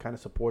 or kind of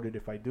support it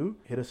if I do.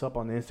 Hit us up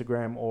on the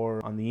Instagram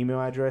or on the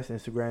email address.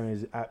 Instagram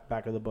is at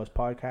Back of the Bus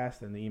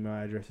Podcast, and the email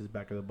address is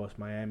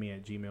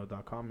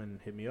backofthebusmiami@gmail.com, and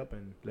hit me up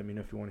and let me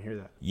know if you want to hear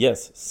that.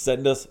 Yes,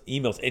 send us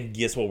emails. And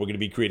guess what? We're going to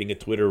be creating a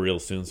Twitter real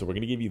soon, so we're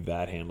going to give you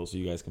that handle so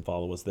you guys can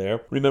follow us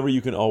there. Remember,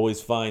 you can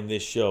always find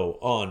this show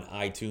on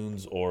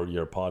iTunes or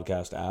your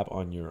podcast app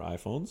on your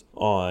iPhones,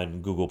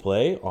 on Google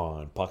Play,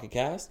 on Pocket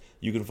Cast.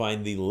 You can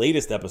find the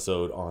latest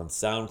episode on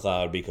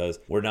SoundCloud because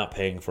we're not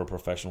paying for a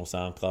professional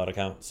SoundCloud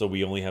account, so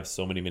we only have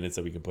so many minutes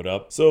that we can put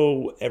up.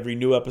 So every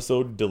new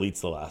episode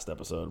deletes the last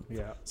episode.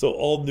 Yeah. So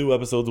all new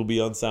episodes will be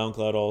on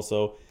SoundCloud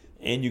also.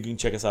 And you can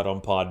check us out on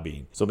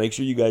Podbean. So make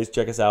sure you guys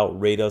check us out,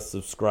 rate us,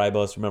 subscribe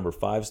us. Remember,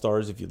 5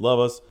 stars if you love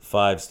us,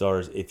 5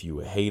 stars if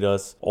you hate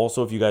us.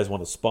 Also, if you guys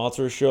want to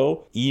sponsor a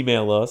show,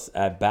 email us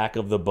at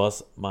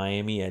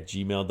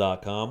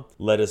backofthebusmiami@gmail.com.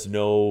 Let us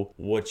know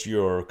what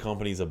your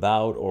company's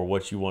about or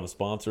what you want to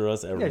sponsor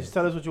us. Yeah, just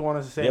tell us what you want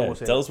us to say. And we'll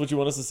say tell it. us what you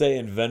want us to say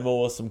and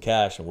Venmo us some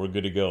cash, and we're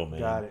good to go, man.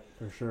 Got it,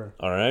 for sure.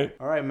 All right?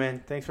 All right,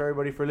 man. Thanks for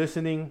everybody for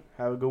listening.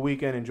 Have a good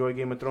weekend. Enjoy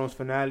Game of Thrones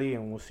finale,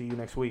 and we'll see you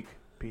next week.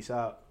 Peace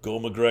out. Go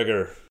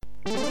McGregor.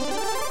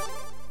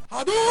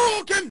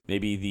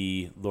 Maybe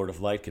the Lord of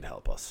Light could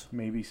help us.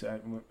 Maybe.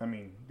 I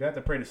mean, you have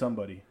to pray to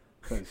somebody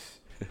because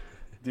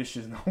this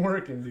shit's not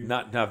working, dude.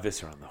 Not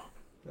Visceron,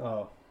 though.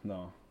 Oh,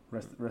 no.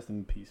 Rest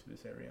in peace,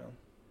 Viserion.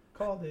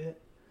 Called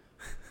it.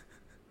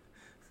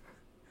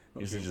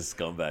 You're such a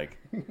scumbag.